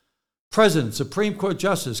pledges. President, Supreme Court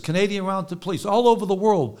Justice, Canadian Mounted Police, all over the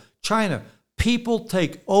world, China, people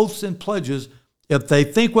take oaths and pledges if they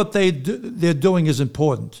think what they're doing is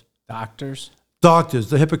important. Doctors,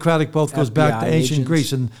 the Hippocratic Oath goes back to ancient agents.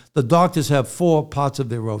 Greece, and the doctors have 4 parts of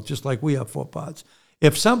their oath, just like we have 4 parts.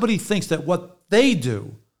 If somebody thinks that what they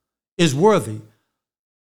do is worthy,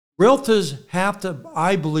 realtors have to,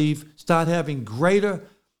 I believe, start having greater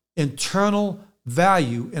internal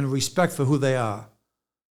value and respect for who they are.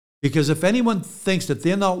 Because if anyone thinks that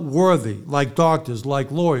they're not worthy, like doctors,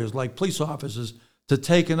 like lawyers, like police officers, to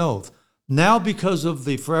take an oath, now because of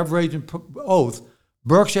the forever agent oath,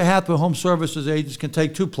 Berkshire Hathaway Home Services agents can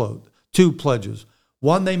take 2 pledges.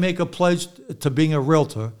 One, they make a pledge to being a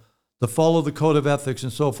realtor, to follow the code of ethics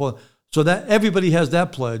and so forth, so that everybody has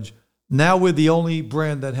that pledge. Now we're the only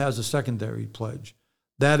brand that has a secondary pledge.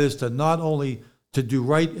 That is to not only to do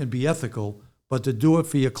right and be ethical, but to do it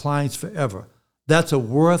for your clients forever. That's a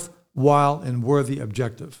worthwhile and worthy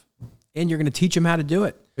objective. And you're going to teach them how to do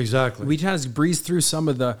it. Exactly. We kind of breeze through some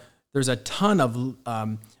of there's a ton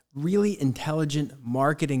of really intelligent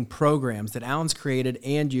marketing programs that Allan's created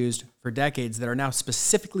and used for decades that are now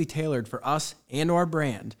specifically tailored for us and our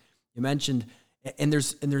brand. You mentioned, and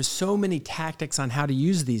there's so many tactics on how to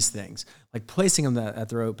use these things, like placing them at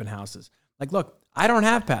their open houses. Like, look, I don't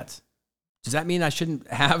have pets. Does that mean I shouldn't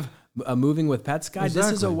have a Moving with Pets guide?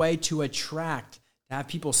 Exactly. This is a way to attract, to have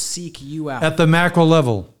people seek you out. At the macro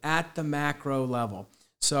level. At the macro level.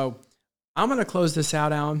 So I'm going to close this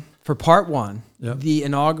out, Allan, for part 1, the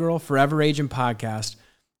inaugural Forever Agent podcast.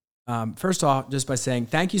 First off, just by saying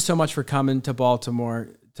thank you so much for coming to Baltimore,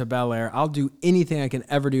 to Bel Air. I'll do anything I can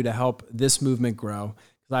ever do to help this movement grow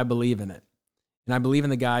because I believe in it. And I believe in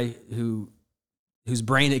the guy whose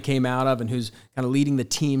brain it came out of and who's kind of leading the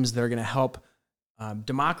teams that are going to help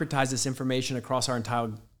democratize this information across our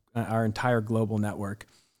entire global network.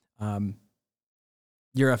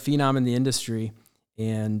 You're a phenom in the industry,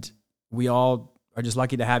 and we all are just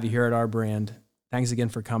lucky to have you here at our brand. Thanks again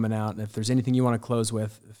for coming out. And if there's anything you want to close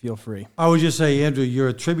with, feel free. I would just say, Andrew, you're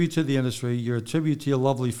a tribute to the industry. You're a tribute to your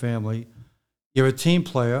lovely family. You're a team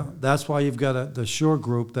player. That's why you've got the Sure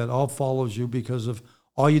Group that all follows you, because of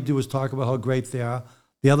all you do is talk about how great they are.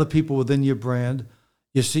 The other people within your brand,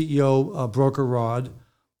 your CEO, Broker Rod,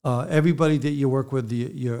 everybody that you work with,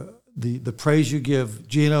 the praise you give,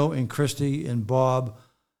 Gino and Christy and Bob.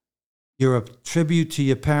 You're a tribute to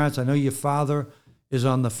your parents. I know your father is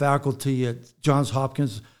on the faculty at Johns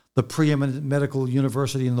Hopkins, the preeminent medical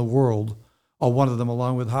university in the world, or one of them,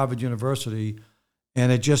 along with Harvard University.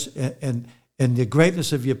 And it just and the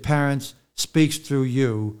greatness of your parents speaks through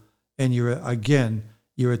you. And you're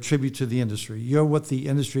a tribute to the industry. You're what the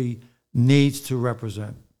industry needs to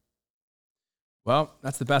represent. Well,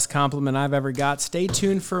 that's the best compliment I've ever got. Stay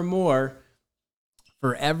tuned for more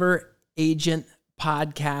Forever Agent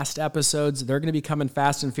podcast episodes. They're going to be coming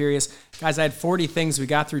fast and furious. Guys, I had 40 things. We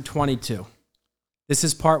got through 22. This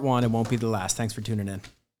is part 1. It won't be the last. Thanks for tuning in.